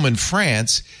home in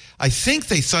France. I think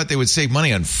they thought they would save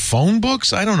money on phone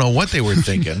books. I don't know what they were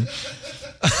thinking.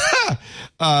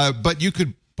 But you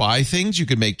could buy things. You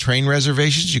could make train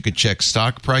reservations. You could check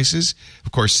stock prices.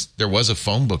 Of course, there was a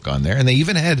phone book on there. And they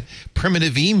even had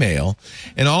primitive email.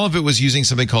 And all of it was using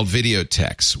something called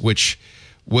Videotex, which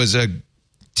was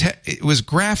it was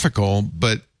graphical,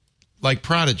 but like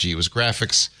Prodigy, it was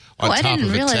graphics on top of a text. I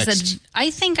didn't realize that. I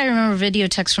think I remember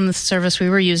Videotex from the service we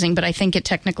were using, but I think it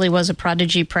technically was a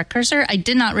Prodigy precursor. I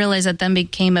did not realize that then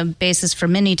became a basis for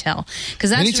Minitel.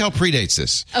 Minitel predates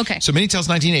this. Okay. So Minitel's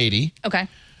 1980. Okay.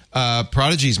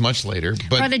 Prodigy's much later.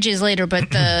 But Prodigy's later,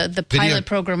 but the pilot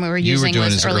program we were using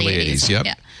was early 80s. Yep.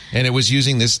 Yeah. And it was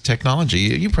using this technology.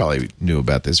 You probably knew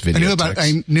about this video.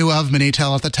 I knew of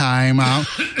Minitel at the time.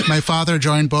 My father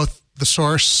joined both the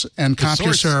Source and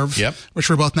CompuServe, which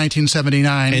were both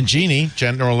 1979. And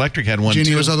General Electric had one too.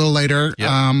 Genie was a little later. Yep.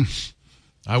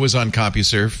 I was on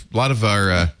CompuServe. A lot of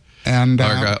our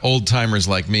old timers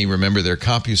like me remember their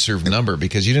CompuServe number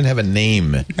because you didn't have a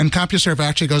name. And CompuServe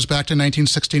actually goes back to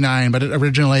 1969, but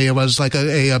originally it was like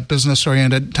a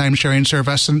business-oriented time-sharing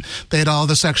service, and they had all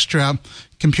this extra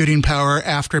computing power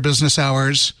after business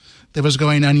hours that was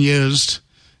going unused.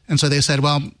 And so they said,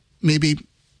 well, maybe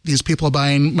these people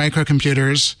buying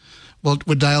microcomputers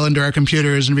would dial into our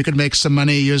computers, and we could make some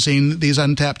money using these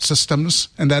untapped systems.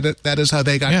 And that is how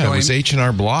they got going. Yeah, it was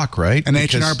H&R Block, right? And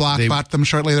H&R Block bought them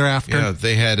shortly thereafter. Yeah,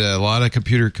 they had a lot of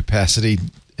computer capacity,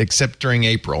 except during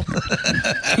April.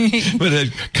 But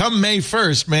come May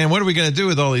 1st, man, what are we going to do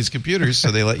with all these computers?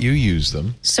 So they let you use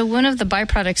them. So one of the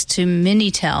byproducts to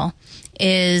Minitel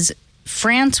is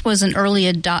France was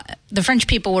the French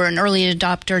people were an early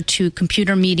adopter to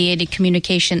computer-mediated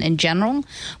communication in general,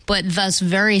 but thus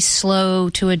very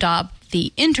slow to adopt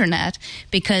the internet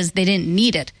because they didn't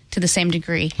need it to the same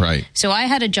degree. Right. So I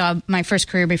had a job, my first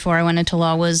career before I went into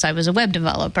law I was a web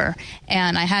developer,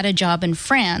 and I had a job in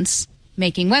France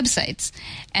making websites.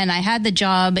 And I had the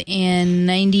job in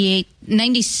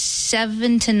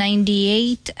 97 to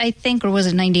 98, I think, or was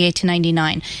it 98 to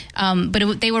 99?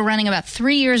 But they were running about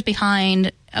 3 years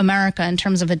behind America in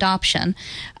terms of adoption.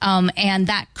 And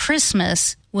that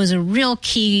Christmas was a real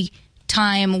key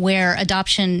time where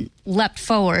adoption leapt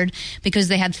forward because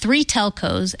they had 3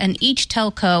 telcos, and each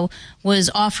telco was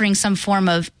offering some form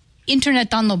of Internet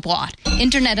dans la boîte,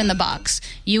 Internet in the box.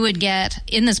 You would get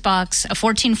in this box a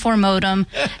 14.4 modem,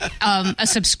 a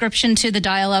subscription to the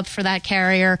dial-up for that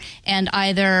carrier, and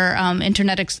either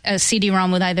a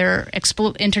CD-ROM with either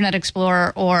Internet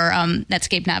Explorer or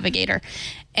Netscape Navigator.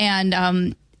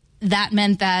 And that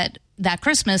meant that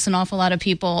Christmas, an awful lot of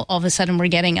people all of a sudden were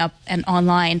getting up and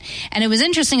online. And it was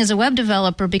interesting as a web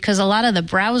developer because a lot of the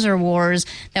browser wars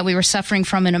that we were suffering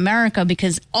from in America,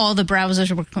 because all the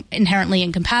browsers were inherently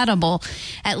incompatible,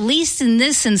 at least in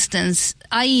this instance,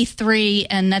 IE3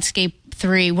 and Netscape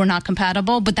 3 were not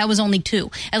compatible, but that was only 2.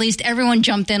 At least everyone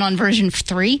jumped in on version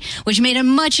 3, which made it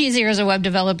much easier as a web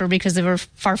developer because there were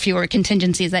far fewer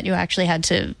contingencies that you actually had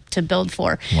to build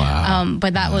for. Wow.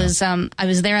 But that was, I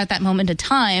was there at that moment of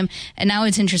time. And now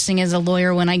it's interesting as a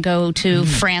lawyer when I go to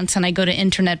France and I go to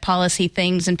internet policy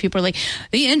things and people are like,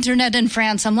 the internet in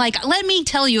France. I'm like, let me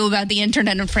tell you about the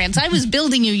internet in France. I was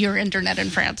building you your internet in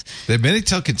France. The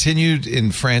Minitel continued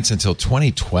in France until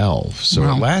 2012, so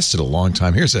it lasted a long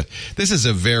time. This is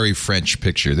a very French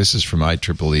picture. This is from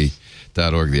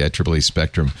IEEE.org, the IEEE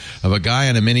Spectrum, of a guy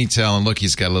on a Minitel, and look,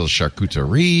 he's got a little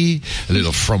charcuterie, a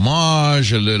little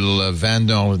fromage, a little vin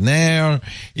d'honneur.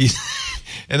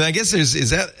 And I guess is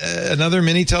that another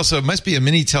Minitel? So it must be a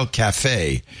Minitel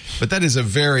cafe, but that is a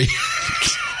very...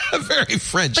 very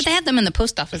French. But they had them in the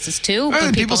post offices too.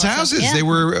 In people's houses. Yeah. They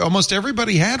were, almost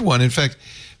everybody had one. In fact,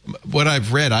 what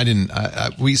I've read,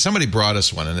 somebody brought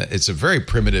us one, and it's a very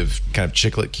primitive kind of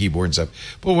chiclet keyboard and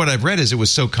stuff. But what I've read is it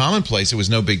was so commonplace, it was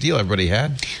no big deal. Everybody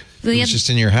had. It was just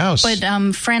in your house. But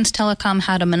France Telecom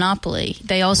had a monopoly.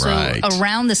 They also,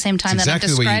 around the same time that I'm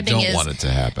describing, exactly what you don't want it to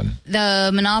happen.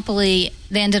 The monopoly,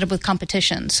 they ended up with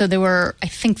competition. So there were, I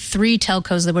think, 3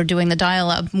 telcos that were doing the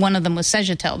dial-up. One of them was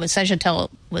Sejatel, but Sejatel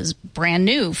was brand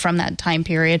new from that time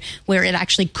period where it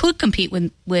actually could compete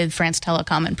with France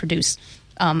Telecom and produce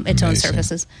its own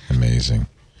services. Amazing.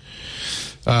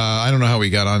 I don't know how we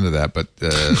got onto that, but...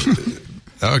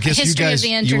 I guess you guys,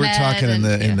 you were talking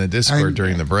in the Discord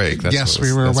during the break.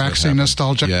 We were waxing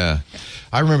nostalgic. Yeah.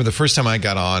 I remember the first time I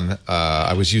got on,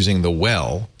 I was using the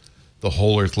Well, the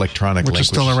Whole Earth Electronic Link. Which is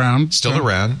still around. Still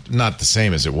around. Not the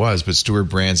same as it was, but Stuart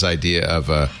Brand's idea of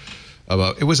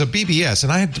it was a BBS,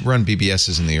 and I had run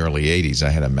BBSs in the early 80s. I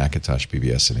had a Macintosh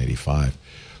BBS in 85.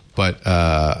 But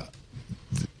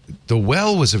the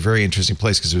Well was a very interesting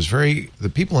place because the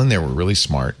people in there were really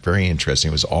smart, very interesting.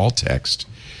 It was all text.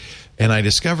 And I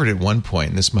discovered at one point,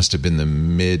 and this must have been the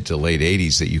mid to late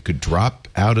 80s, that you could drop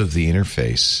out of the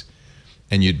interface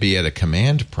and you'd be at a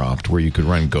command prompt where you could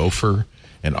run Gopher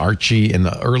and Archie and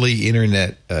the early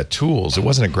internet tools. It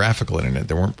wasn't a graphical internet.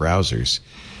 There weren't browsers.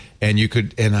 And you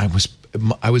could, and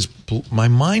my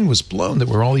mind was blown. There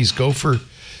were all these Gopher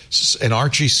and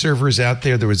Archie servers out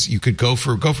there.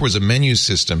 Gopher was a menu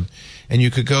system, and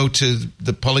you could go to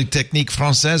the Polytechnique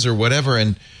Française or whatever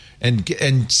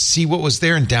and see what was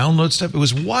there and download stuff. It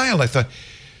was wild. I thought,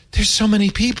 there's so many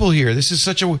people here. This is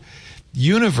such a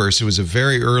universe. It was a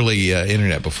very early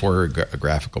internet before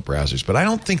graphical browsers. But I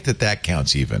don't think that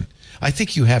counts even. I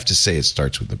think you have to say it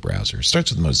starts with the browser. It starts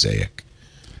with Mosaic,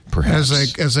 perhaps.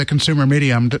 As a consumer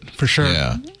medium, for sure.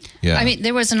 Yeah. I mean,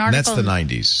 there was an article... And that's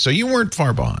the 90s. So you weren't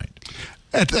far behind.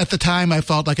 At the time, I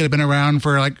felt like it had been around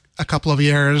for like a couple of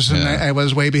years, and I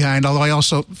was way behind. Although I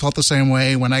also felt the same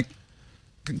way when I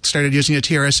started using a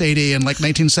TRS-80 in like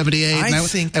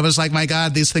 1978. I was like, my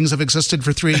God, these things have existed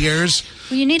for 3 years.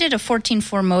 Well, you needed a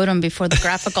 14.4 modem before the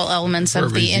graphical elements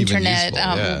of the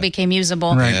internet became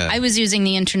usable. Right. I was using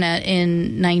the internet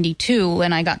in 92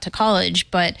 when I got to college,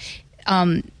 but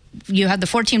you had the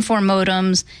 14.4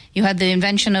 modems, you had the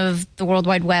invention of the World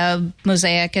Wide Web,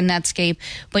 Mosaic, and Netscape,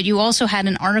 but you also had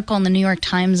an article in the New York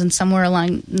Times and somewhere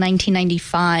along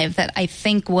 1995 that I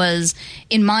think was,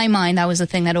 in my mind, that was the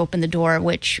thing that opened the door,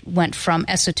 which went from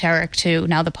esoteric to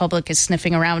now the public is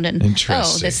sniffing around and,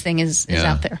 this thing is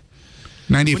out there.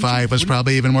 95 was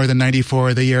probably even more than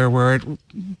 94, the year where it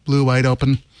blew wide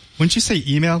open. Wouldn't you say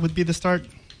email would be the start?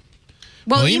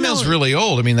 Well, email's really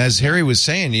old. I mean, as Harry was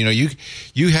saying, you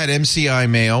had MCI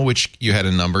mail, which you had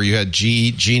a number. You had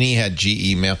Genie had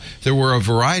G email. There were a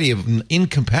variety of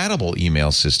incompatible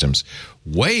email systems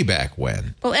way back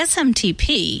when. Well,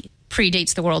 SMTP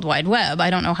predates the World Wide Web.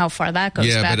 I don't know how far that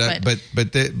goes back. But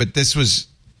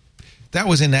that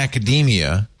was in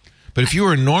academia. But if you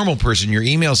were a normal person, your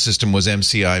email system was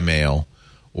MCI mail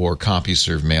or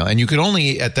CompuServe mail. And you could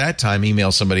only, at that time,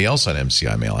 email somebody else on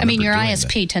MCI mail. I mean, your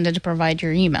ISP tended to provide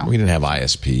your email. We didn't have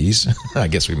ISPs. I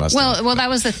guess we must have. Well, that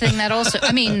was the thing that also,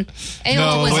 I mean,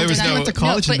 AOL I went to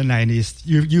college in the 90s.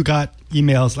 You got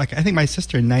emails, like I think my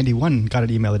sister in 91 got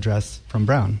an email address from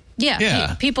Brown.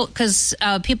 Yeah. People, because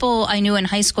people I knew in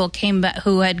high school came back,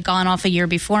 who had gone off a year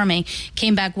before me,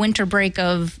 came back winter break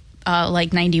of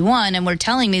like 91, and were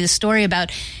telling me the story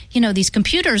about, these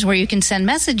computers where you can send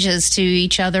messages to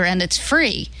each other and it's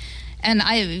free.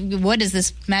 And what is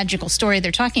this magical story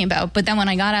they're talking about? But then when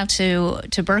I got out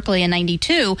to Berkeley in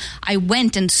 92, I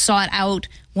went and sought out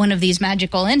one of these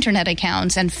magical internet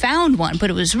accounts and found one, but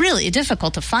it was really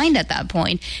difficult to find at that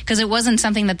point because it wasn't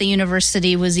something that the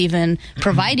university was even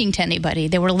providing to anybody.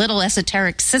 There were little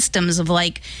esoteric systems of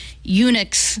like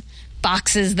Unix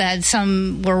boxes that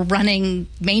some were running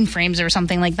mainframes or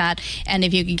something like that. And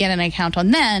if you could get an account on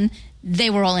then,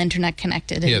 they were all internet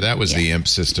connected. Yeah, that was the IMP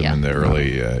system in the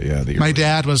early, My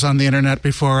dad was on the internet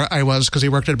before I was because he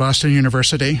worked at Boston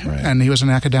University, and he was an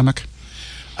academic.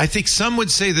 I think some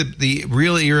would say that the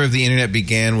real era of the internet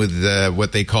began with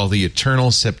what they call the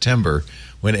Eternal September,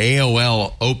 when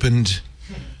AOL opened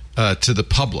to the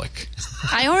public.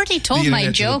 I already told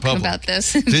my joke about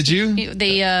this. Did you?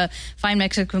 The fine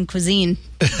Mexican cuisine.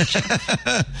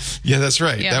 Yeah, that's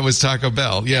right. Yeah. That was Taco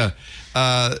Bell. Yeah.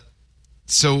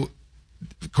 So,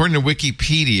 according to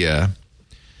Wikipedia,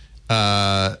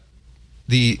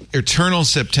 the Eternal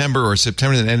September, or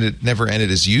September that never ended,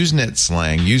 is Usenet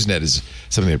slang. Usenet is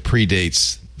something that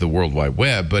predates the World Wide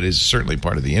Web, but is certainly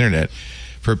part of the internet,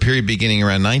 for a period beginning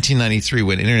around 1993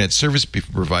 when internet service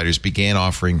providers began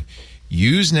offering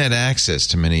Usenet access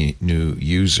to many new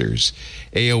users.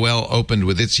 AOL opened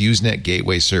with its Usenet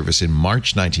gateway service in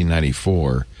March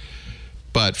 1994.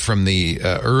 But from the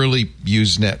early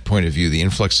Usenet point of view, the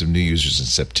influx of new users in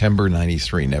September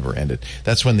 93 never ended.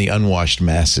 That's when the unwashed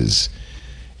masses...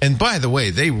 And by the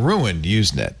way, they ruined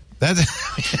Usenet.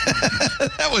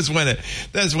 That's when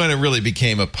it really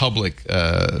became a public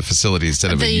facility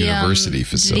instead of a university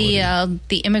facility.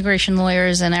 The immigration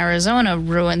lawyers in Arizona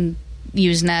ruined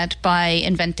Usenet by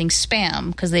inventing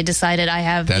spam because they decided I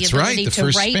have the ability to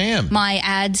write spam. My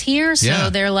ads here,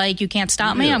 so they're like, you can't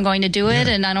stop me, I'm going to do it,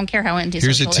 and I don't care how antisocial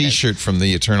it is. Here's a T-shirt from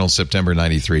the Eternal September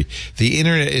 93. The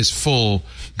internet is full,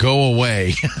 go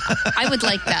away. I would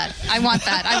like that. I want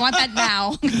that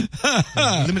now.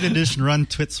 Limited edition run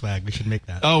Twit swag, we should make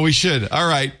that. Oh, we should. All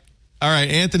right,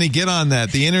 Anthony, get on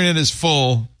that. The internet is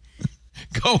full,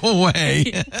 go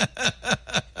away.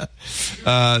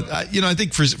 I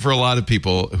think for a lot of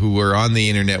people who were on the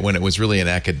internet when it was really an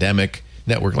academic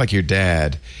network, like your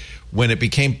dad, when it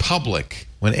became public,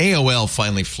 when AOL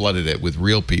finally flooded it with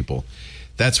real people,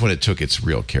 that's when it took its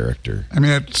real character. I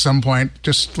mean, at some point,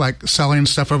 just like selling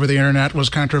stuff over the internet was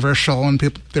controversial, and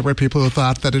there were people who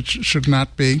thought that it should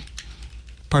not be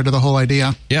part of the whole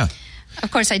idea. Yeah. Of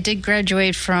course, I did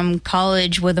graduate from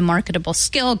college with a marketable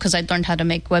skill because I'd learned how to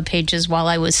make web pages while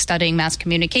I was studying mass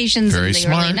communications in the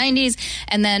early 90s.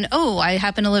 And then, I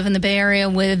happen to live in the Bay Area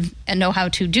and know how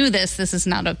to do this. This is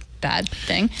not a bad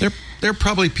thing. There are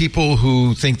probably people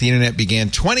who think the internet began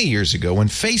 20 years ago when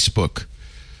Facebook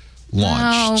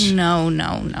launched. No.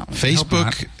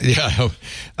 Facebook,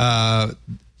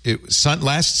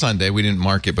 last Sunday, we didn't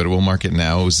mark it, but we'll mark it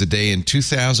now. It was the day in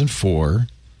 2004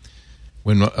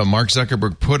 when Mark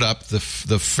Zuckerberg put up the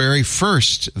very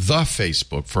first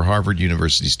Facebook for Harvard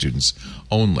University students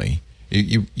only.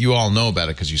 You all know about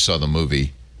it because you saw the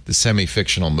movie, the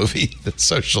semi-fictional movie, The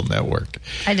Social Network.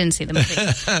 I didn't see the movie.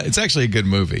 It's actually a good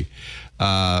movie.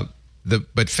 But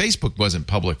Facebook wasn't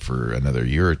public for another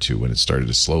year or two when it started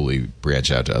to slowly branch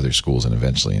out to other schools and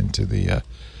eventually into the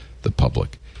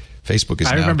public. Facebook is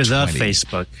now 20. I remember the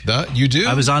Facebook. You do?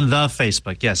 I was on the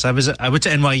Facebook, yes. I went to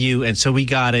NYU, and so we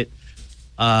got it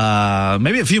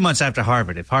maybe a few months after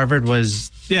Harvard. If Harvard was,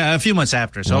 a few months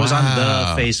after. So I was on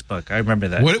the Facebook. I remember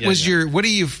that.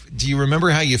 Do you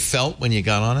remember how you felt when you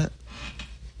got on it?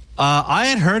 I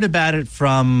had heard about it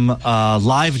from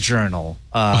LiveJournal.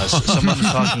 Someone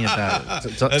was talking about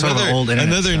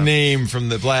another name from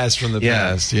the blast from the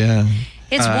past. Yeah.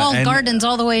 It's walled gardens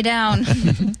all the way down.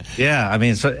 Yeah, I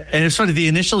mean, it's sort of the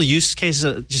initial use case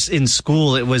just in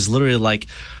school. It was literally like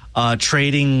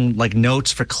trading like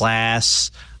notes for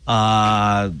class,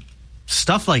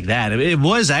 stuff like that. It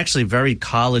was actually very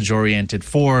college oriented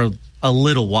for a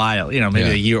little while, maybe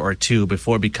a year or two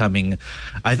before becoming.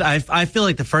 I feel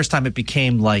like the first time it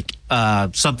became like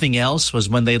something else was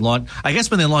when they launched. I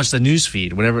guess when they launched the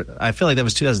newsfeed, whatever. I feel like that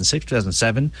was 2006,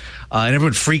 2007, and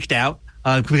everyone freaked out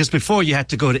Because before you had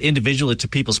to go to individually to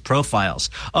people's profiles.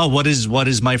 Oh, what is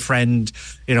my friend,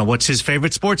 what's his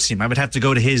favorite sports team? I would have to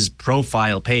go to his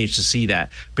profile page to see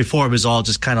that. Before it was all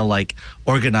just kind of like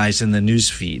organized in the news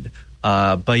feed.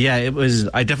 But yeah,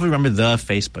 I definitely remember the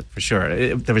Facebook for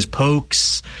sure. There was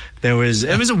Pokes. It was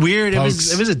a weird, it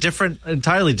was a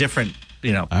entirely different,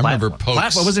 platform. I remember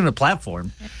Pokes. It wasn't even a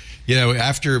platform.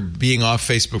 After being off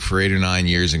Facebook for 8 or 9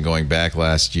 years and going back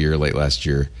late last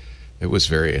year,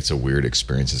 it's a weird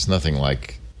experience. It's nothing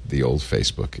like the old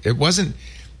Facebook. It wasn't,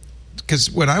 because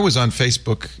when I was on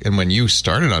Facebook and when you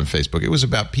started on Facebook, it was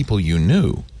about people you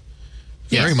knew.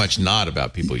 Yes. Very much not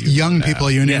about people you young knew.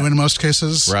 People you knew in most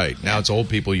cases. Right. Now it's old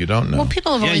people you don't know. Well,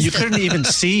 people have always... you couldn't even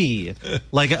see.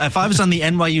 Like, if I was on the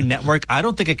NYU network, I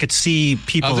don't think I could see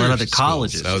people at other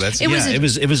colleges. Oh, that's... It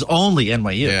was only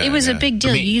NYU. Yeah, it was a big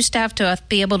deal. You used to have to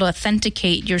be able to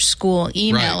authenticate your school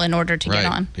email in order to get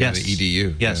on. Yeah, the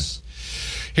EDU. Yes. Yeah.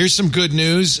 Here's some good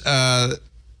news. The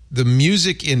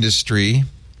music industry...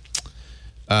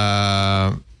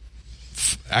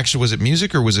 actually, was it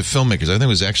music or was it filmmakers? I think it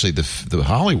was actually the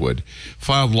Hollywood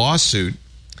filed lawsuit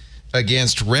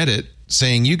against Reddit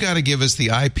saying, you got to give us the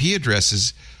IP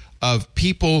addresses of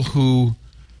people who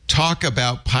talk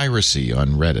about piracy on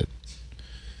Reddit.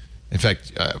 In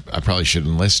fact, I probably should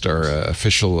enlist our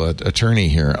official attorney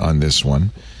here on this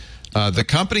one. The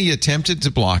company attempted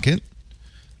to block it.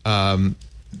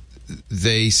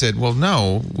 They said, well,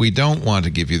 no, we don't want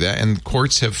to give you that. And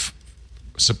courts have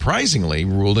surprisingly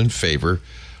ruled in favor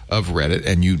of Reddit,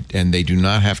 and they do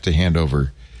not have to hand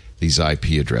over these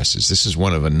IP addresses. This is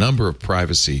one of a number of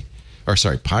piracy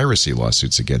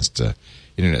lawsuits against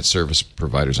internet service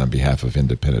providers on behalf of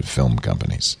independent film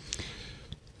companies.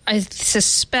 I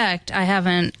suspect I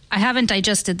haven't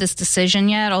digested this decision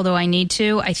yet, although I need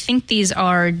to. I think these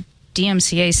are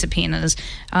DMCA subpoenas,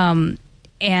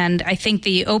 and I think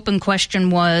the open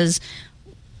question was,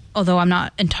 although I'm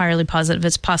not entirely positive,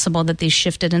 it's possible that these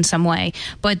shifted in some way.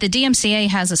 But the DMCA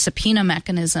has a subpoena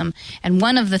mechanism, and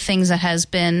one of the things that has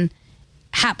been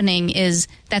happening is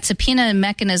that subpoena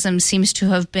mechanism seems to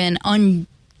have been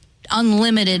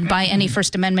unlimited by any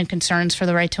First Amendment concerns for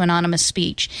the right to anonymous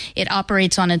speech. It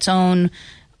operates on its own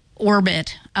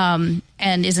orbit and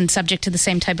isn't subject to the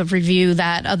same type of review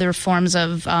that other forms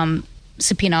of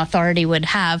subpoena authority would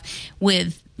have,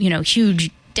 with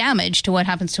huge damage to what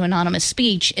happens to anonymous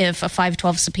speech if a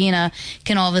 512 subpoena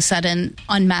can all of a sudden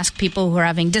unmask people who are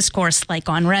having discourse like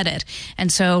on Reddit. And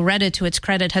so Reddit, to its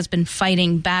credit, has been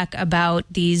fighting back about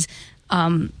these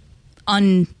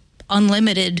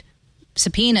unlimited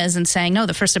subpoenas and saying, no,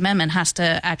 the First Amendment has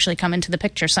to actually come into the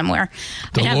picture somewhere.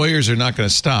 The lawyers are not going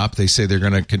to stop. They say they're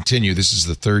going to continue. This is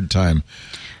the third time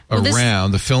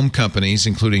around. The film companies,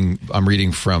 including, I'm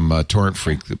reading from Torrent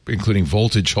Freak, including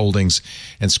Voltage Holdings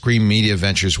and Scream Media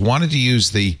Ventures, wanted to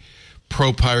use the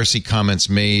pro-piracy comments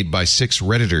made by 6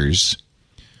 Redditors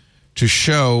to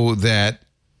show that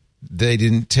they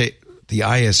didn't take the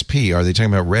ISP. Are they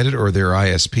talking about Reddit or their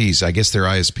ISPs? I guess they're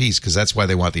ISPs, because that's why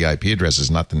they want the IP addresses,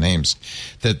 not the names.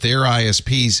 That their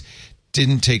ISPs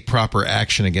didn't take proper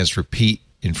action against repeat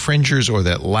infringers, or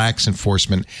that lax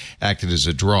enforcement acted as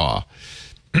a draw.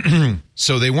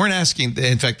 So they weren't asking.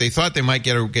 In fact, they thought they might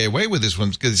get away with this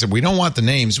one because they said, we don't want the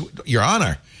names, Your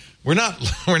Honor. We're not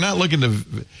looking to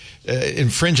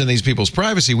infringe on these people's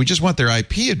privacy. We just want their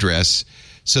IP address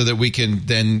so that we can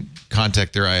then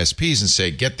contact their ISPs and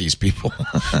say, get these people.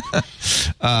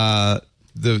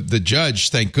 The judge,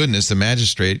 thank goodness, the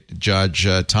magistrate, Judge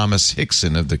Thomas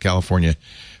Hickson of the California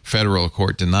Federal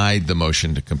Court, denied the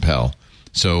motion to compel.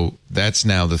 So that's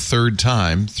now the third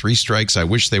time, 3 strikes. I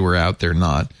wish they were out. They're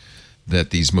not.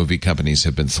 That these movie companies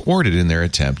have been thwarted in their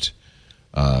attempt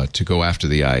to go after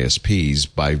the ISPs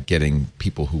by getting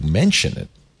people who mention it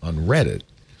on Reddit.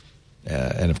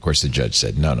 And, of course, the judge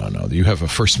said, no, you have a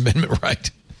First Amendment right.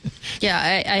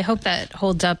 Yeah, I hope that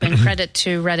holds up, and credit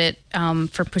to Reddit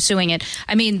for pursuing it.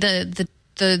 I mean,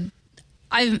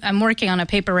 I'm working on a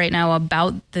paper right now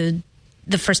about the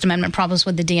First Amendment problems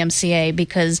with the DMCA,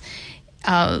 because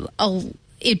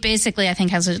it basically, I think,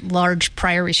 has a large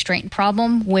prior restraint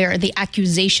problem where the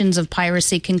accusations of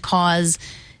piracy can cause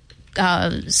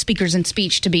speakers and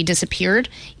speech to be disappeared,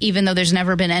 even though there's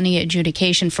never been any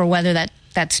adjudication for whether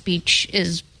that speech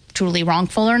is truly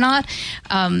wrongful or not.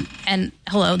 And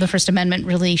the First Amendment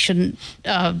really shouldn't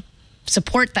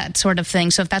support that sort of thing.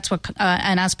 So if that's what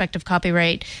an aspect of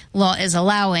copyright law is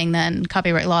allowing, then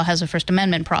copyright law has a First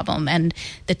Amendment problem, and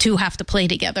the two have to play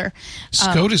together.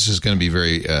 SCOTUS is going to be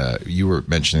very, you were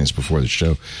mentioning this before the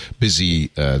show, busy.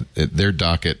 Their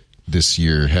docket this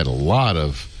year had a lot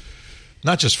of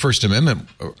not just First Amendment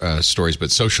stories,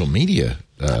 but social media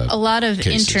a lot of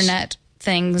cases. internet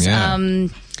things. Yeah.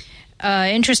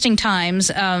 Interesting times.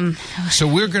 So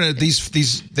we're going to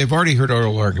these. They've already heard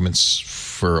oral arguments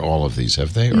for all of these,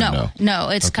 have they? Or no,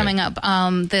 it's coming up.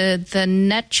 The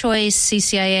Net Choice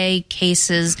CCIA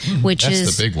cases, which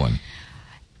that's the big one.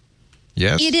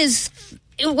 Yes, it is.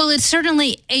 Well, it's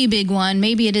certainly a big one.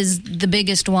 Maybe it is the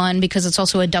biggest one because it's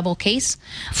also a double case.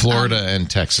 Florida and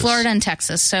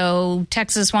Texas. So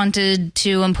Texas wanted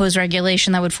to impose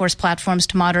regulation that would force platforms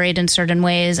to moderate in certain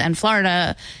ways, and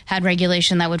Florida had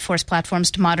regulation that would force platforms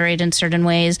to moderate in certain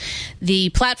ways. The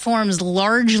platforms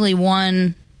largely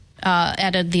won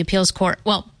at the appeals court.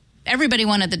 Well, everybody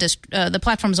won at the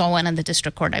platforms all won at the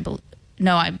district court, I believe.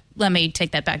 No, let me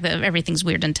take that back. Everything's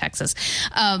weird in Texas.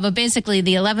 But basically,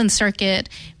 the 11th Circuit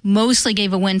mostly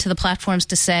gave a win to the platforms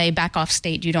to say, back off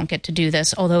state, you don't get to do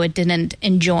this, although it didn't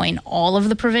enjoin all of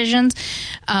the provisions.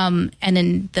 And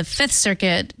in the 5th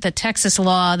Circuit, the Texas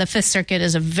law, the 5th Circuit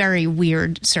is a very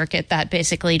weird circuit that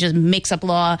basically just makes up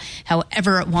law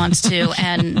however it wants to,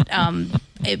 and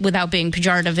without being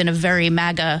pejorative, in a very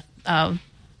MAGA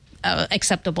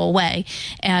acceptable way.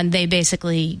 And they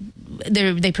basically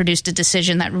they produced a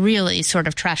decision that really sort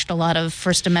of trashed a lot of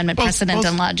First Amendment precedent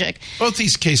and logic. Both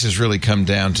these cases really come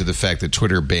down to the fact that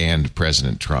Twitter banned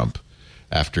President Trump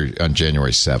on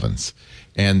January 7th.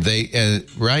 And they,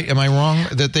 right? Am I wrong?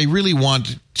 That they really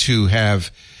want to have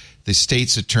the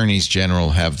state's attorneys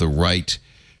general have the right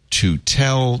to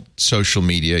tell social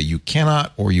media you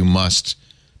cannot or you must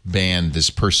ban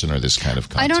this person or this kind of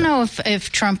content. I don't know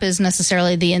if Trump is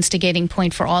necessarily the instigating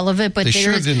point for all of it, but they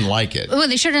sure didn't like it. Well,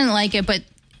 they sure didn't like it, but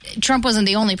Trump wasn't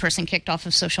the only person kicked off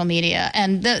of social media.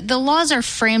 And the laws are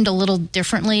framed a little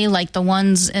differently. Like the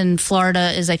ones in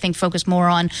Florida is, I think, focused more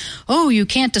on, you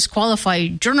can't disqualify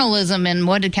journalism and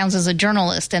what it counts as a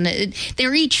journalist. And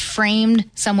they're each framed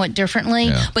somewhat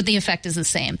differently, but the effect is the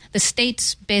same. The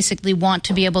states basically want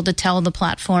to be able to tell the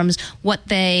platforms what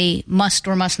they must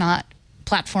or must not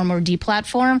platform or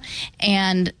deplatform,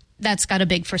 and that's got a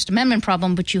big First Amendment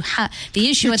problem. But the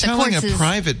issue You're at the courts is telling a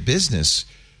private business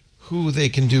who they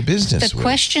can do business with. The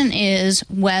question is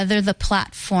whether the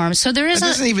platform. So there is. That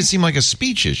doesn't even seem like a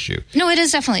speech issue. No, it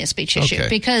is definitely a speech issue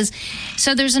because.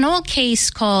 So there's an old case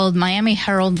called Miami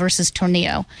Herald versus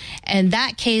Tornillo, and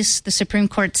that case, the Supreme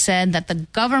Court said that the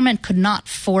government could not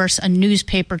force a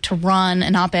newspaper to run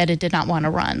an op-ed it did not want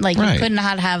to run. Like you could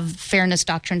not have fairness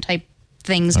doctrine type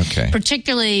things,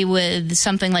 particularly with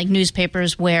something like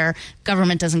newspapers where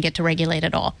government doesn't get to regulate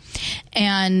at all.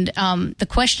 And the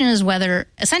question is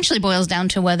essentially boils down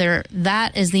to whether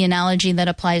that is the analogy that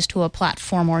applies to a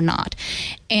platform or not.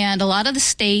 And a lot of the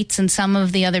states and some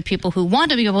of the other people who want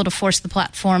to be able to force the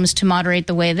platforms to moderate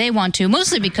the way they want to,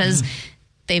 mostly because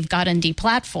they've gotten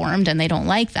deplatformed and they don't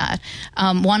like that,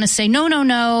 want to say, no,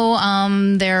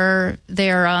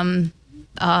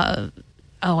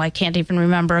 I can't even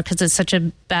remember because it's such a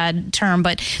bad term.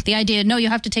 But the idea, you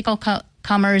have to take all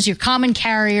comers, your common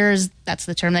carriers. That's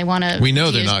the term they want to. We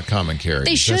know they're not common carriers.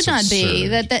 They should not be.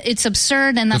 That it's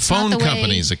absurd, and that's not the way. The phone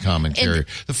company is a common carrier.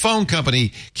 The phone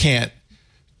company can't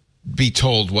be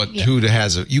told who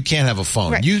has you can't have a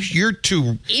phone. Right. You're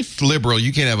too liberal.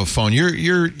 You can't have a phone.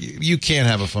 You can't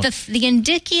have a phone. The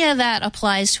indicia that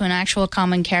applies to an actual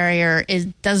common carrier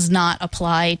does not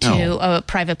apply to a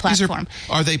private platform.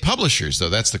 Are they publishers though?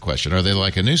 That's the question. Are they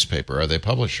like a newspaper? Are they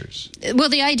publishers? Well,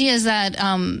 the idea is that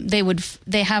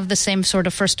they have the same sort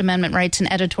of First Amendment rights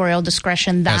and editorial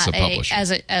discretion that as a publisher.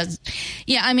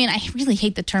 I mean, I really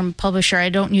hate the term publisher. I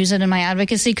don't use it in my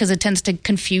advocacy because it tends to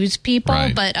confuse people.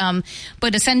 Right.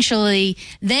 But essentially,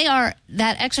 that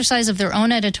exercise of their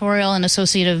own editorial and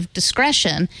associative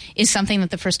discretion is something that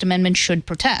the First Amendment should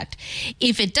protect.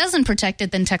 If it doesn't protect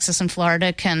it, then Texas and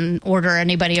Florida can order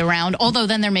anybody around, although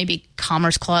then there may be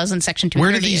Commerce Clause and Section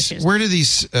 230 issues. Where do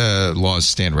these laws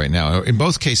stand right now? In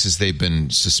both cases, they've been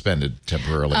suspended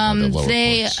temporarily by the lower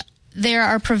courts. There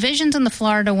are provisions in the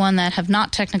Florida one that have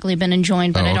not technically been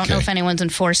enjoined, but I don't know if anyone's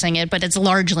enforcing it, but it's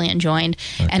largely enjoined.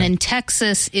 Okay. And in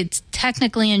Texas, it's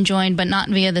technically enjoined, but not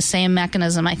via the same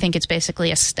mechanism. I think it's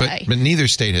basically a stay. But neither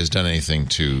state has done anything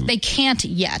to... They can't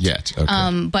yet.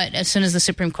 Okay. But as soon as the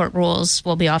Supreme Court rules,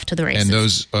 we'll be off to the races. And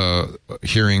those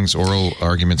hearings, oral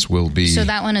arguments will be... So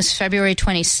that one is February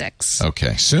 26th.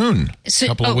 Okay. Soon. A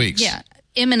couple of weeks. Yeah.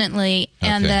 Imminently,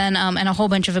 and then and a whole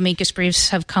bunch of amicus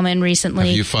briefs have come in recently.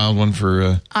 Have you filed one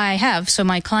for? I have. So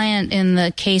my client in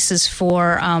the cases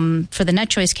for the Net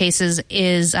Choice cases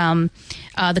is the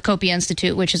Copia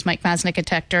Institute, which is Mike Masnick at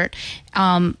TechDirt.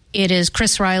 It is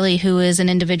Chris Riley, who is an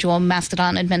individual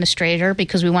Mastodon administrator,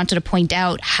 because we wanted to point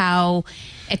out how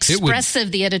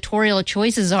expressive the editorial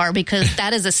choices are, because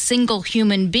that is a single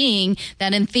human being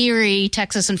that in theory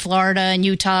Texas and Florida and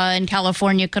Utah and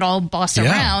California could all boss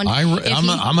around.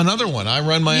 I'm another one. I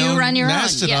run my own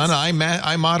Mastodon. Yes.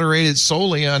 I moderate it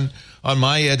solely on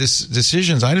my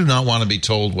decisions. I do not want to be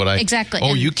told what I... Exactly.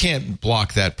 Oh, you can't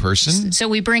block that person. So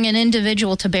we bring an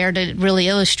individual to bear to really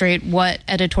illustrate what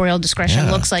editorial discretion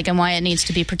looks like and why it needs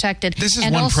to be protected. This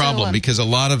is one problem, because a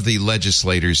lot of the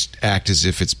legislators act as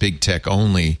if it's big tech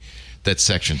only, that's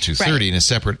Section 230, and a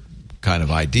separate kind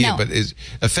of idea, but it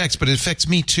affects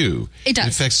me too. It does. It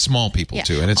affects small people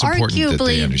too, and it's important that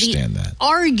they understand that.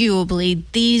 Arguably,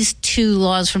 these two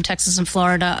laws from Texas and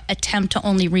Florida attempt to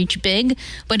only reach big,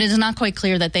 but it is not quite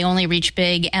clear that they only reach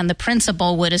big, and the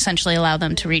principle would essentially allow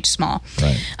them to reach small.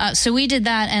 Right. So we did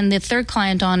that, and the third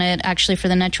client on it, actually for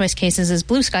the net choice cases, is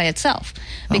Bluesky itself.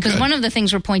 Because one of the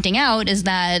things we're pointing out is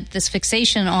that this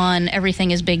fixation on everything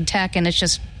is big tech and it's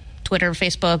just Twitter,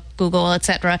 Facebook, Google,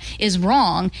 etc., is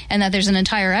wrong, and that there's an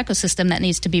entire ecosystem that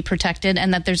needs to be protected,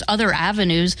 and that there's other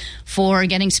avenues for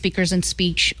getting speakers and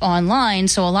speech online.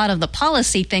 So a lot of the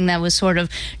policy thing that was sort of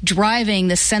driving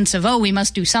the sense of, we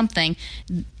must do something,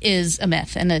 is a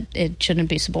myth, and it shouldn't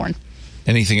be suborned.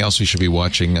 Anything else we should be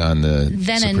watching on the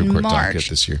Supreme Court docket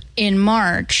this year? In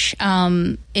March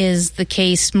is the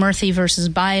case Murphy versus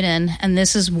Biden, and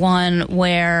this is one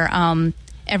where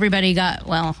everybody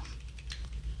got,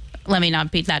 let me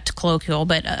not be that colloquial,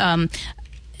 but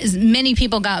many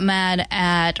people got mad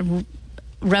at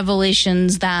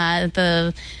revelations that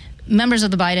the members of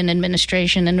the Biden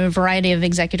administration and a variety of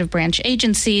executive branch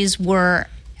agencies were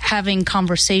having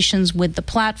conversations with the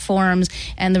platforms,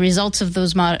 and the results of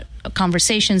those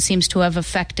conversations seems to have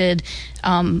affected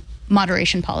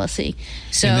moderation policy.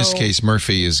 So in this case,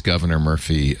 Murphy is Governor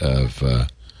Murphy of...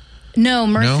 No,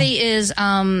 Murphy is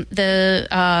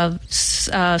the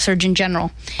Surgeon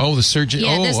General. Oh, the Surgeon.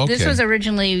 Yeah, this was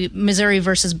originally Missouri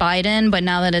versus Biden, but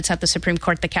now that it's at the Supreme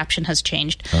Court, the caption has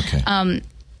changed. Okay.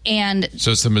 And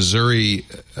so it's the Missouri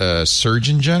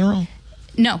Surgeon General?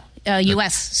 No,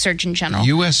 U.S. Surgeon General.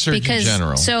 U.S. Surgeon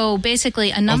General. So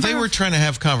basically, a number. They were trying to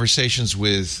have conversations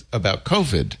about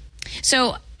COVID.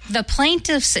 So the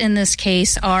plaintiffs in this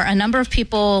case are a number of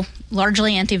people,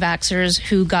 largely anti-vaxxers,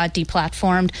 who got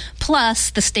deplatformed,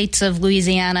 plus the states of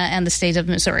Louisiana and the state of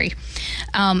Missouri.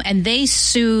 And they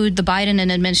sued the Biden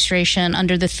administration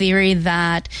under the theory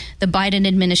that the Biden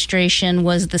administration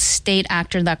was the state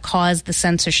actor that caused the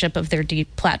censorship of their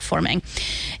deplatforming.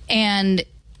 And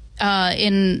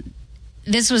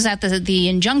this was at the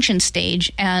injunction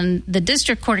stage, and the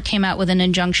district court came out with an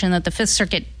injunction that the Fifth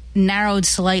Circuit narrowed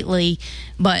slightly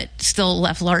but still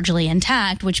left largely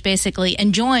intact, which basically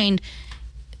enjoined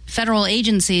federal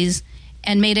agencies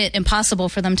and made it impossible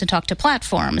for them to talk to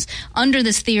platforms under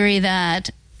this theory that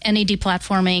any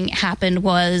deplatforming happened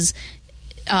was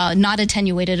not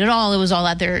attenuated at all. It was all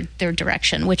at their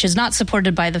direction, which is not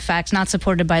supported by the facts, not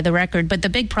supported by the record. But the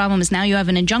big problem is now you have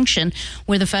an injunction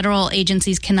where the federal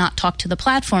agencies cannot talk to the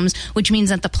platforms, which means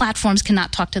that the platforms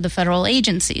cannot talk to the federal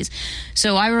agencies.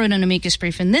 So I wrote an amicus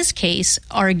brief in this case.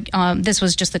 This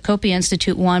was just the Copia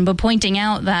Institute one, but pointing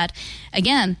out that,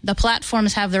 again, the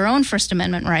platforms have their own First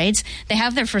Amendment rights. They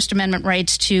have their First Amendment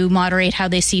rights to moderate how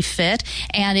they see fit.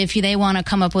 And if they want to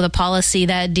come up with a policy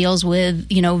that deals with,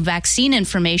 vaccine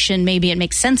information, maybe it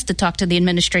makes sense to talk to the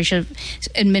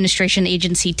administration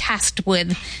agency tasked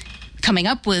with coming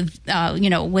up with,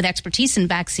 with expertise in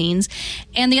vaccines.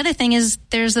 And the other thing is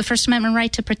there's the First Amendment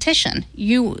right to petition.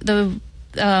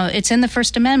 It's in the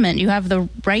First Amendment. You have the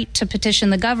right to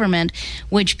petition the government,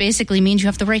 which basically means you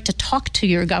have the right to talk to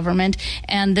your government,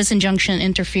 and this injunction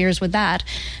interferes with that.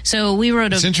 So we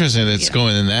wrote It's interesting that it's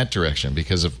going in that direction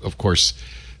because, of course,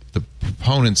 the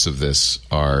proponents of this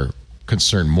are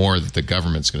concerned more that the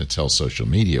government's going to tell social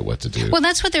media what to do. Well,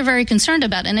 that's what they're very concerned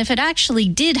about. And if it actually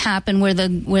did happen where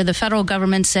the federal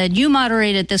government said, you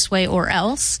moderate it this way or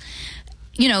else,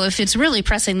 if it's really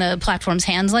pressing the platform's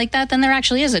hands like that, then there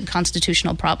actually is a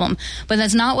constitutional problem. But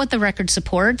that's not what the record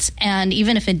supports. And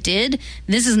even if it did,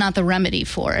 this is not the remedy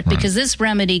for it, because this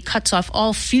remedy cuts off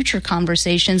all future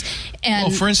conversations.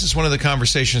 And for instance, one of the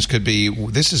conversations could be,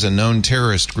 this is a known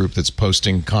terrorist group that's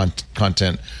posting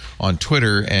content on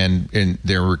Twitter, and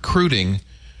they're recruiting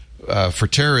for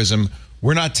terrorism.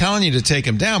 We're not telling you to take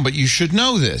them down, but you should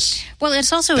know this. Well,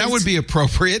 that would be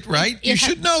appropriate, right? You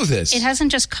should know this. It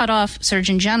hasn't just cut off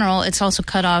Surgeon General; it's also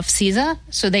cut off CISA,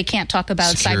 so they can't talk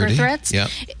about security, cyber threats. Yep.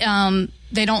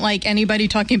 They don't like anybody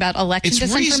talking about election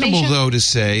disinformation. It's reasonable, though, to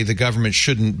say the government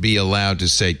shouldn't be allowed to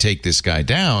say take this guy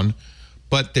down,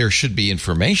 but there should be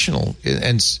informational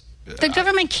and. The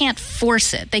government can't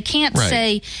force it. They can't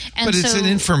say... But it's an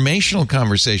informational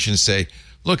conversation to say,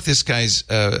 look, this guy's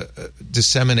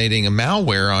disseminating a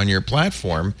malware on your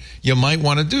platform, you might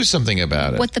want to do something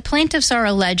about it. What the plaintiffs are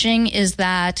alleging is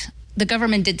that the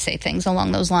government did say things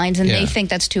along those lines, and they think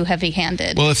that's too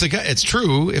heavy-handed. Well, it's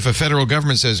true. If a federal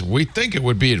government says, we think it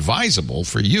would be advisable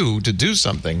for you to do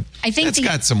something, I think that's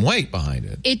got some weight behind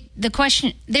it.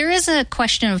 There is a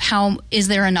question of is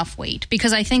there enough weight?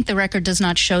 Because I think the record does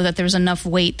not show that there's enough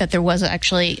weight that there was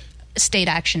actually state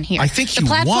action here. I think the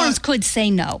platforms could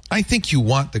say no. I think you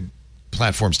want the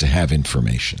platforms to have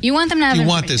information. You want them to have information.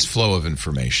 You want this flow of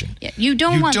information. Yeah, you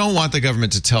don't want the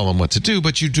government to tell them what to do,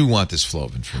 but you do want this flow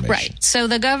of information. Right. So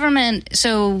the government,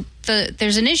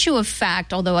 there's an issue of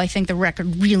fact, although I think the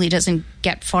record really doesn't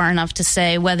get far enough to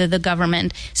say whether the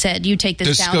government said, you take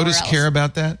this down or else. Does SCOTUS care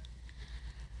about that?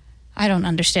 I don't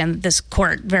understand this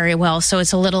court very well, so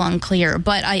it's a little unclear.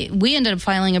 But we ended up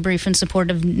filing a brief in support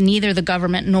of neither the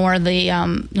government nor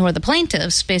the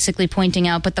plaintiffs, basically pointing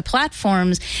out. But the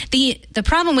platforms, the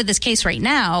problem with this case right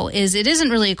now is it isn't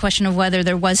really a question of whether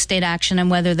there was state action and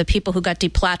whether the people who got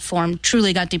deplatformed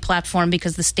truly got deplatformed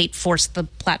because the state forced the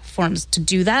platforms to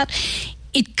do that.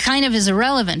 It kind of is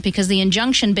irrelevant because the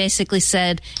injunction basically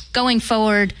said, going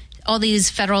forward, all these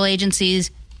federal agencies,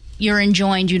 you're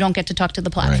enjoined, you don't get to talk to the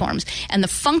platforms. Right. And the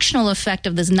functional effect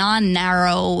of this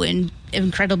non-narrow and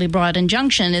incredibly broad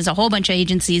injunction is a whole bunch of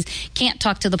agencies can't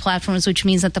talk to the platforms, which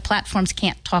means that the platforms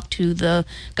can't talk to the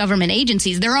government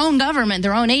agencies, their own government,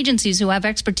 their own agencies who have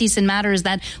expertise in matters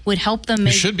that would help them.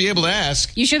 You should be able to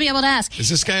ask. You should be able to ask. Is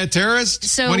this guy a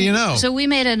terrorist? What do you know? So we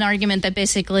made an argument that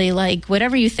basically, like,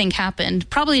 whatever you think happened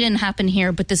probably didn't happen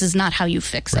here, but this is not how you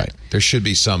fix it. There should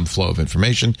be some flow of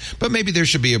information, but maybe there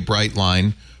should be a bright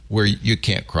line where you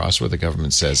can't cross where the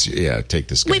government says, take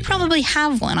this guy. We probably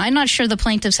have one. I'm not sure the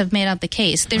plaintiffs have made out the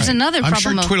case. There's another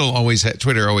problem. I'm sure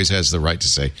Twitter always has the right to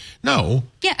say, no,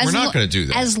 we're not going to do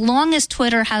that. As long as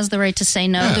Twitter has the right to say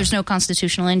no, there's no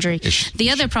constitutional injury.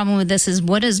 The other problem with this is,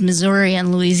 what is Missouri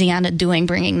and Louisiana doing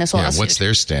bringing this lawsuit? What's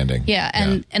their standing?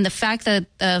 And the fact that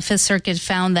the Fifth Circuit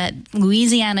found that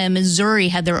Louisiana and Missouri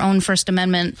had their own First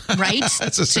Amendment rights.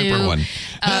 That's a separate one.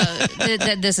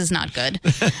 This is not good.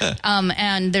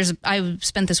 And I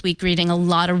spent this week reading a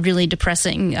lot of really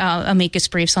depressing amicus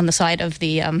briefs on the side of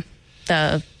the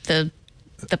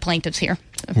plaintiffs here.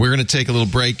 We're going to take a little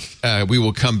break. We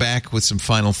will come back with some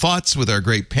final thoughts with our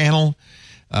great panel.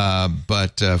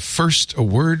 But first, a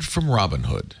word from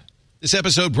Robinhood. This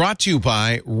episode brought to you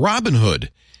by Robinhood.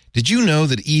 Did you know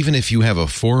that even if you have a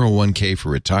 401k for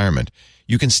retirement,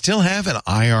 you can still have an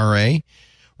IRA?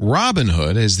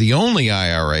 Robinhood is the only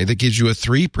IRA that gives you a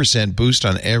 3% boost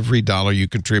on every dollar you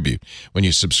contribute when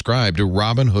you subscribe to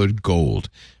Robinhood Gold.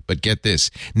 But get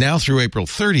this, now through April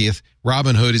 30th,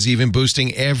 Robinhood is even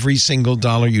boosting every single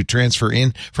dollar you transfer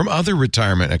in from other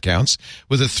retirement accounts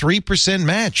with a 3%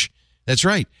 match. That's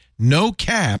right, no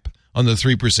cap on the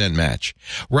 3% match.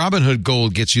 Robinhood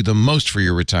Gold gets you the most for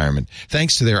your retirement,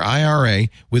 thanks to their IRA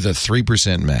with a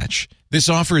 3% match. This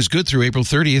offer is good through April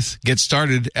 30th. Get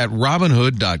started at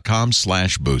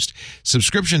Robinhood.com/boost.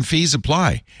 Subscription fees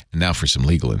apply. And now for some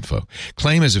legal info.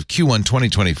 Claim as of Q1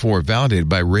 2024, validated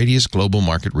by Radius Global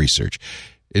Market Research.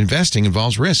 Investing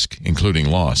involves risk, including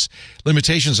loss.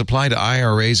 Limitations apply to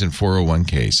IRAs and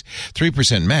 401ks.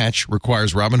 3% match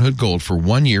requires Robinhood Gold for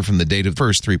 1 year from the date of the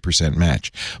first 3%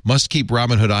 match. Must keep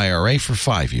Robinhood IRA for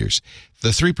 5 years. The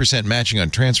 3% matching on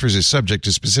transfers is subject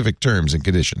to specific terms and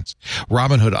conditions.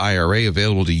 Robinhood IRA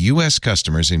available to U.S.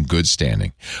 customers in good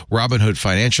standing. Robinhood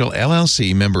Financial,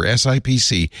 LLC, member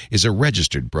SIPC, is a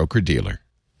registered broker-dealer.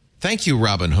 Thank you,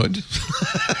 Robinhood.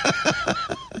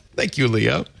 Thank you,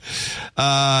 Leo.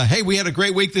 Hey, we had a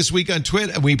great week this week on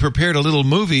Twitter. We prepared a little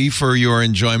movie for your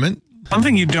enjoyment. One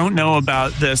thing you don't know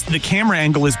about this, the camera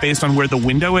angle is based on where the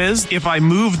window is. If I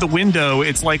move the window,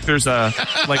 it's like there's a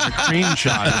crane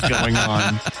shot is going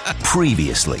on.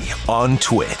 Previously on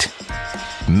Twit.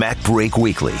 Mac Break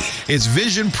Weekly. It's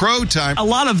Vision Pro time. A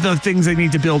lot of the things they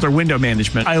need to build are window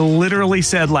management. I literally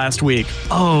said last week,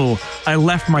 I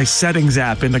left my settings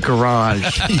app in the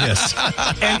garage. Yes.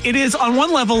 And it is, on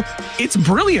one level, it's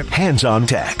brilliant. Hands-on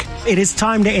tech. It is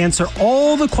time to answer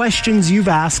all the questions you've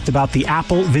asked about the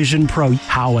Apple Vision Pro,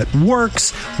 how it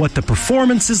works, what the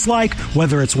performance is like,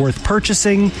 whether it's worth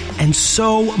purchasing, and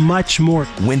so much more.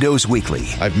 Windows Weekly.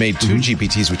 I've made 2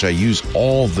 GPTs, which I use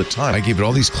all the time. I gave it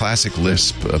all these classic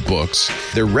Lisp books.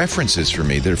 They're references for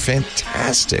me. They're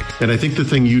fantastic. And I think the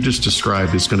thing you just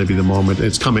described is going to be the moment.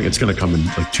 It's coming. It's going to come in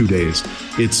like 2 days.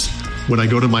 It's when I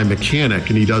go to my mechanic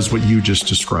and he does what you just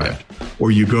described.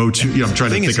 Or you go to, I'm trying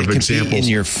to think of examples. In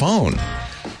your phone.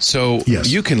 So Yes.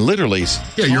 you can literally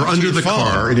You're under the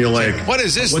car and you're like, what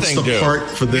does this what's thing the do? part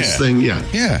for this thing?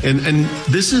 Yeah. And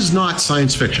this is not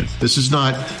science fiction. This is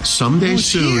not someday it's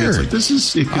soon. here. It's like, this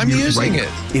is, it could I'm be using right it.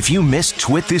 now. If you missed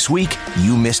Twit this week,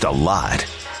 you missed a lot.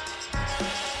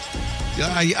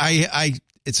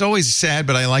 It's always sad,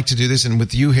 but I like to do this. And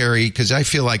with you, Harry, because I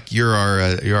feel like you're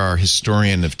our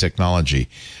historian of technology,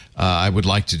 I would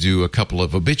like to do a couple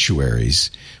of obituaries.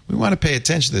 We want to pay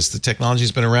attention to this. The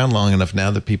technology's been around long enough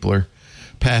now that people are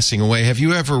passing away. Have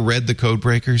you ever read The Code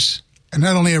Breakers? And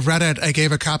not only have read it, I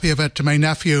gave a copy of it to my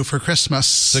nephew for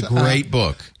Christmas. It's a great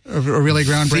book. A really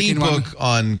groundbreaking the one. book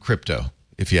on crypto,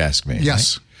 if you ask me.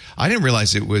 Yes. Right? I didn't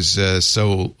realize it was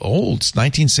so old. It's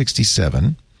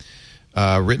 1967.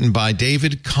 Written by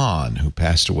David Kahn, who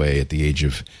passed away at the age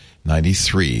of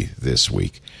 93 this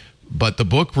week. But the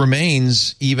book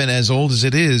remains, even as old as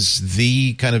it is,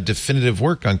 the kind of definitive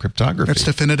work on cryptography. It's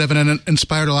definitive, and it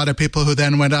inspired a lot of people who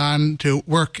then went on to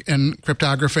work in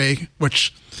cryptography,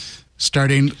 which,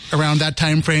 starting around that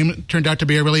time frame, turned out to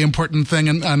be a really important thing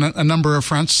on a number of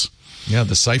fronts. Yeah,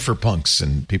 the cypherpunks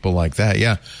and people like that,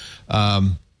 yeah.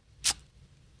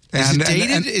 Is it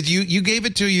dated? You gave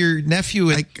it to your nephew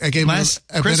I gave last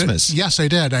Christmas. Yes, I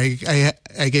did. I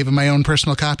gave him my own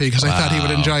personal copy because I thought he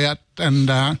would enjoy it. And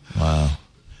wow.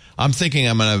 I'm thinking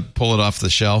I'm going to pull it off the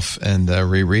shelf and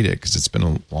reread it because it's been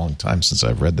a long time since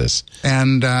I've read this.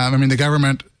 And, the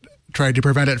government tried to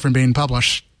prevent it from being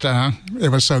published.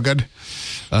 It was so good.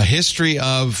 A history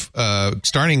of,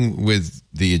 starting with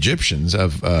the Egyptians,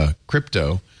 of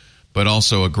crypto, but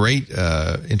also a great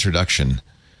introduction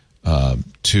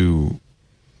to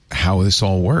how this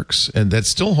all works. And that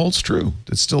still holds true.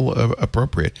 It's still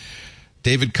appropriate.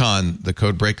 David Kahn, The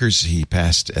Code Breakers, he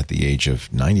passed at the age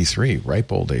of 93,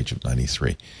 ripe old age of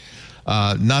 93.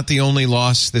 Not the only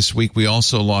loss this week. We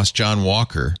also lost John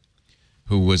Walker,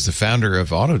 who was the founder of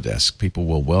Autodesk. People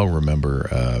will well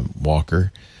remember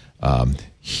Walker. Did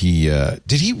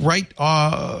he write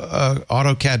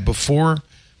AutoCAD before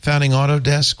founding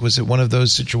Autodesk? Was it one of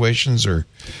those situations, or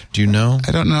do you know?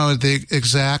 I don't know the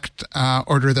exact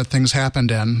order that things happened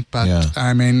in, but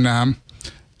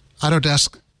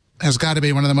Autodesk has got to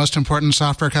be one of the most important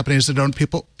software companies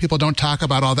that people don't talk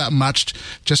about all that much,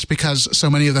 just because so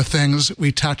many of the things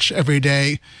we touch every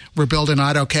day were built in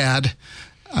AutoCAD.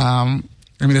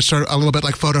 It's sort of a little bit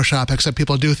like Photoshop, except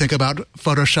people do think about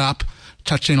Photoshop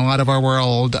touching a lot of our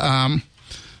world.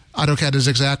 AutoCAD is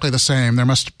exactly the same. There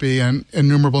must be an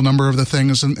innumerable number of the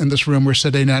things in this room we're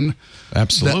sitting in.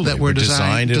 Absolutely. That were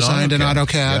designed in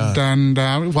AutoCAD. Yeah. And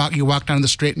you walk down the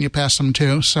street and you pass them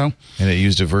too. So. And it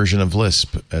used a version of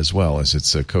Lisp as well as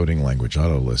its coding language,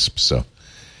 AutoLisp. So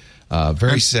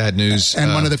very sad news.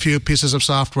 And one of the few pieces of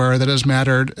software that has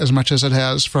mattered as much as it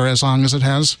has for as long as it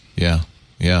has. Yeah,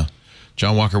 yeah.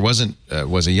 John Walker was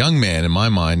a young man in my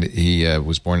mind. He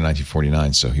was born in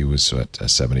 1949, so he was at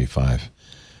 75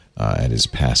 at his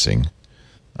passing.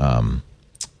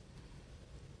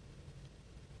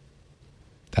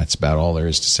 That's about all there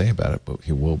is to say about it, but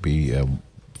he will be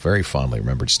very fondly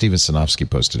remembered. Steven Sinofsky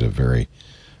posted a very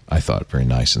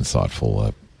nice and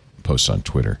thoughtful post on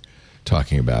Twitter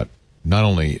talking about not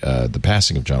only the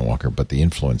passing of John Walker, but the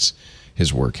influence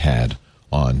his work had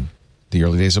on the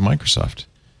early days of Microsoft,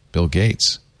 Bill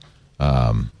Gates,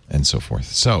 and so forth.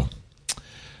 So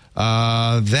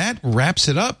that wraps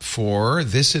it up for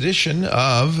this edition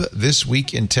of This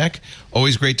Week in Tech.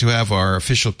 Always great to have our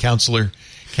official counselor,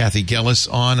 Kathy Gellis,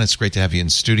 on. It's great to have you in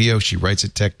studio. She writes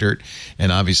at Tech Dirt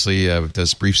and obviously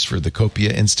does briefs for the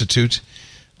Copia Institute.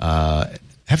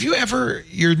 Have you ever,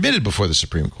 you're admitted before the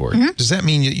Supreme Court. Mm-hmm. Does that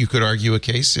mean you could argue a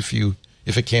case if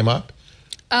it came up?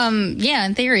 Yeah,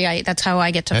 in theory, that's how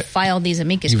I get to file these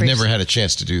amicus briefs. You've never had a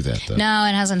chance to do that, though. No,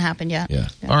 it hasn't happened yet. Yeah.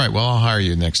 All right, well, I'll hire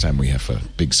you next time we have a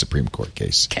big Supreme Court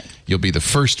case. Okay. You'll be the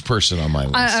first person on my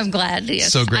list. I'm glad.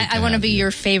 Yes. So great. I want to be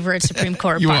your favorite Supreme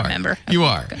Court member. You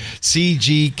are. Good.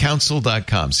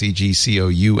 CGCounsel.com.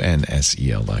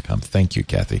 CGCOUNSEL.com. Thank you,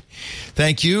 Kathy.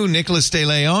 Thank you, Nicholas De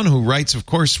Leon, who writes, of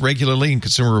course, regularly in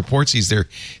Consumer Reports. He's their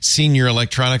senior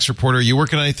electronics reporter. Are you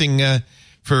working on anything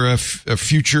for a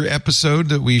future episode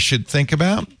that we should think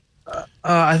about?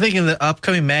 I think in the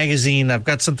upcoming magazine, I've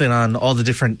got something on all the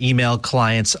different email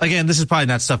clients. Again, this is probably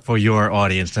not stuff for your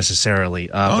audience necessarily.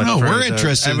 But we're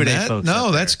interested in that.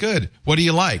 No, that's good. What do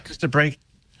you like? Just a break.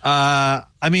 I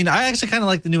actually kind of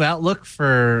like the new Outlook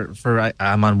for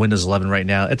I'm on Windows 11 right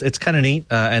now. It's kind of neat.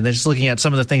 And they're just looking at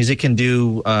some of the things it can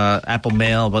do, Apple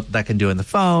Mail, what that can do in the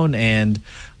phone, and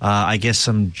I guess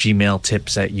some Gmail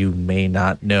tips that you may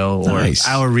not know, or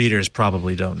our readers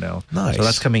probably don't know. Nice. So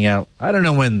that's coming out. I don't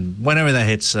know whenever that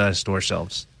hits store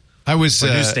shelves. I was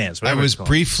newsstands, I was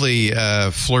briefly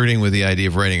flirting with the idea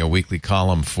of writing a weekly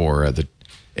column for the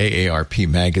AARP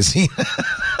magazine,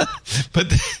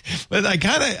 but I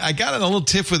got in a little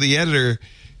tiff with the editor.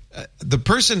 The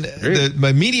person,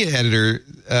 my media editor,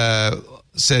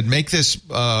 said make this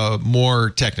more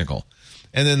technical.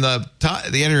 And then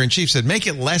the editor-in-chief said, make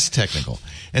it less technical.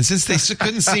 And since they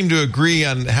couldn't seem to agree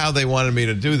on how they wanted me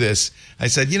to do this, I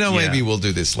said, maybe we'll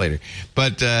do this later.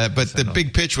 But the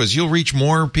big pitch was, you'll reach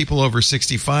more people over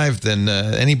 65 than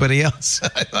anybody else.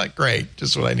 I thought, great,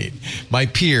 just what I need. My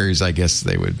peers, I guess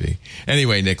they would be.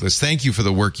 Anyway, Nicholas, thank you for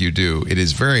the work you do. It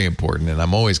is very important, and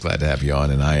I'm always glad to have you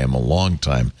on, and I am a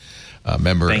long-time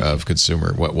member of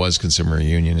Consumer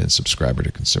Union and subscriber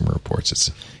to Consumer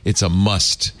Reports. It's a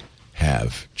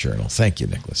must-have journal. Thank you,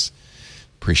 Nicholas.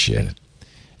 Appreciate it.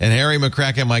 And Harry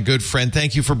McCracken, my good friend,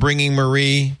 thank you for bringing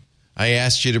Marie. I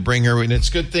asked you to bring her, and it's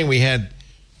a good thing we had,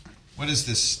 what is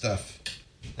this stuff?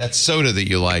 That soda that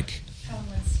you like.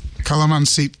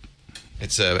 Calamansi.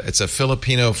 It's a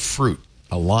Filipino fruit,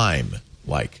 a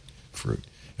lime-like fruit.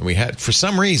 And we had, for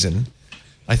some reason,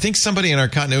 I think somebody in our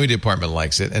continuity department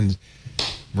likes it, and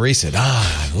Marie said,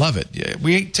 I love it. Yeah,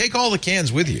 we take all the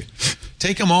cans with you.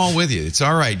 Take them all with you. It's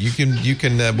all right. You can. We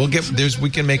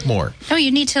can make more. Oh, you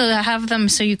need to have them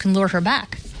so you can lure her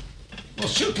back. Well,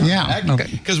 she'll come back. Okay.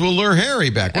 Because we'll lure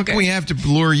Harry back. What can we have to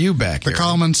lure you back? The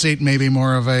Coleman seat may be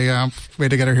more of a way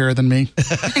to get her here than me.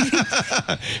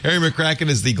 Harry McCracken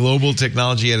is the global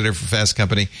technology editor for Fast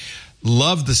Company.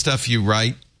 Love the stuff you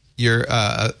write. You're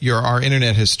our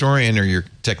internet historian or your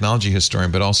technology historian,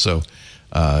 but also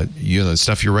the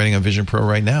stuff you're writing on Vision Pro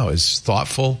right now is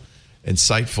thoughtful,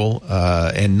 insightful,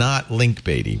 and not link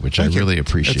baity, which I really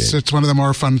appreciate. It's one of the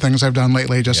more fun things I've done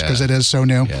lately, just because it is so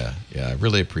new. Yeah, I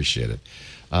really appreciate it.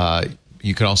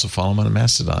 You can also follow him on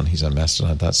Mastodon. He's on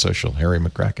mastodon.social, Harry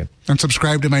McCracken. And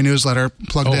subscribe to my newsletter,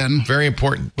 Plugged In. Very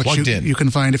important. Plugged In. You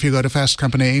can find if you go to Fast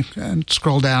Company and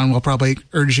scroll down. We'll probably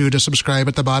urge you to subscribe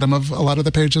at the bottom of a lot of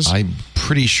the pages. I'm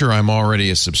pretty sure I'm already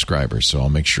a subscriber, so I'll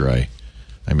make sure I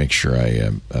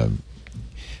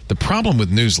the problem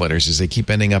with newsletters is they keep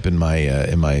ending up in my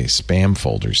spam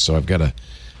folders, so I've got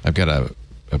to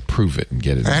approve it and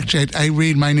get it. Actually, I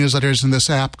read my newsletters in this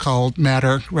app called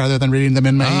Matter rather than reading them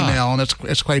in my email, and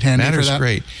it's quite handy. Matter's for that.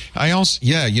 Great. I also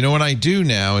you know what I do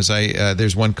now is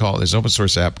there's an open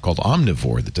source app called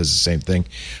Omnivore that does the same thing,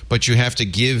 but you have to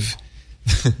give.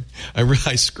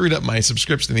 I screwed up my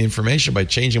subscription to the information by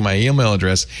changing my email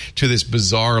address to this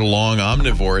bizarre long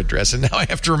Omnivore address, and now I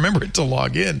have to remember it to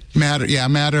log in. Matter.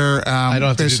 I don't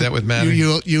have to do that with Matter.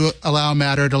 You allow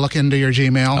Matter to look into your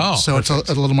Gmail, so perfect. It's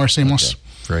a little more seamless. Okay.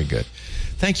 Very good.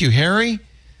 Thank you, Harry.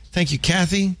 Thank you,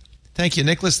 Kathy. Thank you,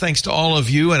 Nicholas. Thanks to all of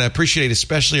you, and I appreciate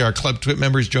especially our Club Twit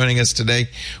members joining us today.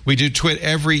 We do Twit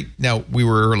now, we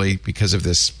were early because of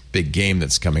this big game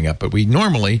that's coming up, but we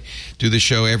normally do the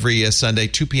show every Sunday,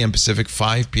 2 p.m. Pacific,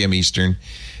 5 p.m. Eastern,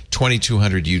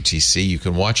 2200 UTC. You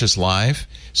can watch us live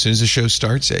as soon as the show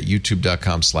starts at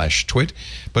youtube.com/twit.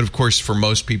 But, of course, for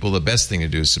most people, the best thing to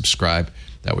do is subscribe.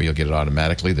 That way you'll get it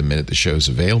automatically the minute the show's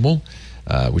available,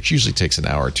 which usually takes an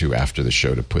hour or two after the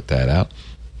show to put that out.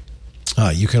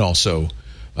 You can also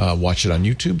watch it on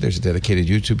YouTube. There's a dedicated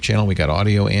YouTube channel. We got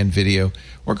audio and video.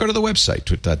 Or go to the website,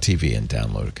 twit.tv, and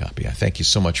download a copy. I thank you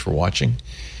so much for watching.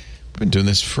 We've been doing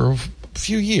this for a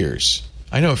few years.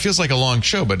 I know it feels like a long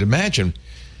show, but imagine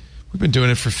we've been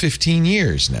doing it for 15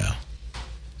 years now.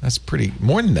 That's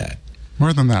more than that.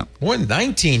 More than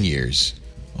 19 years.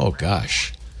 Oh,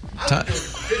 gosh.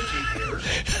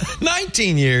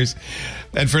 19 years.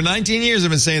 And for 19 years,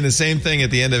 I've been saying the same thing at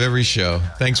the end of every show.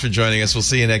 Thanks for joining us. We'll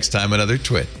see you next time. Another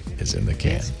Twit is in the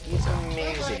can. It's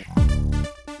amazing.